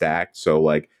quite stacked. So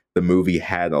like the movie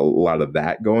had a lot of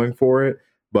that going for it.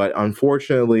 But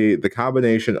unfortunately, the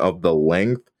combination of the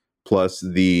length plus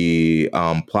the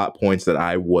plot points that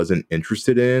I wasn't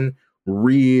interested in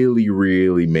really,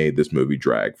 really made this movie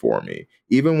drag for me.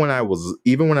 Even when I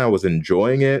was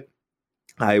enjoying it,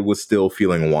 I was still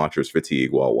feeling watcher's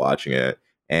fatigue while watching it.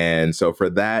 And so for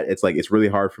that, it's like it's really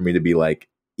hard for me to be like,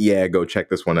 yeah, go check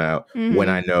this one out when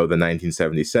I know the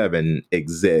 1977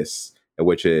 exists,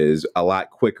 which is a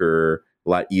lot quicker, a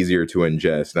lot easier to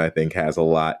ingest, and I think has a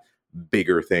lot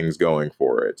bigger things going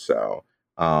for it. So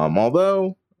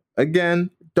although,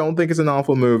 again, don't think it's an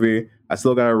awful movie, I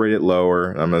still gotta rate it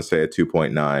lower. I'm gonna say a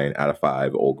 2.9 out of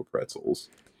 5 Olga pretzels.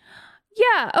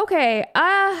 Yeah, okay.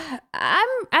 I'm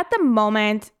at the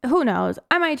moment, who knows?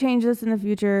 I might change this in the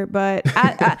future, but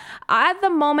at the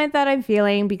moment that I'm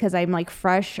feeling, because I'm like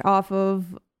fresh off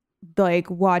of like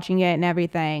watching it and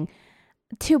everything,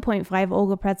 2.5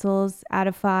 Olga pretzels out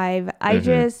of 5.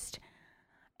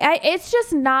 It's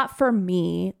just not for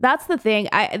me. That's the thing.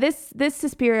 This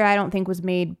Suspiria I don't think was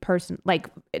made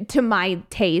to my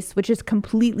taste, which is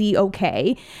completely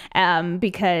okay.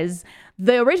 Because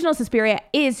the original Suspiria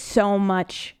is so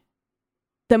much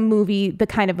the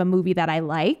kind of a movie that I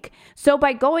like. So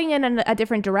by going in a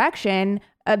different direction,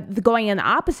 going in the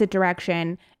opposite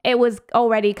direction, it was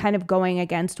already kind of going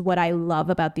against what I love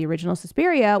about the original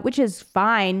Suspiria, which is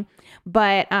fine.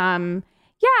 But yeah,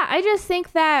 I just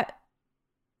think that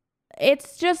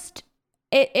it's just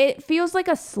it feels like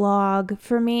a slog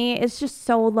for me. It's just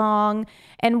so long,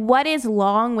 and what is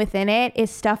long within it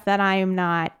is stuff that I am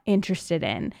not interested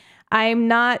in. I'm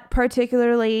not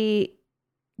particularly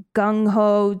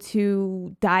gung-ho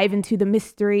to dive into the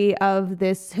mystery of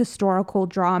this historical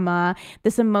drama,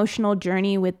 this emotional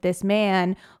journey with this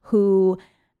man who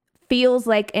feels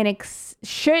like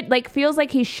feels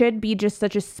like he should be just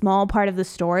such a small part of the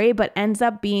story, but ends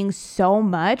up being so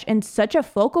much and such a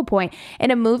focal point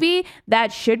in a movie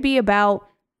that should be about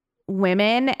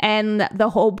women. And the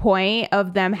whole point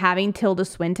of them having Tilda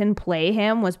Swinton play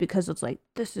him was because it's like,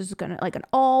 this is gonna like an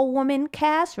all-woman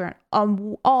cast or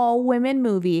an all-women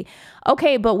movie.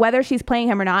 Okay, but whether she's playing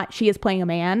him or not, she is playing a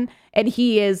man, and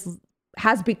he has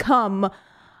become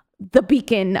the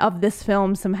beacon of this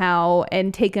film somehow,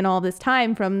 and taken all this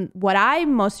time from what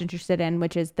I'm most interested in,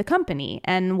 which is the company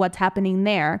and what's happening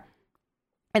there.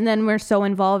 And then we're so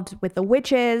involved with the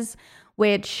witches,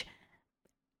 which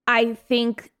I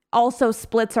think also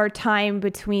splits our time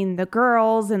between the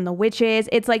girls and the witches.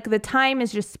 It's like the time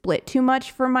is just split too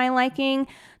much for my liking,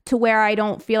 to where I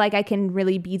don't feel like I can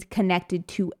really be connected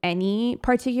to any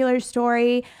particular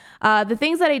story. The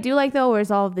things that I do like, though,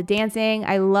 is all of the dancing.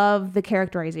 I love the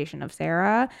characterization of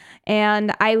Sarah,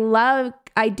 and I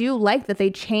do like that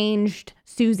they changed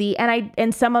Susie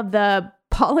and some of the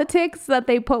politics that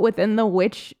they put within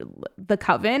the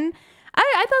coven.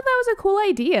 I thought that was a cool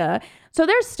idea. So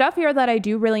there's stuff here that I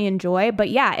do really enjoy. But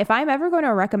yeah, if I'm ever going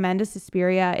to recommend a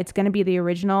Suspiria, it's going to be the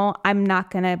original. I'm not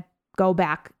going to go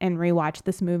back and rewatch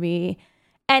this movie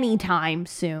anytime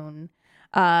soon.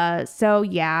 So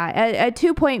yeah, a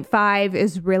 2.5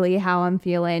 is really how I'm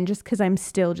feeling, just because I'm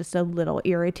still just a little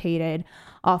irritated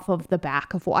off of the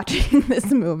back of watching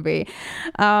this movie.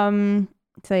 So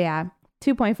yeah,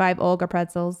 2.5 Olga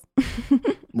pretzels.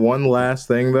 One last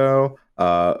thing though,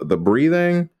 the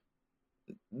breathing,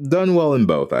 done well in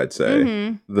both, I'd say.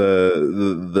 Mm-hmm.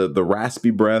 The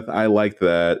raspy breath, I liked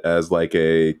that as like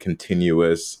a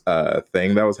continuous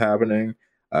thing that was happening.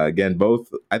 Again,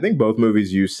 I think both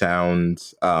movies use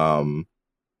sound in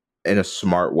a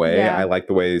smart way. Yeah. I like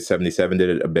the way 77 did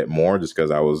it a bit more, just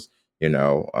because I was,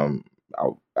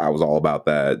 I was all about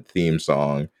that theme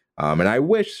song. And I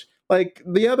wish like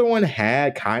the other one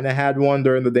had one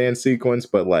during the dance sequence,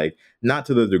 but like not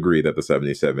to the degree that the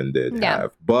 77 did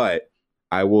have. But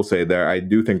I will say I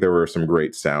do think there were some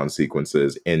great sound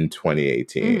sequences in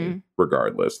 2018,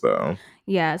 regardless, though.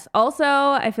 Yes. Also,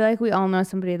 I feel like we all know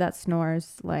somebody that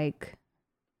snores like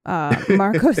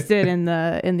Marcos did in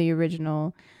the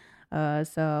original.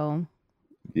 So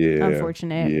yeah,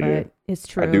 unfortunate, but it's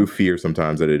true. I do fear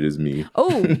sometimes that it is me.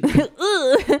 Oh,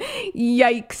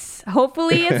 yikes.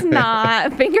 Hopefully it's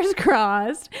not. Fingers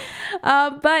crossed.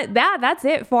 But that's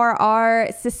it for our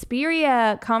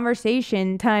Suspiria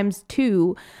conversation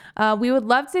 ×2. We would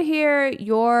love to hear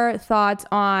your thoughts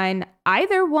on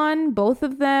either one, both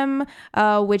of them.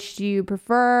 Which do you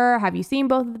prefer? Have you seen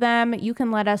both of them? You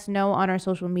can let us know on our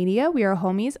social media. We are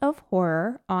Homies of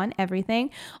Horror on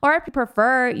everything. Or if you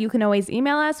prefer, you can always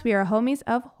email us. We are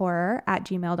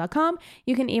homiesofhorror@gmail.com.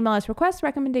 You can email us requests,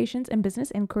 recommendations, and business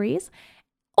inquiries.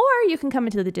 Or you can come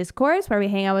into the discourse where we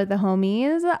hang out with the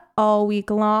homies all week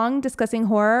long discussing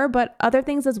horror, but other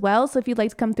things as well. So if you'd like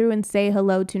to come through and say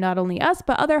hello to not only us,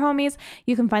 but other homies,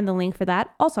 you can find the link for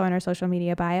that also in our social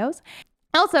media bios.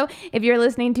 Also, if you're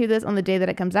listening to this on the day that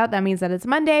it comes out, that means that it's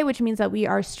Monday, which means that we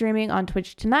are streaming on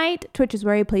Twitch tonight. Twitch is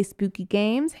where we play spooky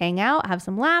games, hang out, have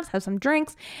some laughs, have some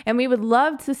drinks, and we would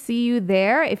love to see you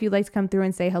there. If you'd like to come through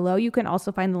and say hello, you can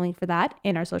also find the link for that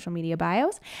in our social media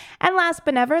bios. And last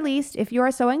but never least, if you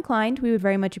are so inclined, we would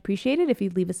very much appreciate it if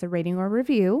you'd leave us a rating or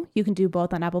review. You can do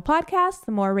both on Apple Podcasts.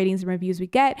 The more ratings and reviews we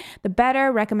get, the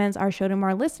better. Recommends our show to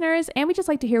more listeners, and we just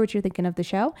like to hear what you're thinking of the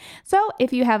show. So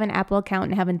if you have an Apple account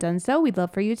and haven't done so, we'd love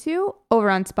for you to.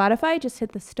 Over on Spotify, just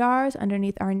hit the stars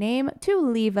underneath our name to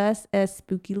leave us a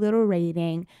spooky little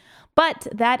rating. But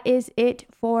that is it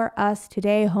for us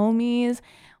today, homies.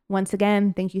 Once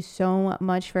again, thank you so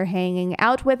much for hanging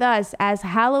out with us as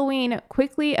Halloween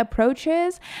quickly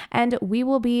approaches, and we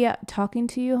will be talking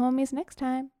to you, homies, next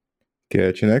time.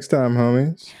 Catch you next time,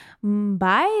 homies.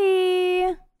 Bye.